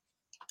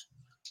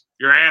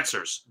 Your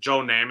answers: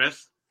 Joe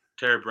Namath,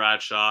 Terry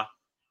Bradshaw,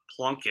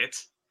 Plunkett,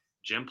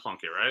 Jim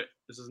Plunkett, right?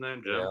 Is his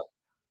name Jim? Yeah.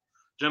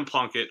 Jim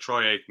Plunkett,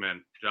 Troy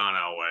Aikman, John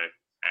Elway,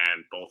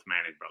 and both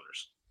Manning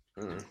brothers.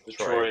 The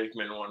Troy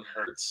Aikman one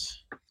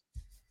hurts.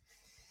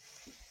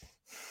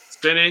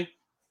 Spinny,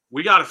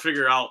 we got to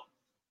figure out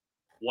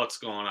what's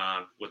going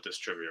on with this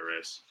trivia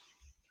race.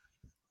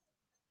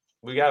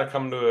 We got to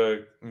come to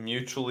a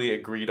mutually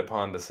agreed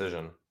upon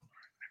decision.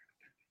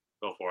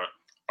 Go for it.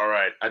 All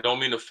right. I don't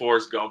mean to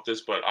Forrest Gump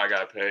this, but I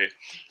got to pay.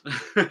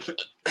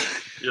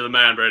 You're the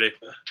man, Brady.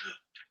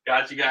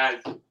 Got you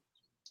guys.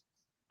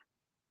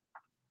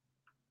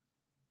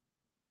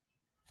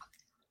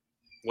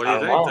 What do you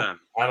think then?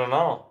 I don't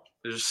know.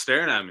 They're just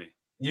staring at me.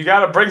 You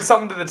got to bring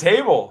something to the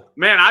table.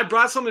 Man, I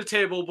brought something to the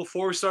table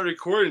before we started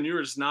recording. You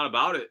were just not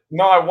about it.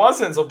 No, I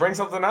wasn't. So bring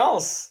something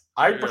else.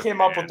 You're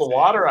came up with the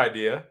water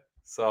idea.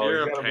 So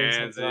you're you got to bring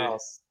something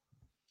else.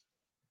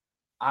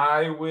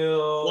 I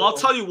will. Well, I'll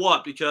tell you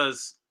what,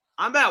 because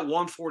I'm at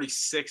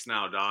 146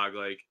 now, dog.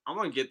 Like, I'm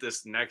gonna get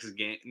this next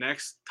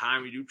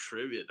time we do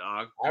trivia,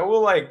 dog. I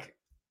will I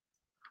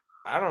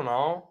don't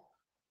know.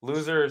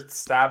 Loser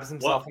stabs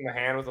himself in the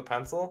hand with a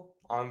pencil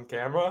on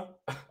camera.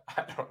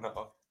 I don't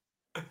know.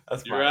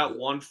 You're at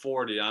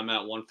 140. I'm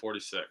at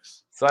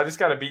 146. So I just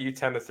got to beat you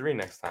 10-3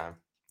 next time.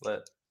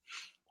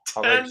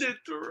 10-3.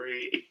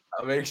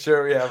 I'll make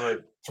sure we have a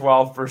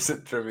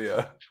 12%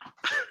 trivia.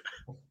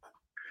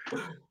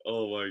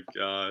 Oh my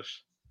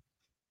gosh.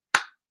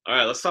 All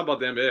right, let's talk about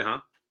the NBA, huh?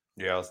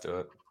 Yeah, let's do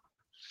it.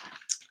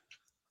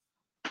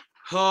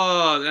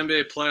 Oh, the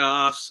NBA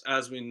playoffs,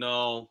 as we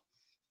know.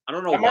 I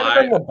don't know That might have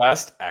why. been the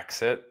best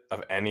exit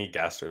of any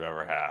guest we've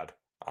ever had,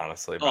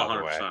 honestly, Oh, by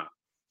the way. 100%.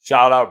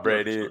 Shout out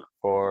Brady 100%.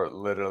 for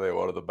literally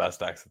one of the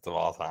best exits of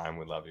all time.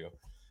 We love you.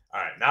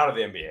 All right, now to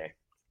the NBA.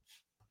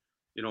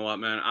 You know what,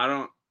 man?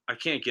 I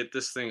can't get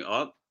this thing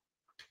up.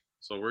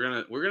 So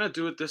we're gonna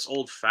do it this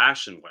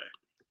old-fashioned way.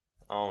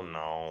 Oh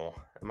no.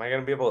 Am I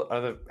gonna be able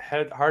are the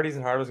Hardys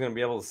and Hardos gonna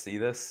be able to see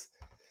this?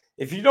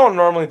 If you don't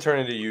normally turn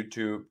into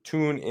YouTube,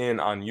 tune in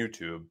on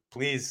YouTube.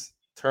 Please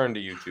turn to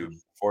YouTube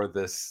for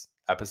this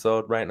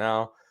episode right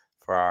now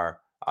for our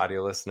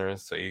audio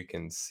listeners so you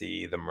can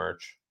see the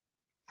merch.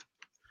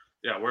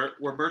 Yeah,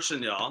 we're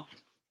merching y'all.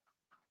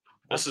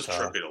 This is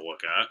trippy to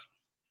look at.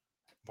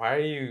 Why are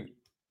you?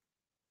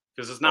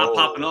 Because it's not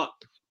popping up.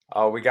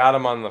 Oh, we got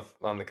them on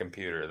the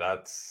computer.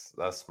 That's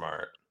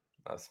smart.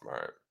 That's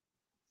smart.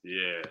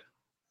 Yeah.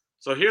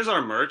 So here's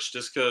our merch,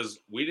 just because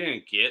we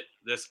didn't get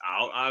this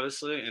out,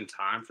 obviously, in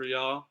time for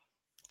y'all.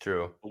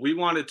 True. We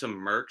wanted to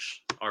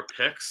merch our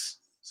picks,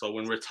 so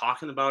when we're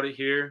talking about it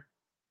here,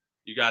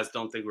 you guys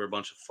don't think we're a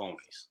bunch of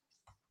phonies.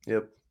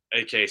 Yep.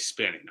 AK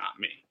Spinny, not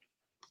me.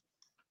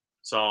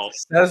 So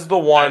says the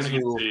one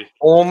who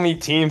only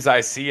teams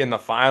I see in the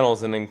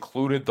finals and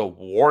included the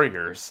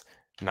Warriors.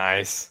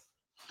 Nice.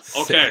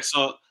 Okay,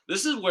 so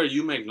this is where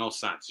you make no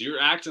sense.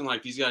 You're acting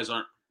like these guys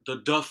aren't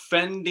the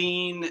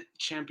defending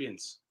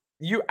champions.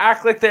 You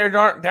act like they're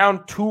not down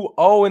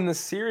 2-0 in the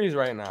series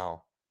right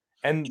now.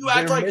 And you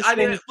act like I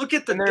didn't look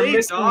at the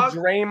date, dog.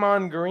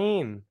 Draymond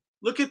Green.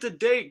 Look at the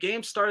date.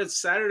 Game started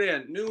Saturday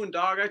at noon,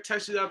 dog. I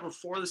texted you that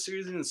before the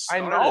series even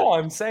started. I know.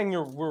 I'm saying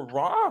we're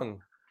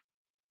wrong.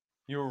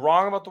 You were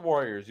wrong about the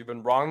Warriors. You've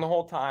been wrong the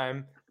whole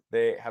time.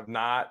 They have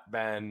not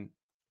been.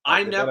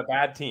 They've been a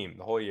bad team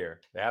the whole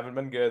year. They haven't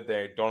been good.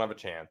 They don't have a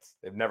chance.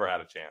 They've never had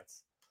a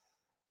chance.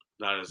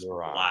 That is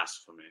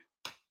blasphemy.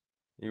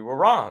 You were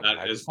wrong. That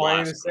I is just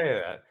wanted to say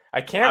that.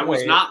 I can't wait. I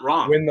was not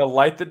wrong. When the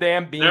Light the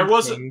Damn Beam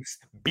Kings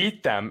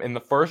beat them in the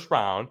first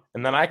round,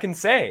 and then I can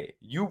say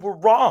you were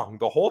wrong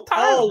the whole time.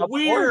 Oh,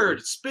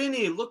 weird.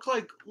 Spinny. Let's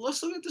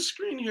look at the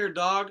screen here,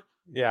 dog.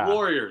 Yeah.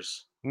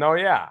 Warriors. No,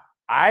 yeah.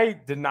 I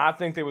did not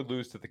think they would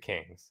lose to the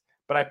Kings,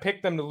 but I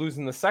picked them to lose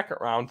in the second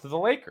round to the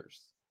Lakers.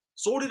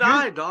 So did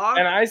I, dog.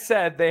 And I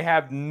said they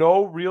have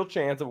no real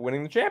chance of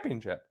winning the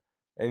championship,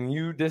 and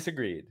you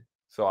disagreed.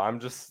 So I'm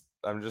just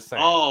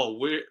saying. Oh,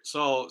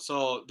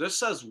 so this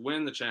says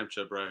win the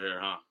championship right here,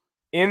 huh?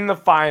 In the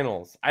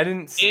finals. I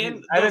didn't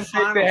think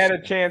they had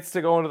a chance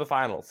to go into the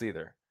finals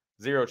either.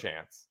 Zero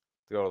chance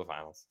to go to the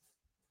finals.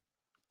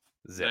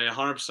 They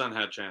 100%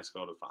 had a chance to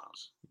go to the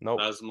finals. Nope.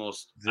 That was the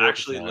most,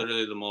 0%.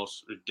 literally the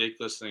most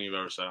ridiculous thing you've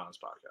ever said on this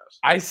podcast.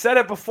 I said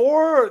it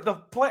before the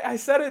play. I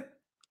said it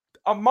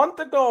a month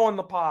ago on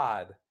the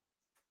pod.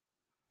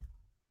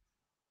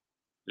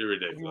 You're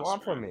ridiculous. What do you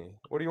want from me?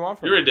 What do you want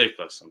from me? You're me?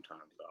 ridiculous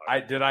sometimes,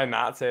 dog. Did I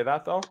not say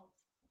that though?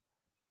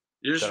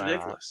 You're just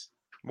ridiculous.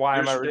 Why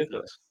am I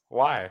ridiculous?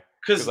 Why?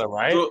 Because I'm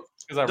right.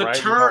 Because I'm right.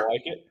 You don't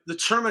like it. The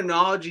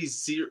terminology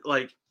zero.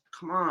 Like,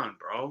 come on,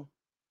 bro.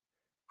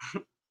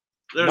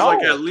 There's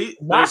like at least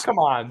come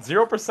on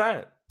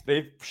 0%.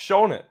 They've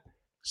shown it.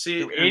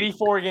 See,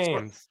 84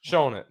 games,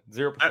 shown it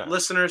 0%.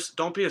 Listeners,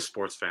 don't be a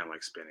sports fan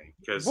like Spinny.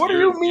 Because what do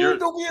you mean?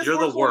 Don't be a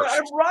sports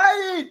fan? I'm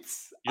right.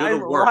 You're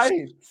the worst.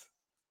 Right.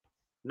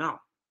 No,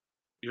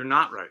 you're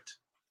not right.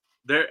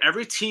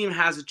 Every team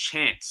has a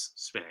chance,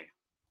 Spinny.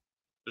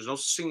 There's no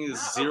such thing as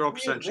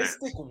 0% chance.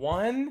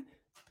 One.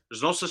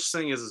 There's no such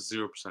thing as a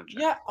 0% chance.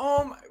 Yeah.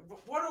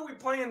 What are we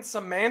playing?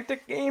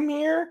 Semantic game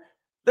here?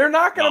 They're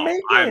not gonna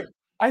make it.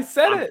 I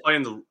said it.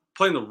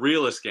 Playing the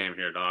realist game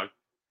here, dog.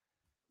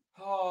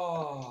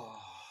 Oh.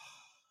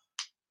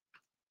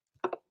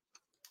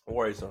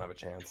 Warriors don't have a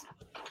chance.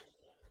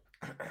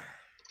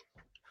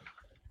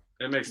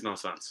 It makes no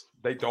sense.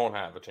 They don't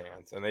have a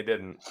chance, and they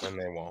didn't, and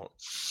they won't.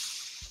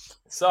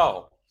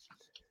 So,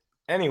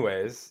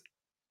 anyways,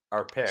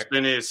 our pick.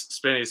 Spinny's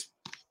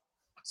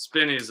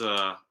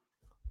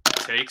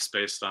takes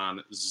based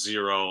on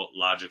zero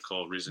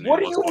logical reasoning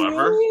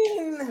whatsoever. What do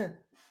you mean?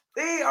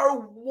 They are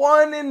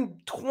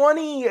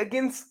 1-20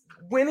 against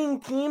winning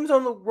teams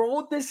on the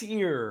road this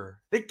year.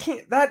 They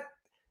can't that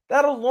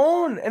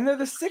alone, and they're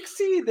the 6th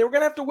seed. They were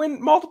gonna have to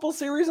win multiple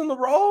series on the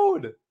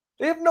road.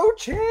 They have no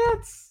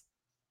chance.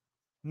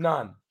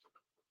 None.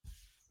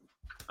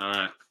 All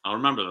right, I'll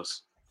remember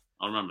this.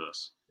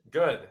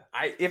 Good.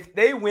 If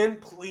they win,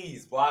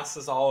 please blast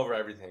us all over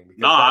everything.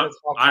 No,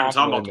 I'm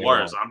talking about the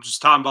Warriors. I'm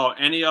just talking about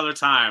any other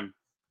time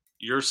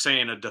you're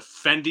saying a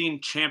defending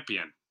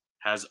champion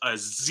has a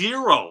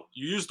zero.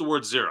 You use the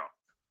word zero.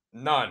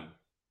 None.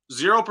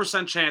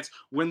 0% chance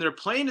when they're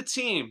playing a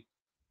team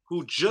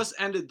who just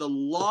ended the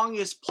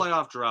longest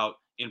playoff drought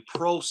in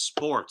pro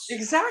sports.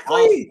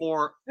 Exactly. All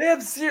 4. They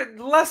have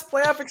less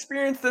playoff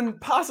experience than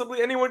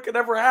possibly anyone could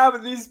ever have,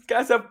 and these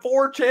guys have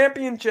 4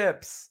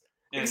 championships.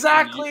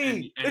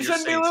 Exactly. They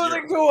shouldn't be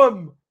losing to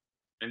them.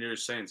 And you're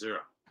saying 0.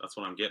 That's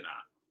what I'm getting at.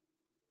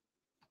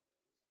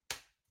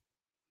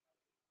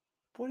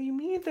 What do you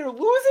mean they're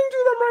losing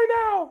to them right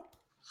now?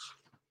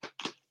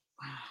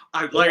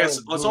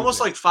 It's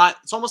almost like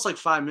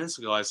 5 minutes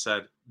ago. I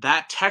said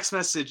that text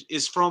message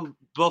is from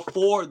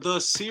before the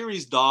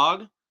series,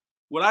 dog.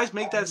 Would I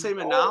make that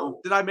statement now?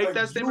 Did I make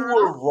that statement? You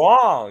were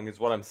wrong, is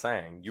what I'm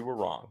saying. You were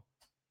wrong.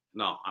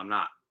 No, I'm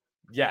not.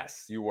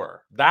 Yes, you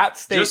were. That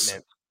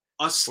statement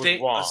was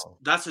wrong.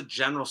 That's a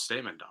general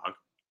statement, dog.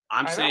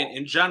 I'm saying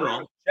in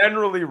general,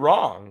 generally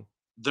wrong.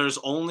 There's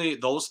only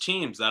those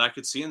teams that I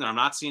could see in there. I'm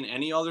not seeing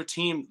any other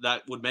team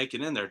that would make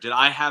it in there. Did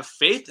I have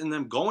faith in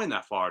them going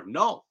that far?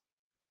 No.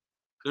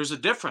 There's a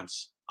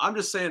difference. I'm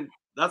just saying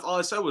that's all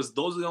I said was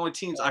those are the only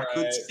teams I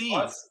could see.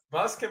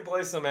 Bus can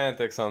play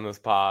semantics on this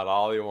pod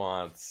all he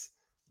wants,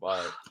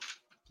 but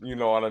you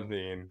know what I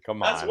mean.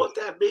 Come on. That's what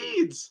that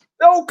means.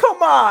 No,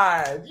 come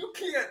on. You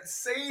can't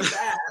say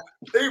that.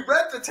 They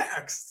read the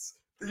texts.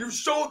 You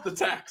showed the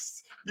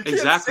text. You can't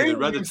exactly. Say they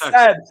read the text.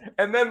 Said,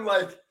 and then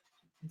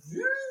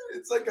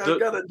it's like I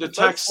got a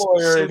defense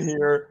lawyer in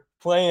here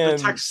playing.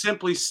 The text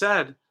simply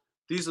said,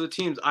 "These are the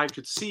teams I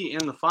could see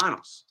in the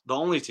finals. The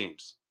only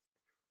teams."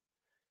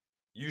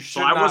 You should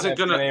not have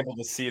been able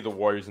to see the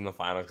Warriors in the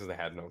finals because they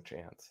had no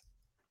chance.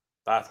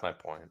 That's my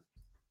point.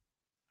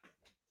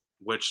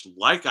 Which,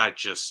 like I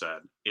just said,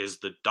 is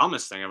the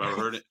dumbest thing I've ever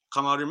heard it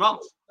come out of your mouth.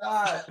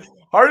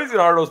 Hardies and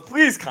Hardos,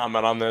 please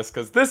comment on this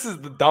because this is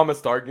the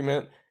dumbest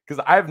argument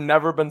because I've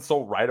never been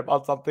so right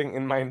about something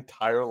in my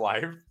entire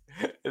life.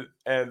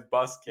 And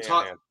Bus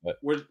can't answer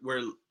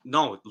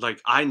it.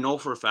 I know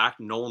for a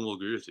fact no one will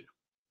agree with you.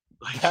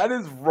 That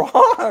is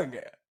wrong.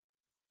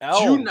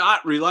 Do you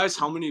not realize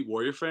how many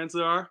Warrior fans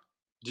there are?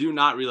 Do you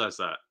not realize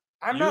that?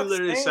 You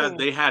literally said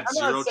they had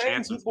zero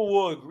chances. People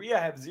will agree I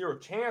have 0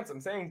 chance. I'm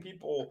saying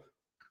people.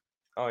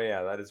 Oh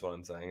yeah, that is what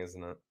I'm saying,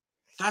 isn't it?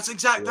 That's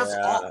exactly. Yeah. That's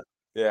all.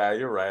 Yeah,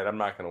 you're right. I'm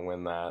not going to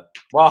win that.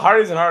 Well,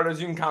 Hardies and Hardos,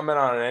 you can comment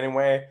on it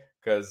anyway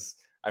because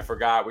I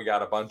forgot we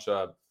got a bunch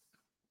of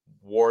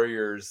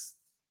Warriors.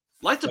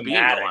 Light the beam,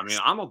 though. I mean,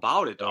 I'm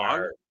about it,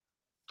 dog.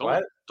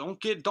 Don't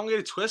get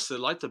it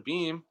twisted. Light the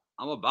beam.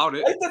 I'm about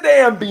it. Light the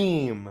damn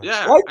beam.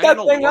 Yeah, light that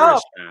thing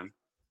up. Man.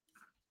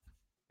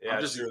 Yeah,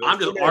 I'm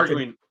just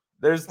arguing.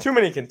 There's too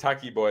many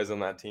Kentucky boys on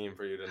that team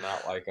for you to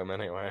not like them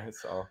anyway.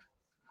 So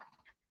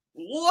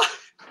what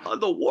on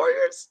the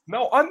Warriors?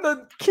 No, on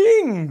the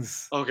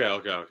Kings. Okay. I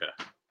thought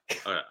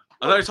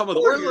you were talking about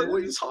the Warriors. What are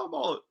you talking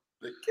about?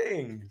 The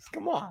Kings.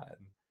 Come on.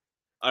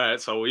 All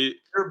right, so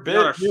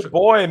your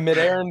boy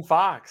Mid-Aaron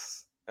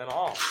Fox and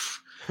all.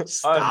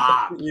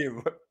 Stop.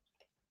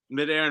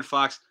 Mid-Aaron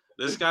Fox.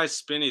 This guy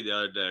Spinny the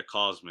other day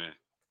calls me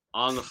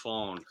on the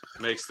phone,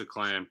 makes the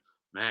claim,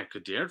 man,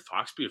 could De'Aaron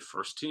Fox be a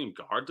first-team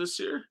guard this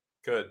year?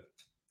 Could.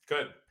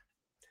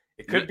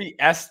 It could be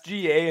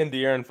SGA and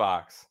De'Aaron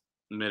Fox.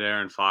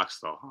 Mid-Aaron Fox,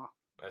 though, huh?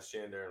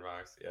 SGA and De'Aaron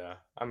Fox, yeah.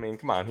 I mean,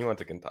 come on. He went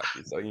to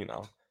Kentucky, so you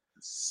know.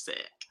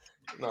 Sick.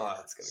 No,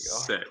 that's going to go.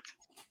 Sick.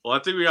 Well, I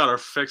think we got our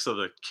fix of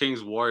the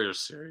Kings-Warriors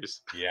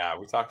series. Yeah,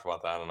 we talked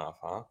about that enough,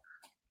 huh?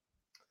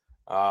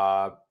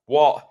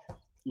 Well,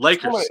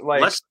 Lakers.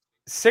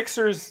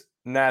 Sixers,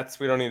 Nets,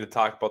 we don't need to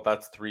talk about.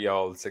 That's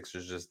 3-0. The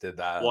Sixers just did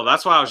that. Well,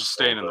 that's why I was just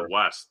staying in the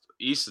West.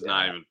 East is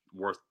not even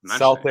worth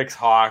mentioning. Celtics,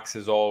 Hawks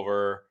is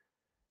over.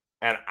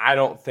 And I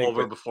don't think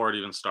over before it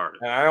even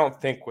started. And I don't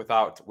think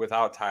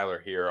without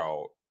Tyler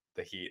Hero,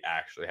 the Heat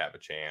actually have a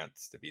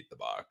chance to beat the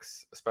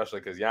Bucks, especially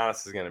because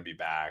Giannis is going to be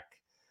back,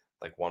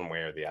 like one way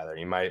or the other.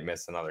 He might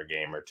miss another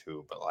game or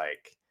two, but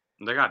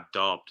they got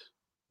dubbed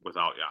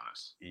without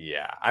Giannis.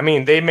 Yeah, I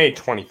mean they made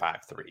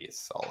 25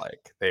 threes, so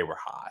they were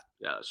hot.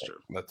 Yeah, that's true.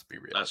 Let's be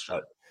real. That's true.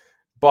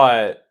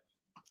 But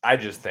I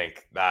just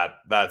think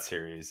that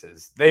series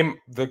is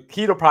the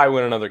Heat will probably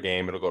win another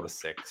game. It'll go to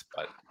 6,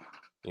 but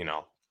you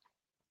know.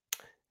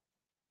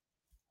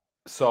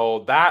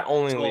 So that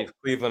only leaves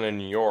Cleveland and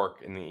New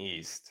York in the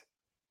East.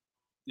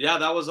 Yeah,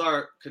 that was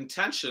our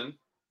contention.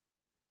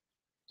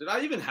 Did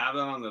I even have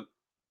that on the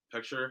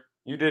picture?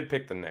 You did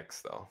pick the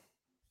Knicks, though.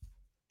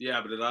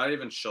 Yeah, but did I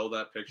even show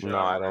that picture? No,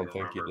 I don't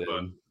think you did.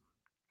 But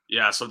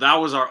yeah, so that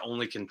was our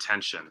only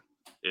contention.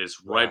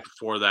 Right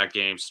before that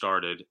game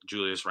started,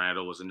 Julius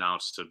Randle was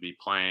announced to be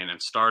playing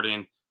and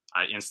starting.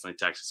 I instantly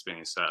texted Spinny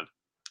and said,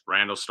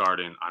 Randle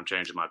starting, I'm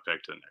changing my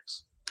pick to the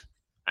Knicks.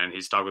 And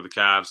he stuck with the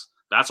Cavs.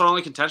 That's our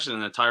only contention in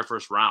the entire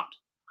first round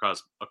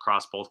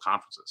across both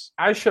conferences.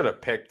 I should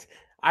have picked.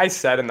 I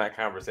said in that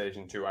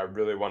conversation, too, I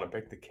really want to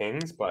pick the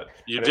Kings, but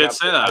you did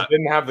say that. I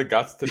didn't have the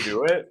guts to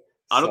do it.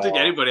 I don't think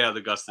anybody had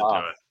the guts to do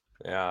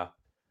it. Yeah.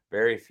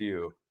 Very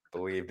few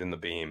believed in the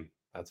beam.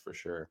 That's for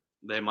sure.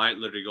 They might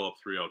literally go up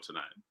 3-0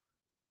 tonight.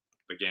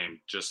 The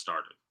game just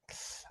started.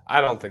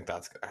 I don't think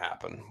that's going to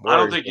happen. I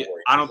don't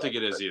think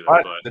it is either.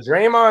 But the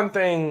Draymond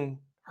thing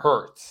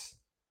hurts,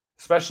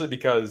 especially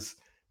because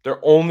their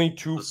only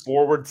two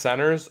forward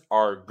centers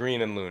are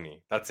Green and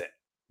Looney. That's it.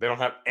 They don't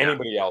have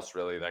anybody else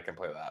really that can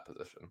play that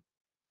position.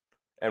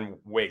 And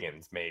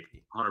Wiggins,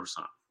 maybe. 100%.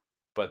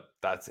 But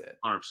that's it.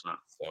 100%.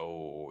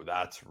 So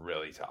that's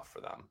really tough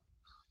for them.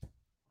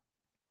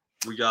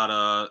 We got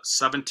a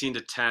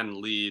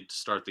 17-10 lead to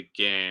start the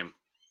game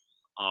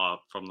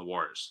from the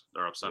Warriors.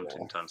 They're up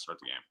 17-10 to start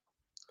the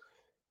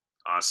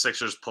game.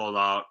 Sixers pulled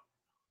out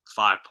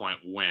 5-point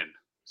win.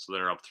 So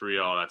they're up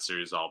 3-0. That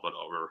series all but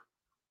over.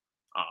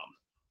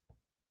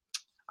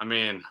 I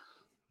mean,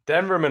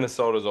 Denver,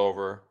 Minnesota's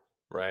over,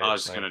 right? I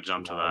was just going to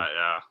jump to that,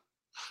 yeah.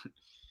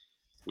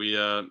 We,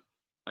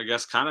 I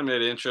guess, kind of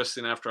made it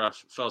interesting after I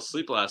fell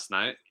asleep last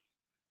night.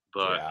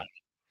 But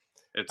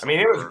it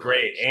was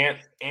great.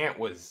 Ant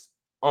was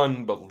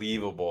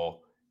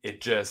unbelievable.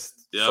 It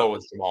just so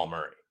was Jamal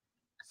Murray.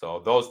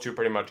 So those two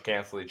pretty much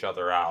cancel each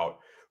other out.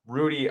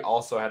 Rudy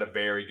also had a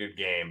very good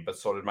game, but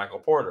so did Michael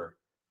Porter.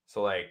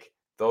 So, like,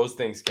 those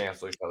things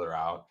cancel each other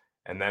out.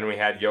 And then we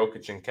had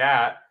Jokic and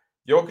Cat.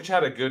 Jokic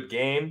had a good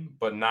game,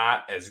 but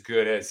not as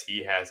good as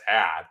he has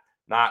had.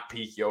 Not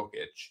peak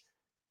Jokic.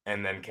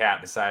 And then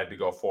Cat decided to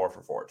go 4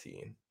 for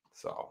 14.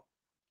 So,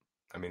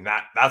 I mean,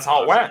 that's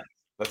how it went.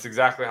 That's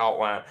exactly how it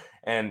went.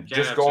 And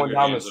just going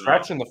down the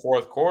stretch in the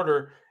fourth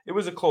quarter, it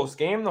was a close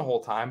game the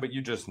whole time, but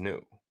you just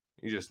knew.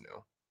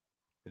 The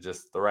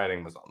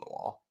writing was on the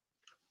wall.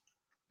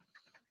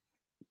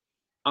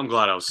 I'm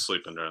glad I was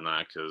sleeping during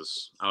that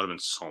because I would have been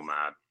so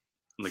mad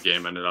when the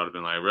game ended. I would have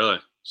been like, really?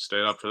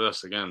 Stayed up for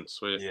this again?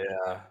 Sweet.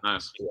 Yeah.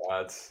 Nice.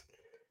 Yeah,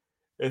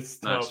 it's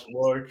tough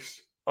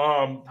looks.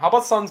 How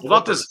about Suns? What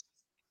about this?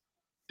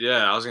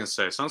 Yeah, I was going to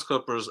say Suns,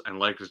 Clippers, and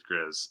Lakers,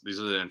 Grizz. These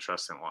are the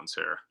interesting ones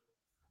here.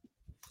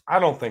 I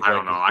don't think I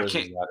don't know. I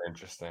can't. That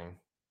interesting.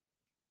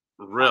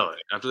 Really?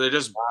 After they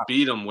just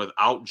beat them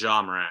without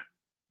Ja Morant.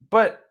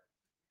 But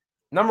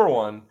number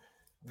one,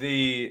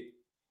 the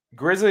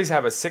Grizzlies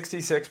have a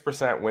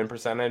 66% win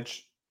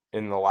percentage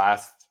in the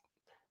last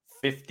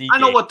 50 I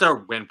know what their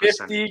win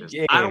percentage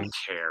is. I don't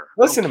care.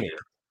 Listen to me.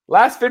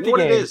 Last 50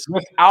 games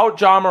without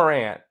Ja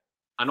Morant.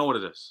 I know what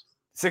it is.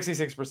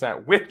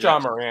 66%. With Ja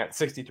Morant,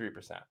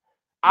 63%. Yes.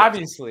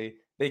 Obviously,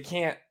 they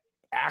can't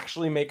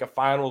actually make a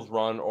finals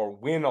run or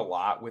win a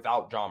lot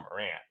without Ja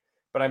Morant.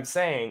 But I'm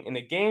saying in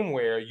a game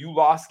where you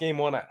lost game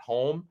 1 at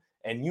home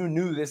and you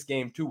knew this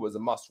game 2 was a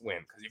must win.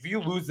 Because if you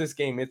lose this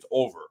game, it's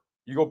over.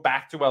 You go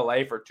back to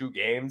LA for 2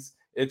 games,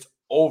 it's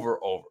over.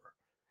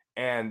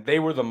 And they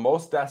were the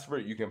most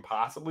desperate you can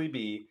possibly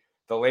be.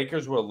 The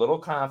Lakers were a little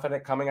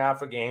confident coming out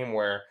of a game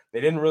where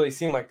they didn't really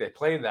seem like they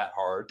played that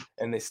hard,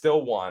 and they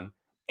still won.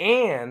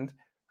 And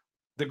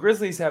the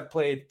Grizzlies have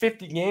played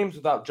 50 games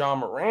without Ja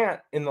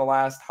Morant in the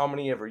last how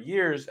many ever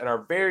years and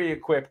are very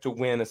equipped to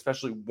win,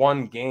 especially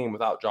one game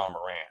without Ja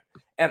Morant.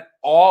 And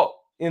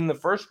all in the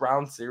first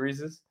round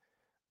series,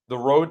 the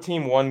road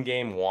team won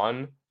game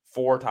 1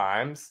 4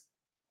 times.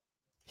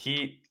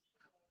 Heat.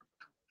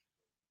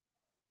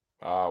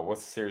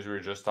 What's the series we were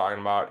just talking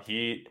about?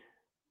 Heat.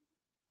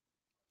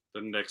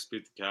 The Knicks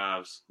beat the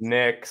Cavs.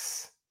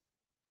 Knicks.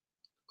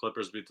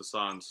 Clippers beat the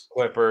Suns.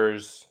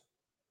 Clippers.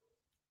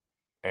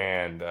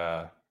 And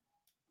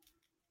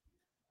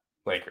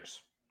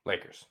Lakers.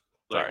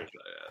 Sorry.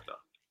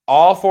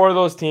 All 4 of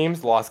those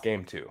teams lost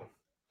game 2.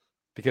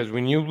 Because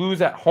when you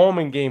lose at home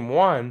in game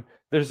 1,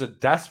 there's a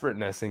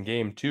desperateness in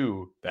game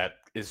 2 that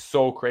is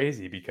so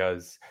crazy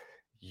because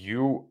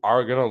you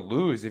are going to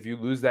lose if you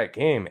lose that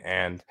game.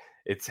 And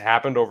it's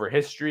happened over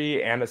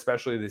history and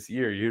especially this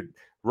year.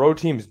 Road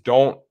teams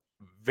don't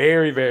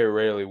very, very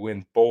rarely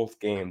win both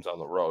games on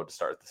the road to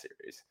start the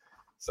series.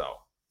 So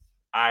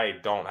I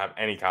don't have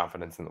any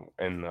confidence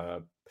in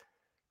the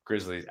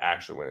Grizzlies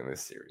actually winning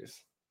this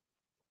series.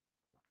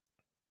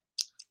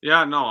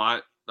 Yeah,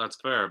 no, that's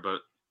fair, but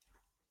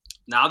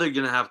now they're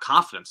going to have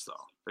confidence, though.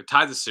 They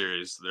tied the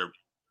series.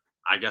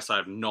 I guess I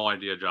have no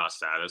idea Ja's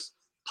status.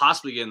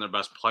 Possibly getting their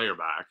best player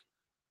back.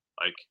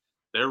 Like,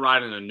 they're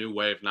riding a new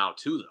wave now,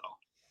 too, though.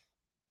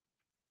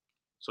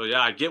 So,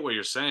 yeah, I get what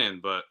you're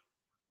saying, but,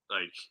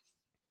 like,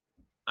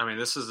 I mean,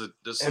 this is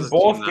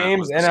both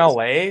games in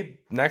LA.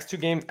 Next 2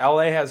 games,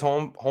 LA has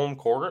home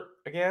court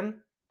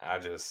again. I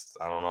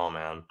don't know,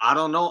 man. I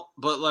don't know,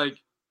 but,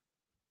 like,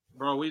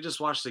 bro, we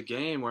just watched a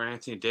game where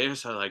Anthony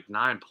Davis had, like,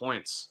 9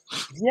 points.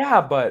 Yeah,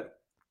 but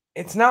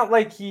it's not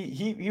like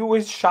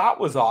his shot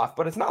was off,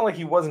 but it's not like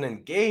he wasn't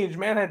engaged.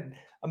 Man had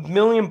a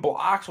million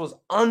blocks, was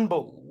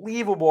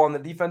unbelievable on the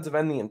defensive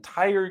end the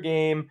entire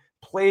game,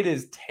 played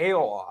his tail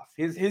off.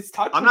 His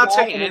touch I'm not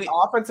taking his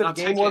offensive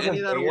game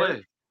wasn't there,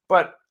 away.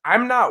 But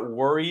I'm not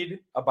worried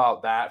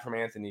about that from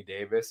Anthony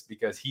Davis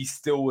because he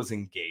still was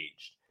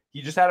engaged.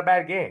 He just had a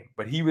bad game,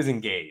 but he was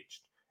engaged.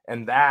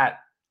 And that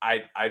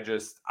I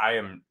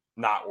am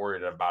not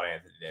worried about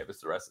Anthony Davis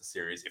the rest of the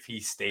series if he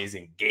stays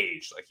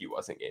engaged like he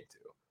was in game 2.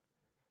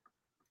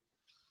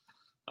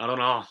 I don't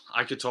know.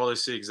 I could totally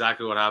see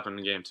exactly what happened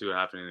in game 2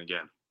 happening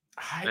again.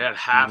 They had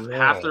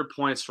half their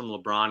points from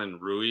LeBron and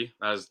Rui.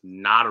 That is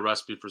not a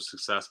recipe for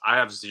success. I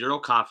have zero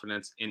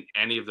confidence in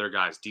any of their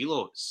guys.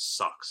 D'Lo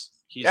sucks.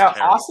 He's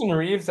terrible. Austin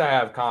Reeves, I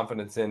have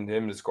confidence in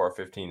him to score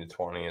 15 to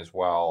 20 as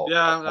well.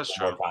 Yeah, that's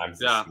true. Times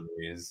this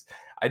series.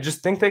 I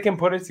just think they can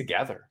put it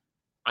together.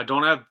 I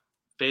don't have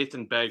faith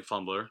in Bag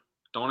Fumbler.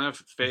 Don't have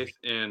faith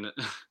in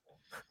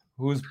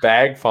Who's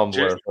bag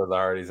fumbler for the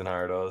Hardies and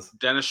Hardos?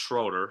 Dennis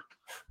Schroeder.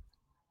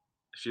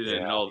 If you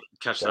didn't know,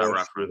 catch that Dennis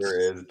reference. Schroeder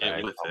is Get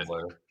bag with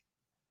fumbler. it.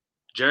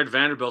 Jared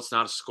Vanderbilt's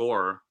not a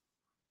scorer.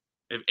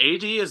 If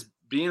AD is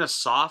being a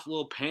soft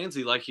little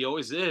pansy like he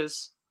always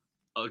is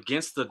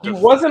against the He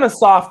wasn't a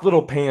soft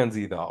little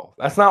pansy, though.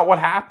 That's not what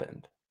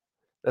happened.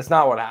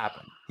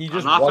 He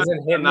just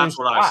wasn't hitting that's his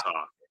what shot. I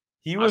saw.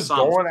 He was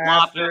going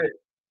after it.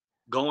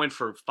 Going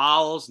for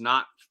fouls,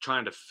 not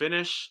trying to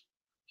finish.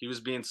 He was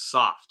being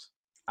soft.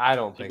 I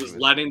don't think he was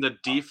letting the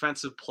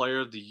defensive player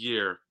of the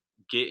year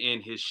get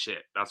in his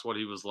shit. That's what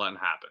he was letting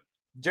happen.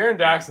 Jaren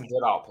Jackson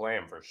did outplay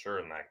him for sure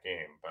in that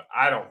game, but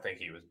I don't think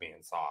he was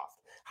being soft.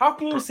 How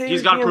can you say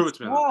he's got to prove it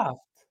to me? Soft?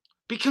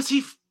 Because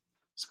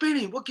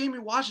Spinning. What game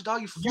you watching,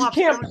 dog? You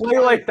can't play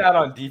like that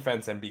on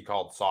defense and be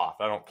called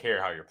soft. I don't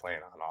care how you're playing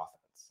on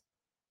offense.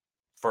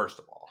 First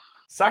of all.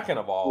 Second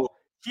of all,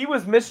 he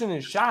was missing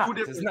his shot.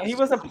 He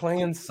wasn't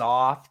playing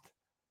soft.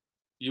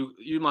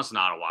 You must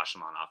not have watched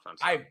him on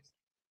offense.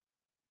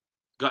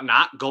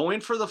 Not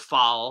going for the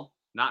foul,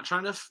 not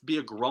trying to be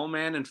a grown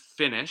man and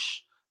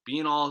finish,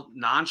 being all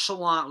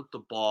nonchalant with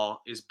the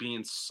ball is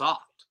being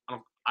soft.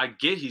 I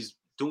get he's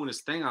doing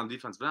his thing on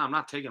defense, but I'm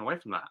not taking away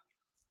from that.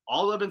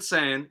 All I've been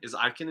saying is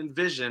I can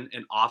envision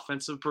an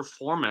offensive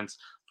performance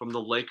from the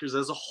Lakers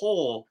as a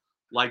whole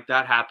like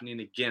that happening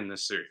again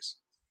this series.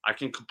 I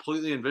can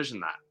completely envision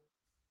that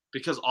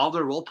because all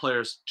their role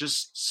players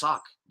just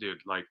suck,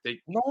 dude. Like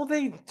they don't.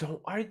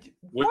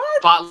 With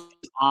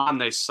spotlight on,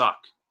 they suck.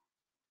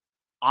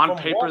 On From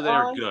paper, they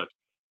are good.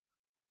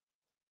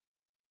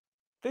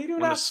 They do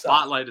when not. The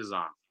spotlight is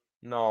on.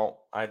 No,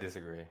 I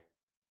disagree.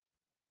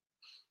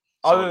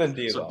 Other than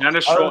D'Lo.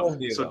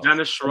 So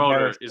Dennis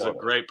Schroeder is a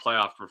great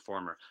playoff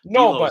performer.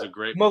 No, D'Lo is a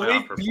great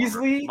Malik playoff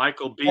Beasley, performer.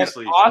 Michael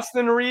Beasley,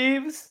 Austin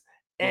Reeves,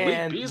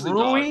 and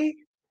Rui,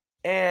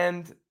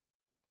 and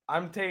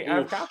I've got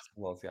some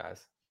of those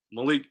guys.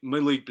 Malik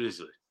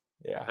Beasley.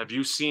 Yeah. Have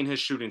you seen his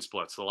shooting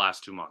splits the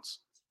last 2 months?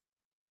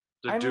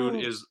 The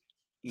dude is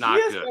not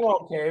good. He has been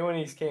okay when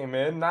he's came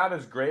in. Not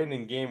as great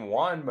in game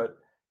 1, but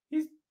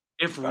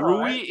if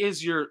Rui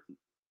is your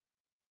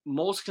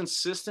most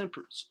consistent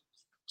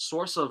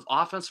source of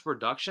offensive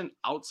production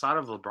outside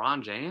of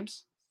LeBron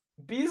James,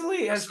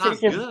 Beasley has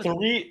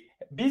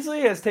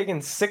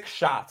taken 6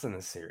 shots in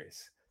this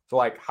series. So,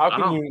 how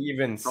can you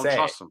even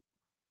say?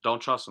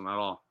 Don't trust him at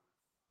all.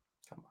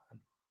 Come on.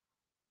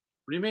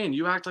 What do you mean?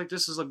 You act like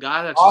this is a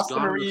guy that's Austin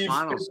just gone Reeves, to the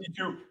finals.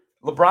 52.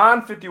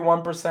 LeBron,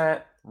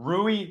 51%.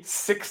 Rui,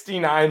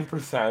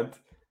 69%.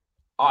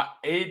 AD,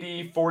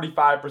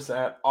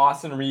 45%.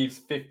 Austin Reeves,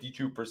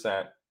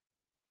 52%.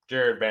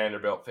 Jared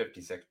Vanderbilt,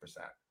 56%.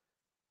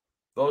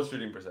 Those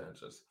shooting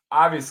percentages.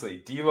 Obviously,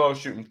 D'Lo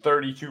shooting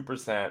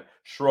 32%.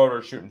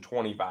 Schroeder shooting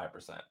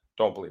 25%.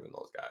 Don't believe in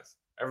those guys.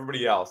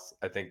 Everybody else,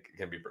 I think,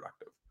 can be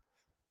productive.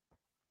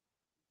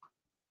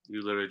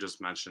 You literally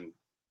just mentioned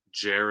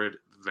Jared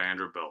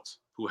Vanderbilt,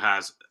 who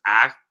has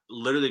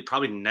literally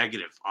probably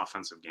negative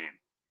offensive game.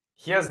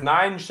 He has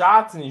 9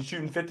 shots and he's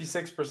shooting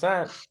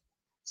 56%.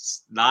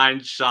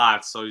 9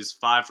 shots, so he's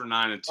 5 for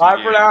 9 in 2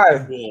 5 for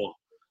 9. Cool.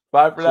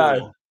 5 for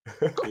 9.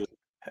 Cool.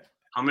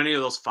 How many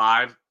of those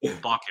 5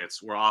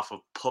 buckets were off of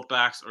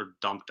putbacks or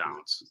dump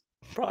downs?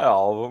 Probably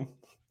all of them,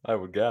 I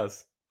would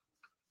guess.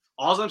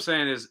 All I'm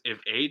saying is if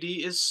AD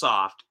is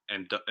soft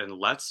and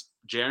lets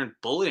Jaren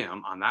bully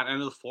him on that end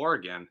of the floor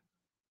again,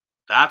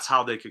 that's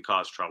how they could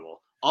cause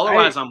trouble.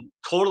 Otherwise, I'm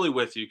totally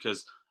with you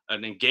because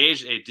an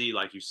engaged AD,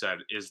 like you said,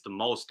 is the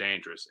most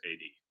dangerous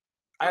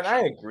AD. And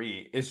I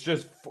agree. It's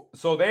just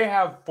so they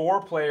have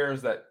 5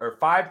 players that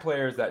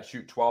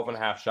shoot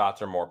 12.5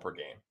 shots or more per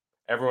game.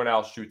 Everyone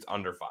else shoots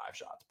under 5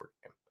 shots per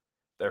game.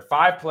 There are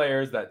 5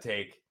 players that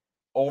take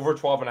over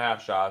 12.5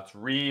 shots: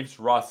 Reeves,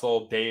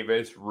 Russell,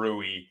 Davis,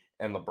 Rui,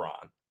 and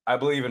LeBron. I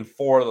believe in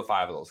 4 of the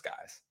 5 of those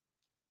guys.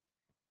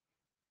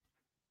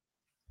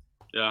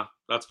 Yeah,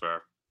 that's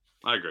fair.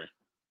 I agree.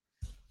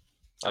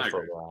 That's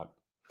where we're at.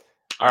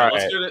 All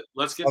right.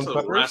 Let's get to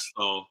the rest,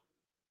 though.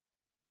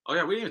 Oh,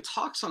 yeah, we didn't even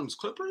talk Suns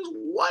Clippers?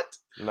 What?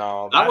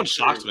 No. That one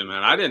shocked me,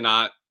 man. I did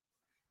not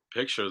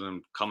picture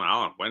them coming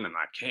out and winning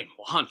that game.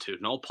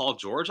 No Paul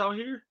George out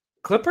here?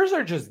 Clippers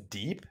are just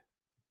deep.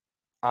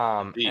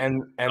 Deep.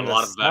 And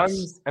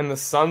the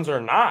Suns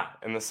are not.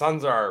 And the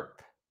Suns are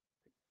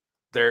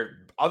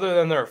other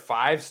than their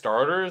 5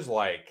 starters,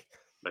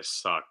 they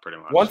suck pretty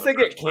much. Once they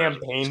get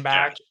Campaign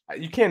back,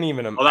 you can't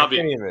even.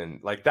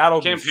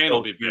 That'll Campaign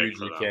will be big.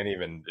 You can't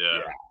even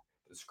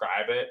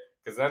describe it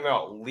because then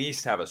they'll at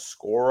least have a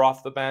scorer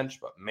off the bench.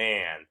 But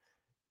man,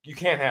 you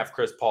can't have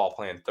Chris Paul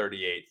playing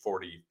 38,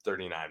 40,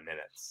 39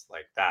 minutes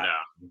like that.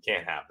 No. You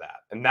can't have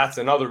that, and that's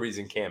another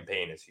reason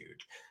Campaign is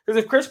huge.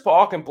 Because if Chris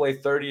Paul can play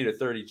 30 to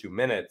 32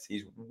 minutes,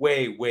 he's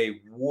way, way,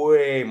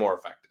 way more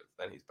effective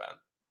than he's been.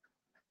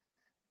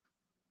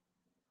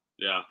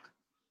 Yeah.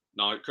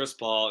 No, Chris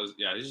Paul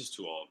he's just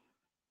too old.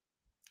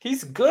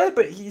 He's good,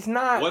 but he's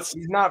not.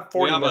 He's not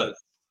 40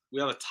 minutes. We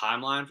have a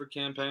timeline for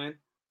Campaign.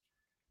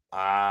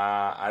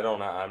 I don't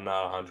know. I'm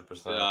not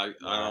 100%.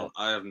 Yeah, I don't.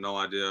 I have no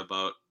idea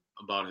about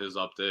his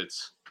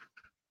updates.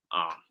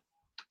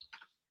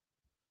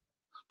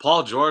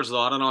 Paul George,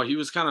 though, I don't know. He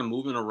was kind of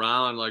moving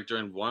around like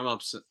during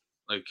warm-ups.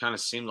 Like, kind of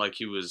seemed like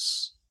he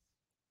was,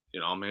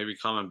 maybe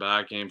coming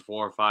back game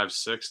 4, 5,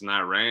 6 in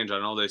that range. I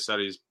know they said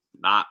he's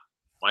not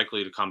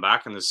likely to come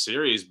back in this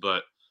series,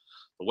 but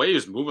the way he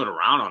was moving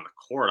around on the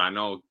court, I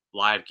know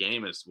live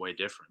game is way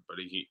different, but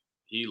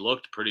he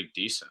looked pretty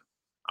decent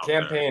out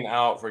Campaign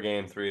out for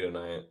game 3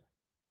 tonight.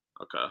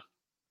 there.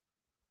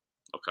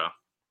 Okay.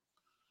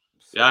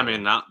 So, Yeah, I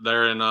mean, now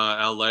they're in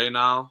LA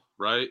now,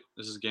 right?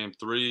 This is game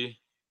 3.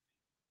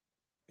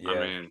 yeah. I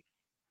mean,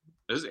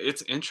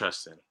 it's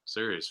interesting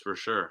series for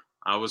sure.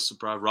 I was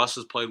surprised. Russ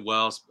has played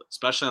well,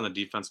 especially on the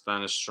defense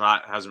end. His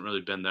shot hasn't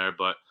really been there,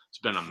 but it's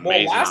been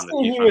amazing on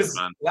the defense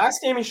end.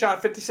 Last game he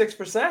shot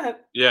 56%.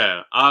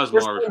 Yeah, I was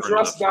more referring to the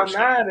first game.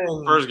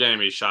 First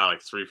game he shot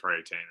like 3 for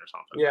 18 or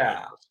something.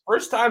 Yeah,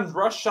 first time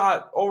Russ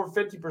shot over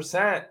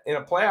 50% in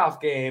a playoff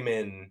game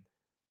in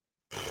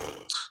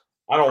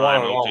I don't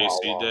want to know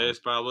OKC days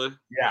probably.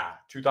 Yeah,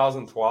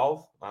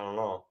 2012. I don't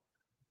know.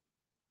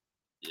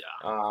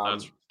 Yeah,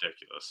 that's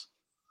ridiculous.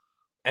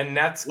 And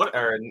Knicks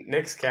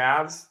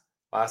Cavs,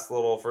 last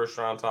little first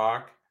round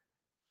talk.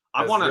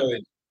 I want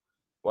to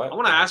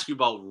ask you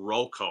about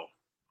Rocco,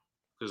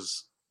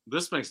 because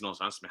this makes no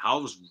sense to me.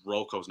 How is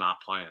Rocco's not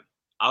playing?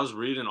 I was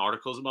reading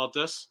articles about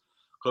this.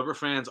 Clipper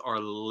fans are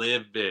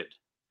livid,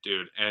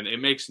 dude, and it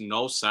makes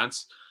no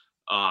sense.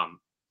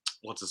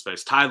 What's his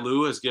face? Ty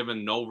Lue has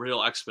given no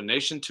real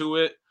explanation to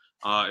it.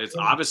 It's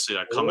obviously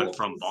like coming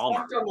from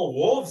Ballmer. He on the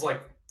Wolves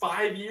like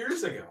 5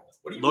 years ago.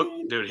 What do you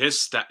mean? Dude,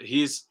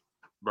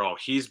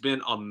 he's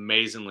been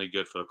amazingly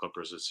good for the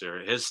Clippers this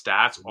year. His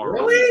stats are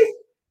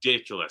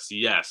ridiculous.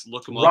 Yes,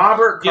 look him up.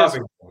 Robert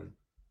Covington.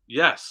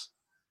 Yes.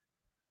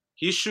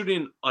 He's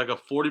shooting like a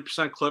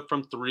 40% clip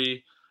from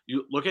 3.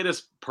 You look at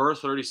his per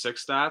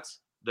 36 stats.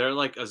 They're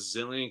like a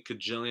zillion,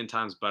 cajillion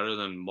times better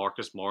than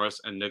Marcus Morris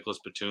and Nicholas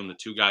Batum, the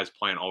 2 guys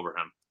playing over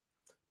him.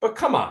 But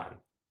come on.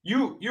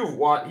 You've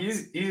watched.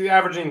 He's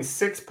averaging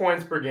 6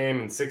 points per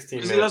game and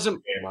 16 minutes per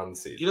game on the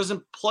season. He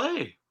doesn't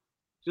play.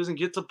 He doesn't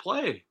get to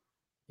play.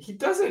 He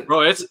doesn't.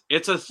 Bro, it's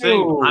a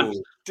thing.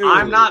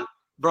 I'm not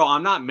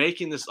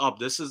making this up.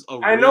 This is a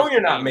I know you're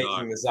not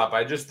making this up.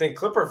 I just think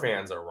Clipper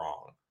fans are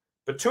wrong.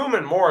 Batum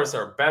and Morris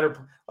are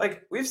better.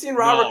 Like, we've seen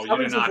Robert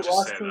Covington for the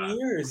last 2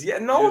 years. Yeah,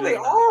 no, they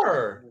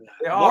are.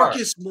 They are.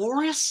 Marcus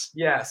Morris?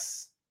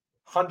 Yes.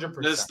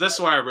 100%. This is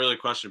why I really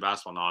question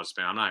basketball knowledge,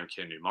 man. I'm not even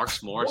kidding you.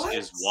 Marcus Morris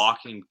is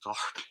walking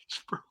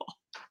garbage, bro.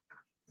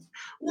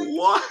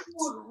 What?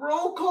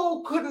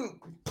 Rocco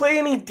couldn't play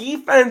any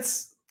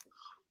defense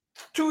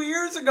 2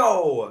 years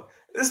ago.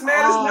 This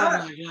man is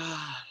not. Oh, my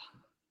God.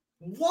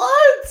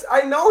 What?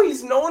 I know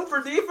he's known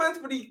for defense,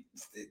 but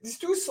he's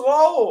too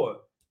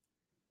slow.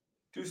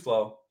 Too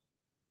slow.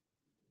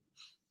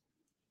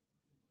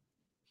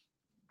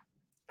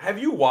 Have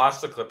you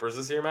watched the Clippers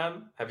this year,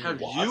 man? Have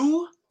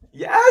you?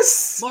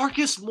 Yes.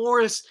 Marcus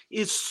Morris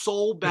is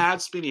so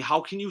bad, Spinny. How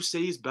can you say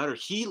he's better?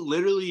 He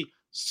literally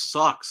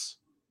sucks.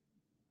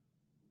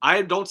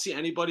 I don't see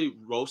anybody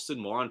roasted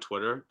more on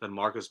Twitter than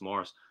Marcus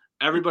Morris.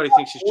 Everybody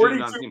thinks he's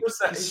shooting on team.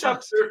 He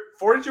sucks.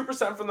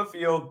 42% from the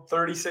field,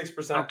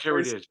 36%. I don't care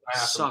what he did. He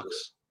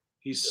sucks.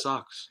 He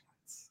sucks.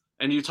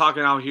 And you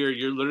talking out here,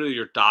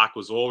 your doc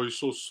was, he's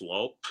so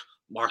slow.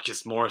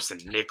 Marcus Morris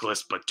and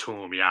Nicholas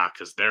Batum, yeah,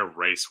 because they're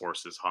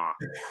racehorses, huh?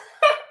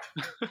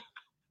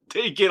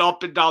 They get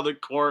up and down the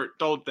court,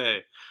 don't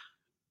they?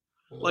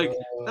 Like,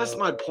 that's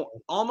my point.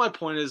 All my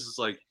point is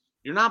like,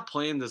 you're not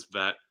playing this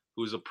vet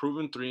who's a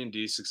proven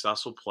 3-and-D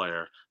successful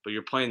player, but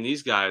you're playing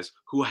these guys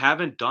who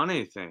haven't done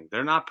anything.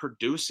 They're not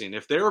producing.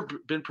 If they were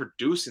been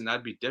producing,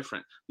 that'd be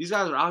different. These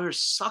guys are out here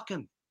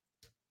sucking.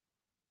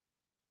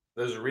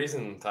 There's a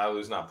reason Ty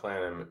Lue's not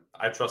playing him.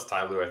 I trust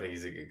Ty Lue. I think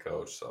he's a good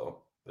coach.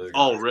 So.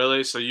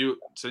 Really? So you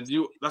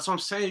that's what I'm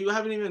saying. You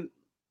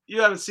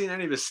haven't seen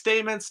any of his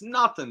statements.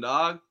 Nothing,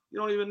 dog. You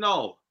don't even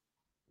know.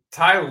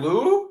 Ty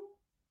Lue?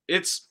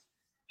 It's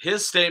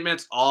his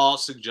statements all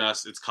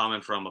suggest it's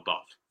coming from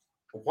above.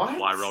 What?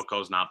 Why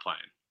Rocco's not playing?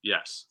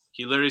 Yes,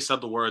 he literally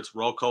said the words,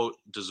 "Rocco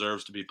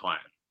deserves to be playing."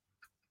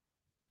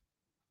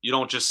 You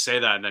don't just say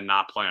that and then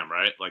not play him,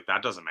 right? Like,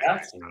 that doesn't make any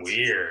sense. That's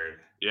weird.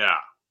 Yeah.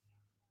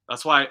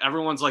 That's why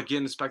everyone's like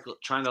getting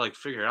trying to like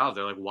figure it out.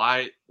 They're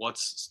like,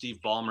 what's Steve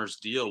Ballmer's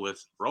deal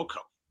with Rocco?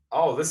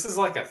 Oh, this is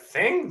like a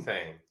thing.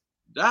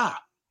 Yeah.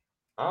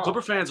 Oh.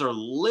 Clipper fans are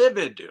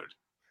livid, dude.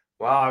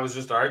 Wow, I was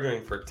just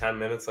arguing for 10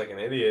 minutes like an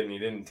idiot, and you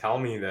didn't tell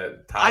me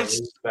that Ty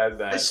Lue said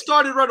that. I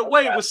started right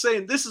away with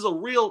saying this is a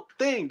real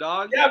thing,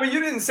 dog. Yeah, but you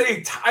didn't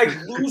say Ty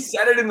Lue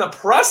said it in the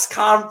press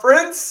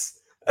conference.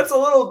 That's a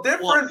little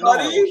different,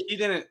 buddy. No, he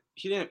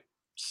didn't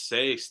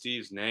say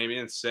Steve's name. He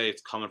didn't say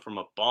it's coming from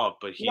above,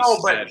 but he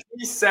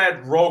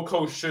said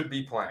Rocco should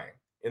be playing.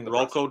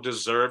 Rocco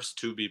deserves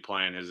to be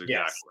playing his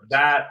exact words.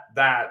 That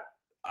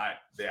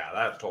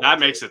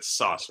makes it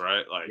sus,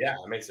 right? Like, yeah,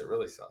 it makes it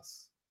really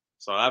sus.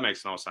 So that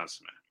makes no sense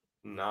to me.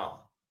 No.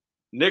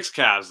 Knicks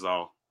Cavs,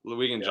 though,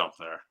 we can jump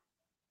there.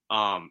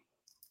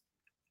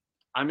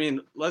 I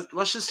mean,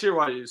 let's just hear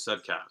why you said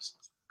Cavs,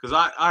 because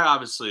I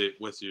obviously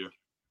with you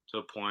to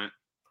a point,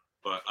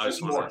 but I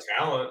just more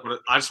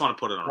talent. I just want to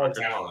put it on more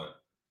record. Talent,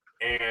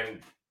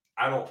 and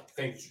I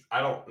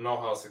don't know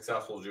how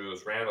successful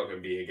Julius Randle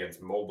can be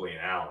against Mobley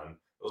and Allen.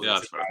 Those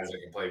are two guys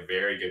that can play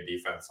very good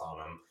defense on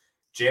him.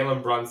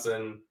 Jalen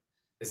Brunson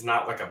is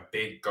not like a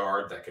big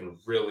guard that can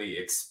really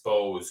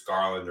expose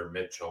Garland or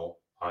Mitchell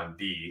on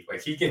D.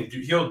 Like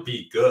he'll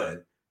be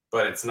good,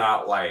 but it's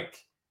not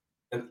like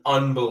an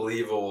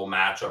unbelievable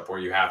matchup where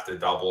you have to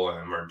double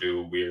him or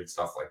do weird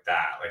stuff like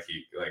that.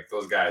 Like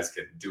those guys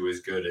can do as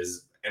good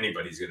as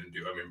anybody's going to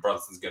do. I mean,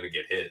 Brunson's going to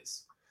get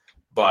his,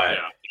 but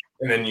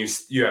and then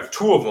you have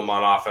two of them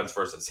on offense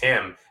versus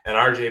him, and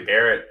RJ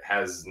Barrett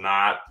has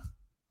not.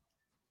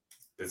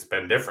 It's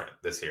been different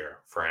this year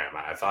for him.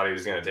 I thought he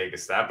was going to take a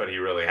step, but he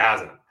really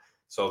hasn't.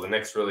 So the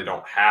Knicks really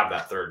don't have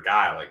that third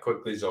guy. Like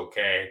Quickly's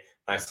okay,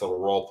 nice little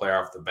role player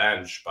off the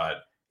bench,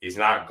 but he's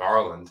not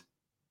Garland.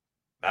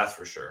 That's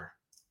for sure.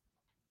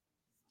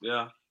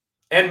 Yeah.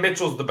 And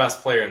Mitchell's the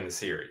best player in the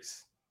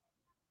series.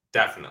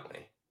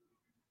 Definitely.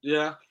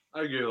 Yeah,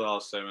 I agree with all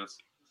those statements.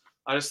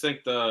 I just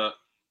think the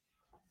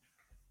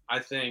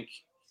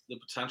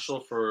potential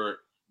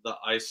for the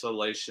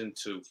isolation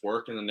to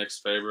work in the Knicks'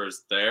 favor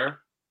is there.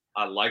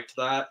 I liked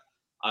that.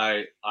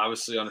 I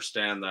obviously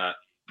understand that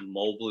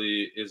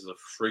Mobley is a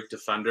freak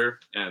defender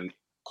and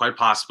quite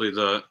possibly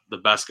the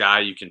best guy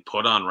you can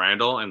put on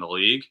Randle in the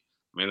league.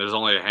 I mean, there's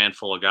only a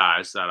handful of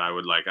guys that I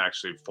would like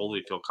actually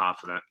fully feel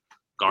confident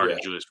guarding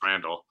Julius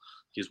Randle.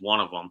 He's one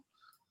of them.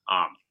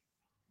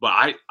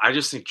 But I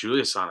just think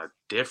Julius on a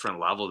different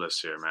level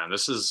this year, man.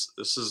 This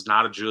is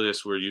not a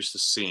Julius we're used to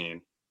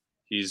seeing.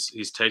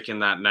 He's taking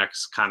that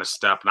next kind of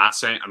step.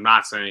 I'm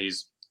not saying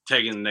he's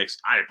taking the next.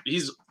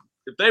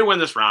 If they win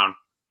this round,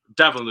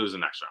 definitely lose the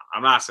next round.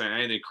 I'm not saying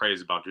anything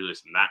crazy about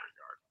Julius in that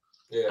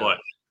regard. Yeah. But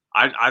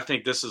I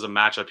think this is a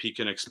matchup he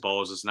can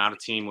expose. It's not a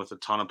team with a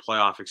ton of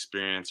playoff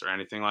experience or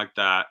anything like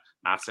that.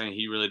 Not saying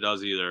he really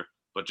does either,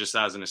 but just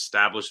as an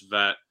established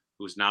vet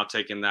who's now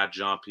taking that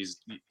jump. He's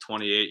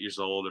 28 years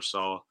old or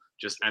so,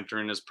 just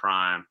entering his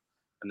prime.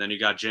 And then you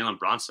got Jalen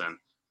Brunson,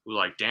 who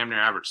like damn near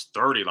averaged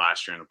 30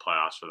 last year in the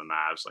playoffs for the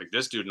Mavs. Like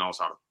this dude knows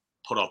how to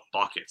put up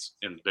buckets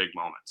in big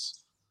moments.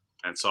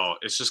 And so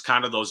it's just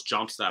kind of those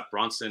jumps that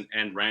Brunson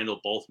and Randle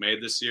both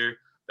made this year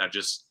that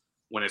just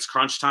when it's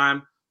crunch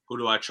time, who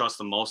do I trust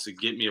the most to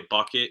get me a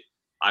bucket?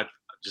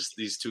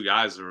 These two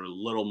guys are a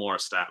little more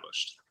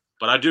established.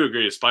 But I do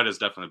agree, Spida is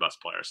definitely the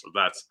best player. So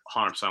that's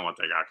 100% what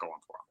they got going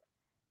for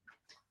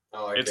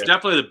them. It's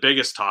definitely the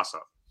biggest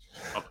toss-up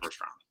of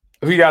first round.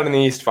 Who you got in the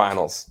East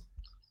Finals?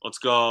 Let's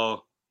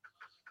go.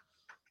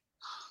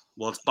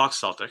 Well, it's Bucks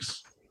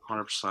Celtics,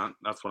 100%.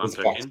 That's what I'm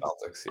picking.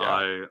 Bucks Celtics, yeah.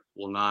 I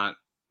will not.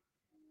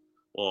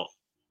 Well,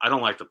 I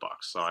don't like the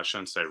Bucks, so I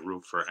shouldn't say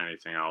root for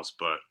anything else.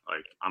 But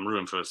like, I'm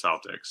rooting for the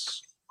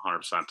Celtics,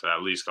 100% to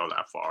at least go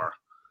that far.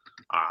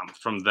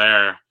 From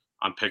there,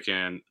 I'm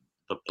picking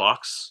the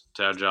Bucks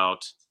to edge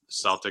out the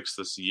Celtics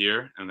this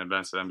year and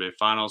advance to the NBA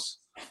Finals.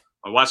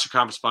 My Western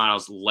Conference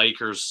Finals,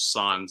 Lakers,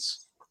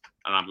 Suns,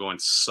 and I'm going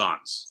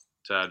Suns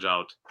to edge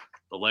out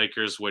the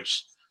Lakers,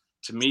 which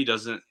to me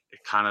it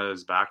kind of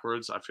is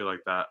backwards. I feel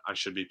like that I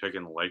should be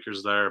picking the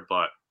Lakers there,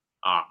 but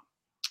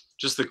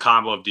just the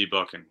combo of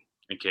D-Book and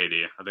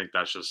KD, I think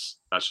that's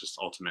just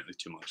ultimately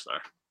too much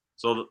there.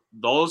 So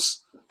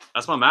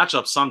that's my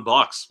matchup, Sun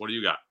Bucks. What do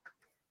you got?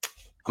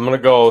 I'm gonna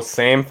go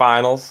same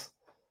finals,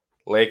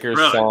 Lakers,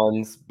 really?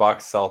 Suns,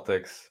 Bucks,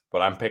 Celtics,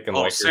 but I'm picking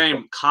Lakers.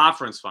 Same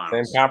conference finals.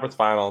 Same conference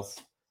finals,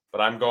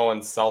 but I'm going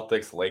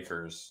Celtics,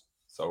 Lakers.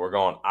 So we're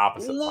going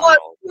opposite what?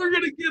 finals. We're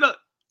gonna get a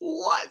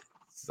what?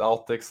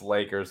 Celtics,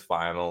 Lakers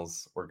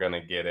finals. We're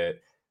gonna get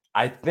it.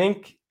 I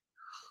think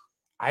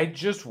I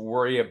just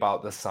worry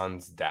about the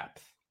Suns'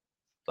 depth.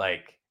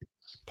 Like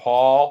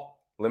Paul,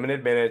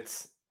 limited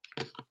minutes,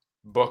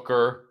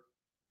 Booker,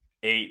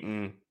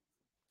 Ayton,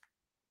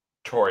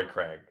 Torrey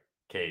Craig,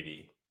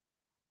 KD.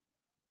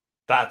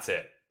 That's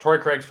it. Torrey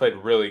Craig's played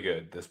really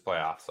good this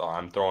playoff, so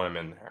I'm throwing him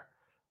in there.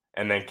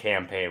 And then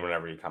Campaign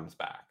whenever he comes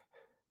back.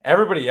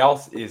 Everybody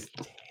else is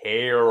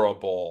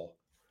terrible.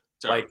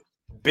 Like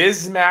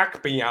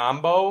Bismack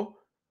Biyombo.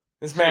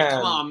 This man. Hey,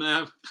 come on,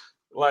 man.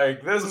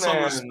 Like this Put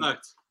man. some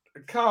respect.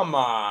 Come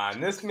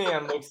on. This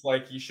man looks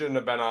like he shouldn't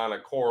have been on a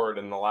court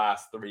in the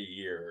last 3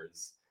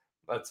 years.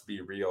 Let's be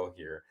real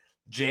here.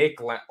 Jake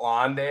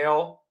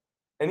Londale.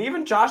 And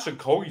even Josh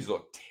Okogie's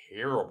look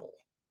terrible.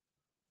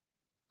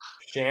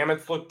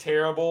 Shamit's look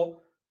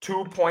terrible.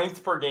 2 points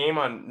per game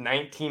on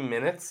 19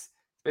 minutes.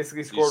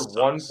 Basically scored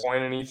 1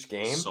 point in each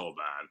game. So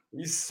bad.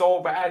 He's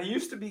so bad. He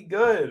used to be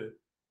good.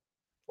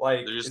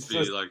 Like there used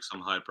to be like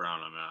some hype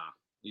around him,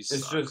 yeah.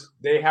 It's just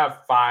they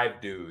have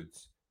 5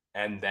 dudes,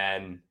 and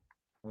then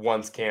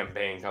once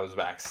Campaign comes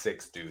back,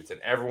 6 dudes,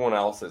 and everyone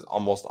else is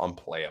almost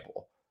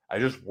unplayable. I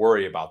just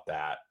worry about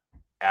that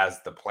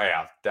as the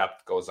playoff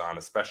depth goes on,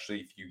 especially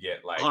if you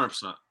get like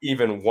 100%.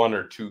 Even 1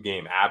 or 2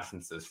 game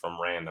absences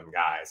from random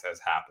guys, as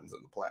happens in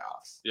the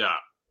playoffs. Yeah,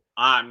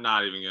 I'm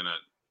not even gonna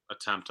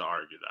attempt to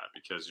argue that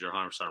because you're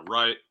 100%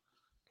 right.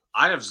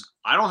 I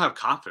don't have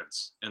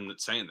confidence in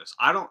saying this.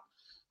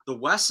 The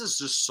West is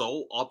just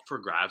so up for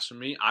grabs for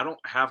me. I don't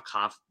have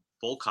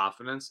full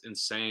confidence in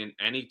saying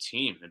any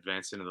team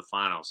advancing to the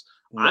finals.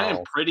 No. I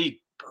am pretty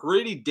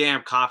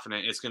damn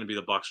confident it's going to be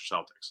the Bucks or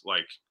Celtics.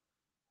 Like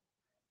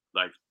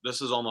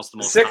this is almost the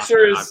most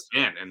confident I've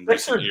been in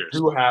recent years.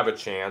 Do have a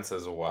chance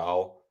as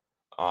well.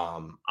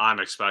 I'm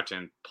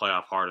expecting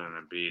playoff Harden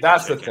and Embiid.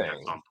 That's to the kick in thing.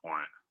 at some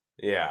point.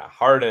 Yeah,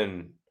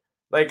 Harden.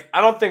 Like,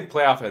 I don't think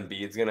playoff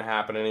Embiid's going to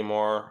happen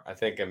anymore. I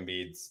think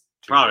Embiid's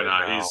probably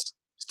not. Now, he's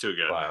too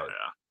good now,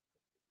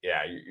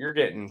 yeah. You're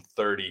getting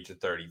 30 to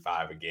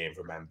 35 a game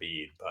from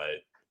Embiid,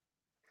 but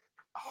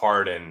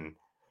Harden,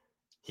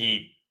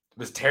 he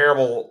was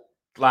terrible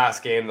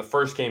last game. The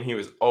first game he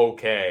was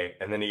okay,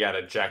 and then he got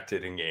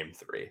ejected in game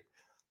 3.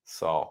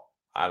 So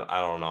I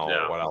don't know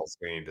what else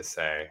we need to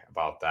say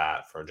about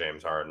that for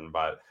James Harden,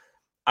 but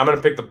I'm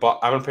gonna pick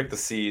the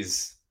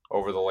C's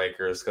over the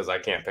Lakers because I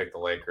can't pick the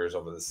Lakers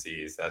over the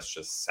C's. That's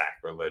just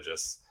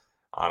sacrilegious,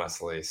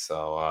 honestly.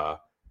 So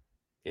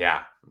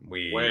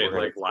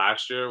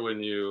last year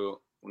when you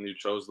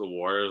chose the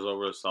Warriors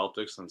over the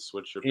Celtics and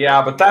switched your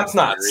but that's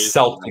not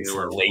Celtics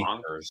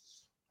Lakers.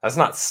 That's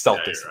not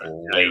Celtics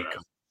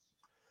Lakers.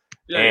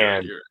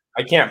 And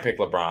I can't pick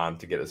LeBron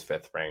to get his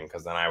 5th ring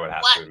because then I would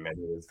have to admit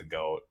he was the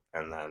GOAT,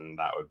 and then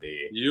that would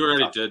be. You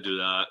already did do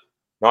that.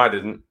 No, I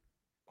didn't.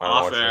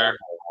 Off air.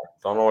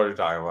 Don't know what you're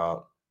talking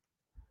about.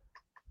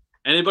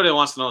 Anybody that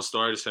wants to know a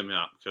story, just hit me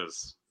up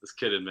because this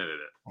kid admitted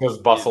it. Because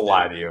Bus will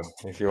lie to you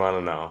if you want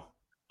to know.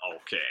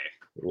 Okay.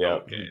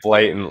 Yep. Okay.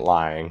 Blatant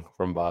lying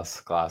from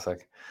Bus.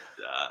 Classic.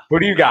 Who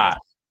do you got?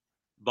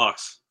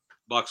 Bucks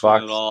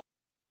win it all.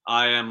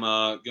 I am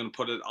going to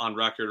put it on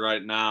record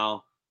right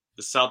now.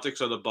 The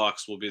Celtics or the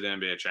Bucks will be the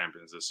NBA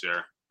champions this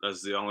year.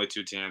 That's the only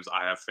 2 teams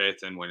I have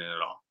faith in winning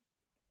it all.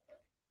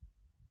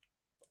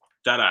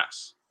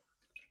 Deadass.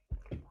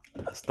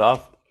 That's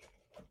tough.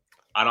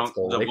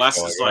 The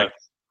West is like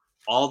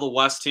all the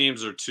West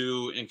teams are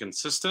too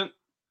inconsistent.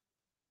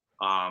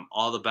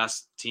 All the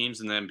best teams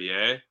in the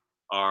NBA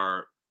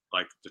are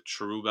like the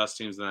true best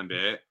teams in the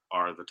NBA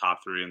are the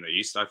top 3 in the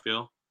East. I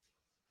feel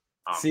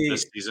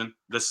this season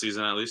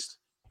at least.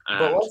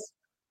 But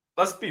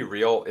let's be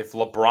real. If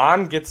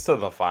LeBron gets to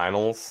the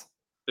finals,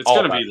 it's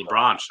going to be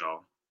LeBron's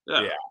show.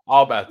 Yeah,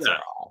 all bets are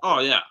off. Oh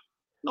yeah,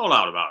 no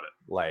doubt about it.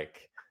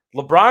 Like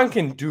LeBron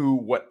can do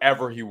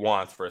whatever he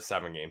wants for a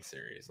 7-game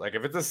series. Like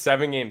if it's a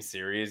 7-game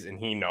series and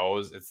he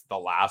knows it's the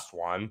last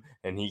one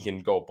and he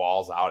can go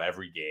balls out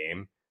every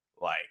game,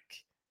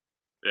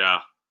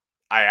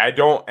 I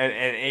don't and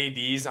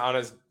AD's on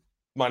his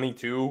money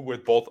too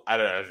with both.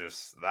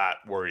 That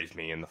worries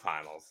me in the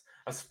finals,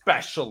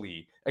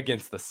 especially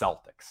against the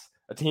Celtics,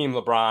 a team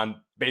LeBron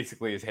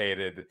basically has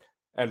hated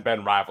and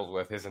been rivals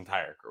with his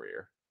entire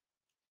career.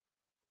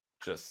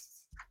 Just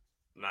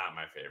not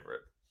my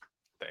favorite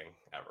thing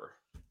ever.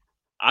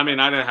 I mean,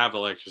 I didn't have the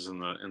Lakers in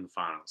the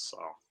finals, so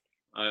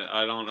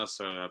I don't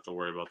necessarily have to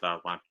worry about that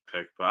with my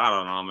pick. But I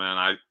don't know,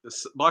 man.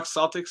 Bucks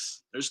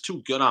Celtics, they're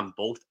too good on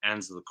both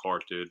ends of the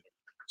court, dude.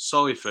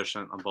 So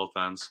efficient on both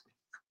ends.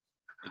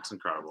 It's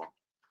incredible.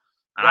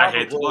 And I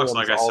hate the Bucks,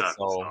 like I said.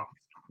 So.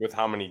 With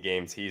how many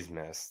games he's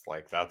missed,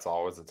 that's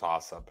always a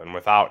toss-up. And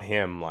without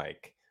him,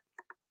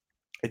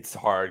 it's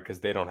hard because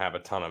they don't have a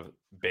ton of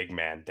big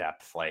man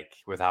depth.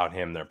 Without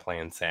him, they're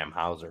playing Sam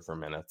Hauser for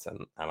minutes,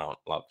 and I don't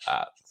love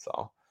that.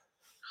 So,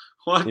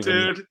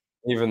 dude?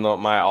 Even though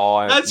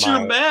that's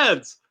your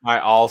man's. My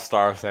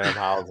all-star Sam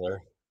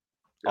Hauser.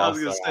 I was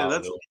gonna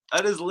say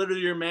that is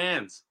literally your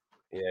man's.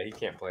 Yeah, he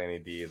can't play any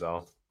D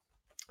though.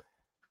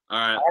 All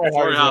right,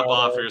 before we hop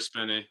off here,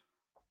 Spinny,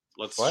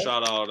 let's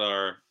shout out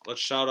our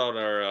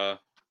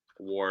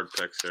award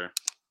picks here.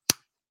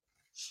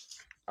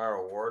 Our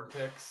award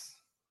picks.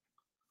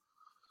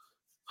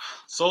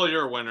 So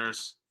your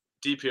winners,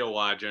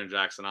 DPOY, Jaren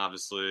Jackson,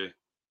 obviously.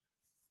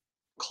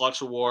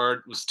 Clutch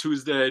Award was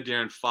Tuesday,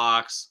 De'Aaron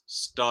Fox,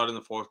 stud in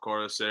the 4th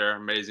quarter there,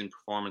 amazing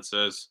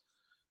performances.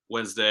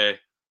 Wednesday,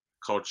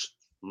 Coach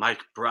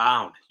Mike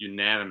Brown,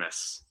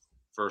 unanimous.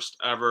 First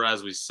ever,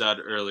 as we said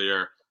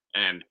earlier.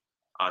 And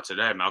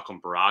today,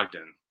 Malcolm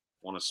Brogdon,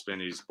 one of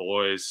Spinny's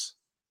boys,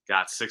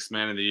 got 6th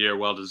man of the year,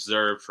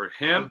 well-deserved for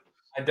him.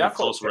 I definitely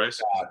close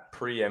race. That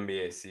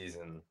pre-NBA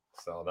season.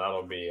 So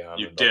that'll be on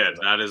you did.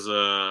 That's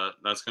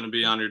going to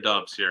be on your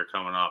dubs here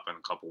coming up in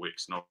a couple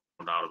weeks. No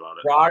doubt about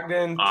it.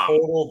 Brogdon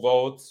total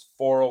votes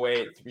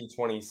 408,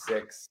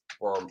 326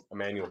 for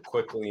Emmanuel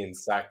Quickley in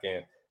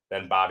 2nd.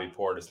 Then Bobby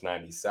Portis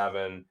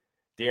 97.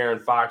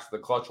 De'Aaron Fox, the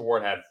Clutch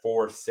Award, had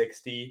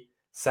 460.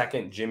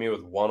 2nd, Jimmy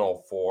with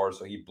 104,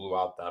 so he blew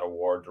out that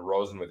award.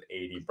 DeRozan with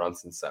 80,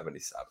 Brunson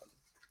 77.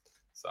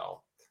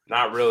 So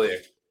not really a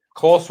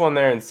close one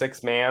there in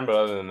 6th man, but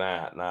other than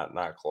that,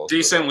 not close.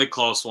 Decently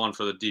close one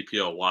for the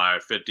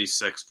DPOY.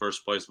 56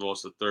 first place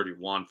votes to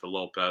 31 for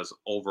Lopez.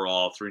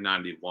 Overall,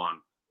 391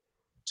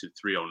 to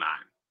 309.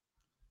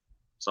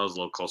 So I was a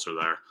little closer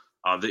there.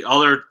 The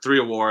other 3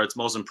 awards,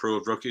 Most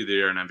Improved, Rookie of the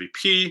Year, and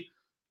MVP.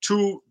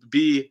 to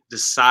be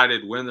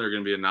decided when they're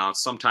going to be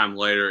announced sometime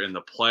later in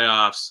the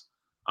playoffs.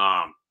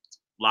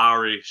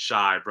 Lowry,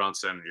 Shai,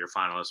 Brunson, your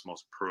finalists,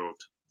 most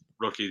improved.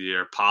 Rookie of the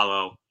year,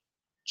 Paolo,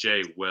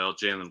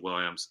 Jalen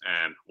Williams,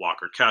 and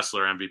Walker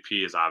Kessler.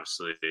 MVP is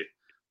obviously the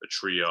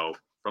trio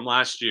from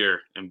last year: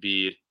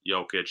 Embiid,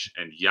 Jokic,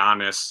 and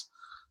Giannis.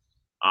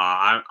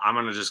 I'm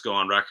going to just go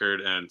on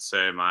record and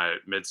say my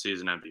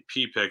midseason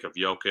MVP pick of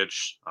Jokic.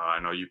 I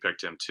know you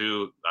picked him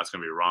too. That's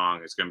going to be wrong.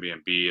 It's going to be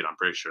Embiid. I'm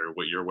pretty sure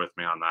you're with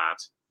me on that.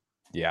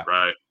 Yeah.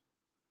 Right.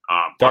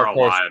 Dark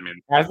horse. I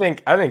mean, I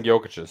think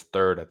Jokic is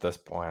third at this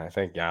point. I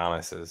think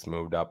Giannis has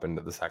moved up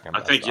into the second. I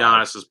think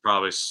Giannis is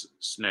probably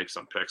snaked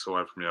some picks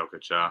away from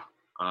Jokic. Yeah.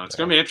 It's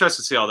going to be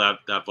interesting to see how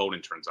that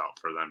voting turns out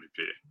for the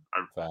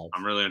MVP.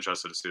 I'm really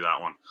interested to see that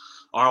one.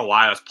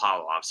 ROI, that's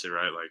Paolo, obviously,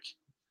 right? Like,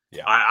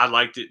 yeah, I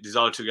liked it. These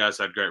other two guys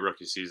had great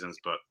rookie seasons,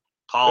 but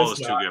Paolo was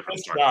too good for the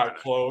start. It's not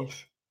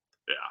close.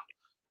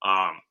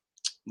 Yeah.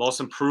 Most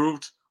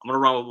improved, I'm going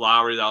to run with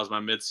Lowry. That was my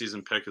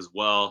midseason pick as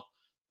well.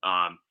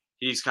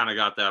 He's kind of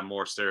got that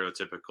more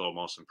stereotypical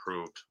most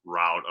improved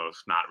route of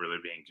not really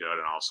being good,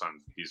 and all of a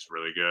sudden he's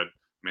really good.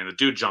 I mean, the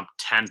dude jumped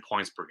 10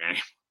 points per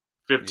game,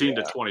 15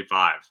 to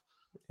 25.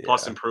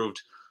 Plus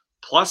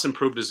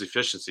improved his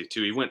efficiency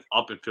too. He went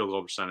up in field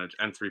goal percentage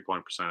and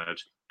 3-point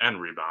percentage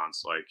and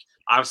rebounds. Like,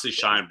 obviously,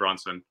 Shai and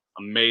Brunson,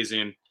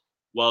 amazing,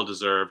 well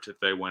deserved if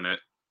they win it.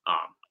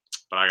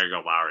 But I gotta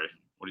go Lowry.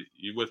 What are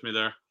you with me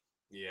there?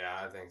 Yeah,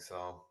 I think so.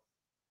 All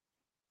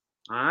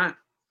right.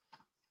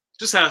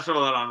 Just had to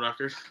throw that on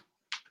record.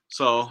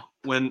 So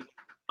when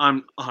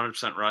I'm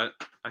 100% right,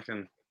 I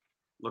can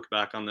look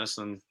back on this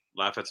and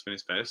laugh at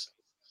Spinny's face.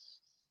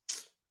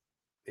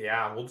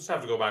 Yeah, we'll just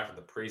have to go back to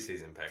the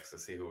preseason picks to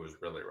see who was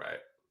really right.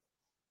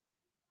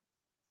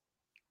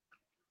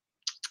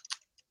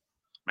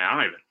 Man, I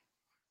don't even.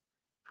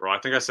 Bro, I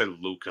think I said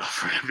Luka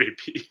for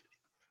MVP.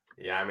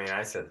 Yeah, I mean,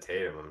 I said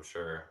Tatum, I'm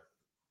sure.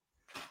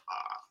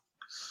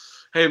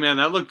 Hey, man,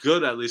 that looked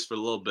good at least for a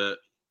little bit.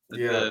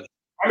 Yeah.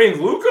 I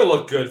mean, Luka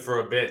looked good for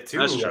a bit, too.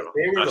 That's true.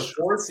 They were the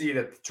 4th seed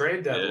at the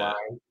trade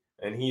deadline,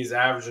 and he's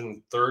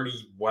averaging 30,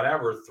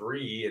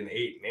 3 and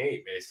 8 and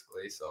 8,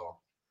 basically. So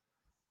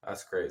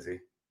that's crazy.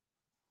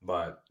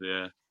 But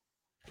yeah.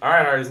 All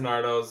right, Arties and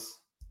Nardos.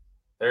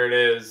 There it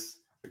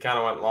is. We kind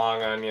of went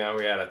long on you.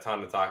 We had a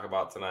ton to talk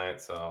about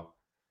tonight, so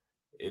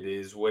it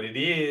is what it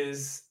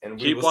is. And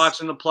keep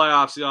watching the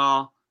playoffs,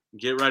 y'all.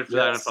 Get ready for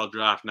the NFL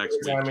draft next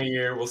week. Time of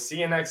year. We'll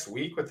see you next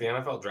week with the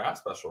NFL draft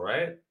special,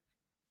 right?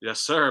 Yes,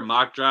 sir.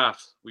 Mock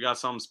draft. We got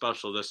something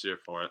special this year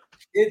for it.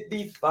 It'd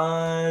be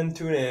fun.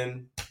 Tune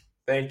in.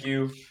 Thank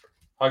you.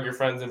 Hug your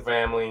friends and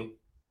family,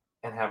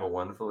 and have a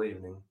wonderful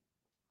evening.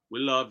 We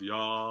love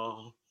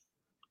y'all.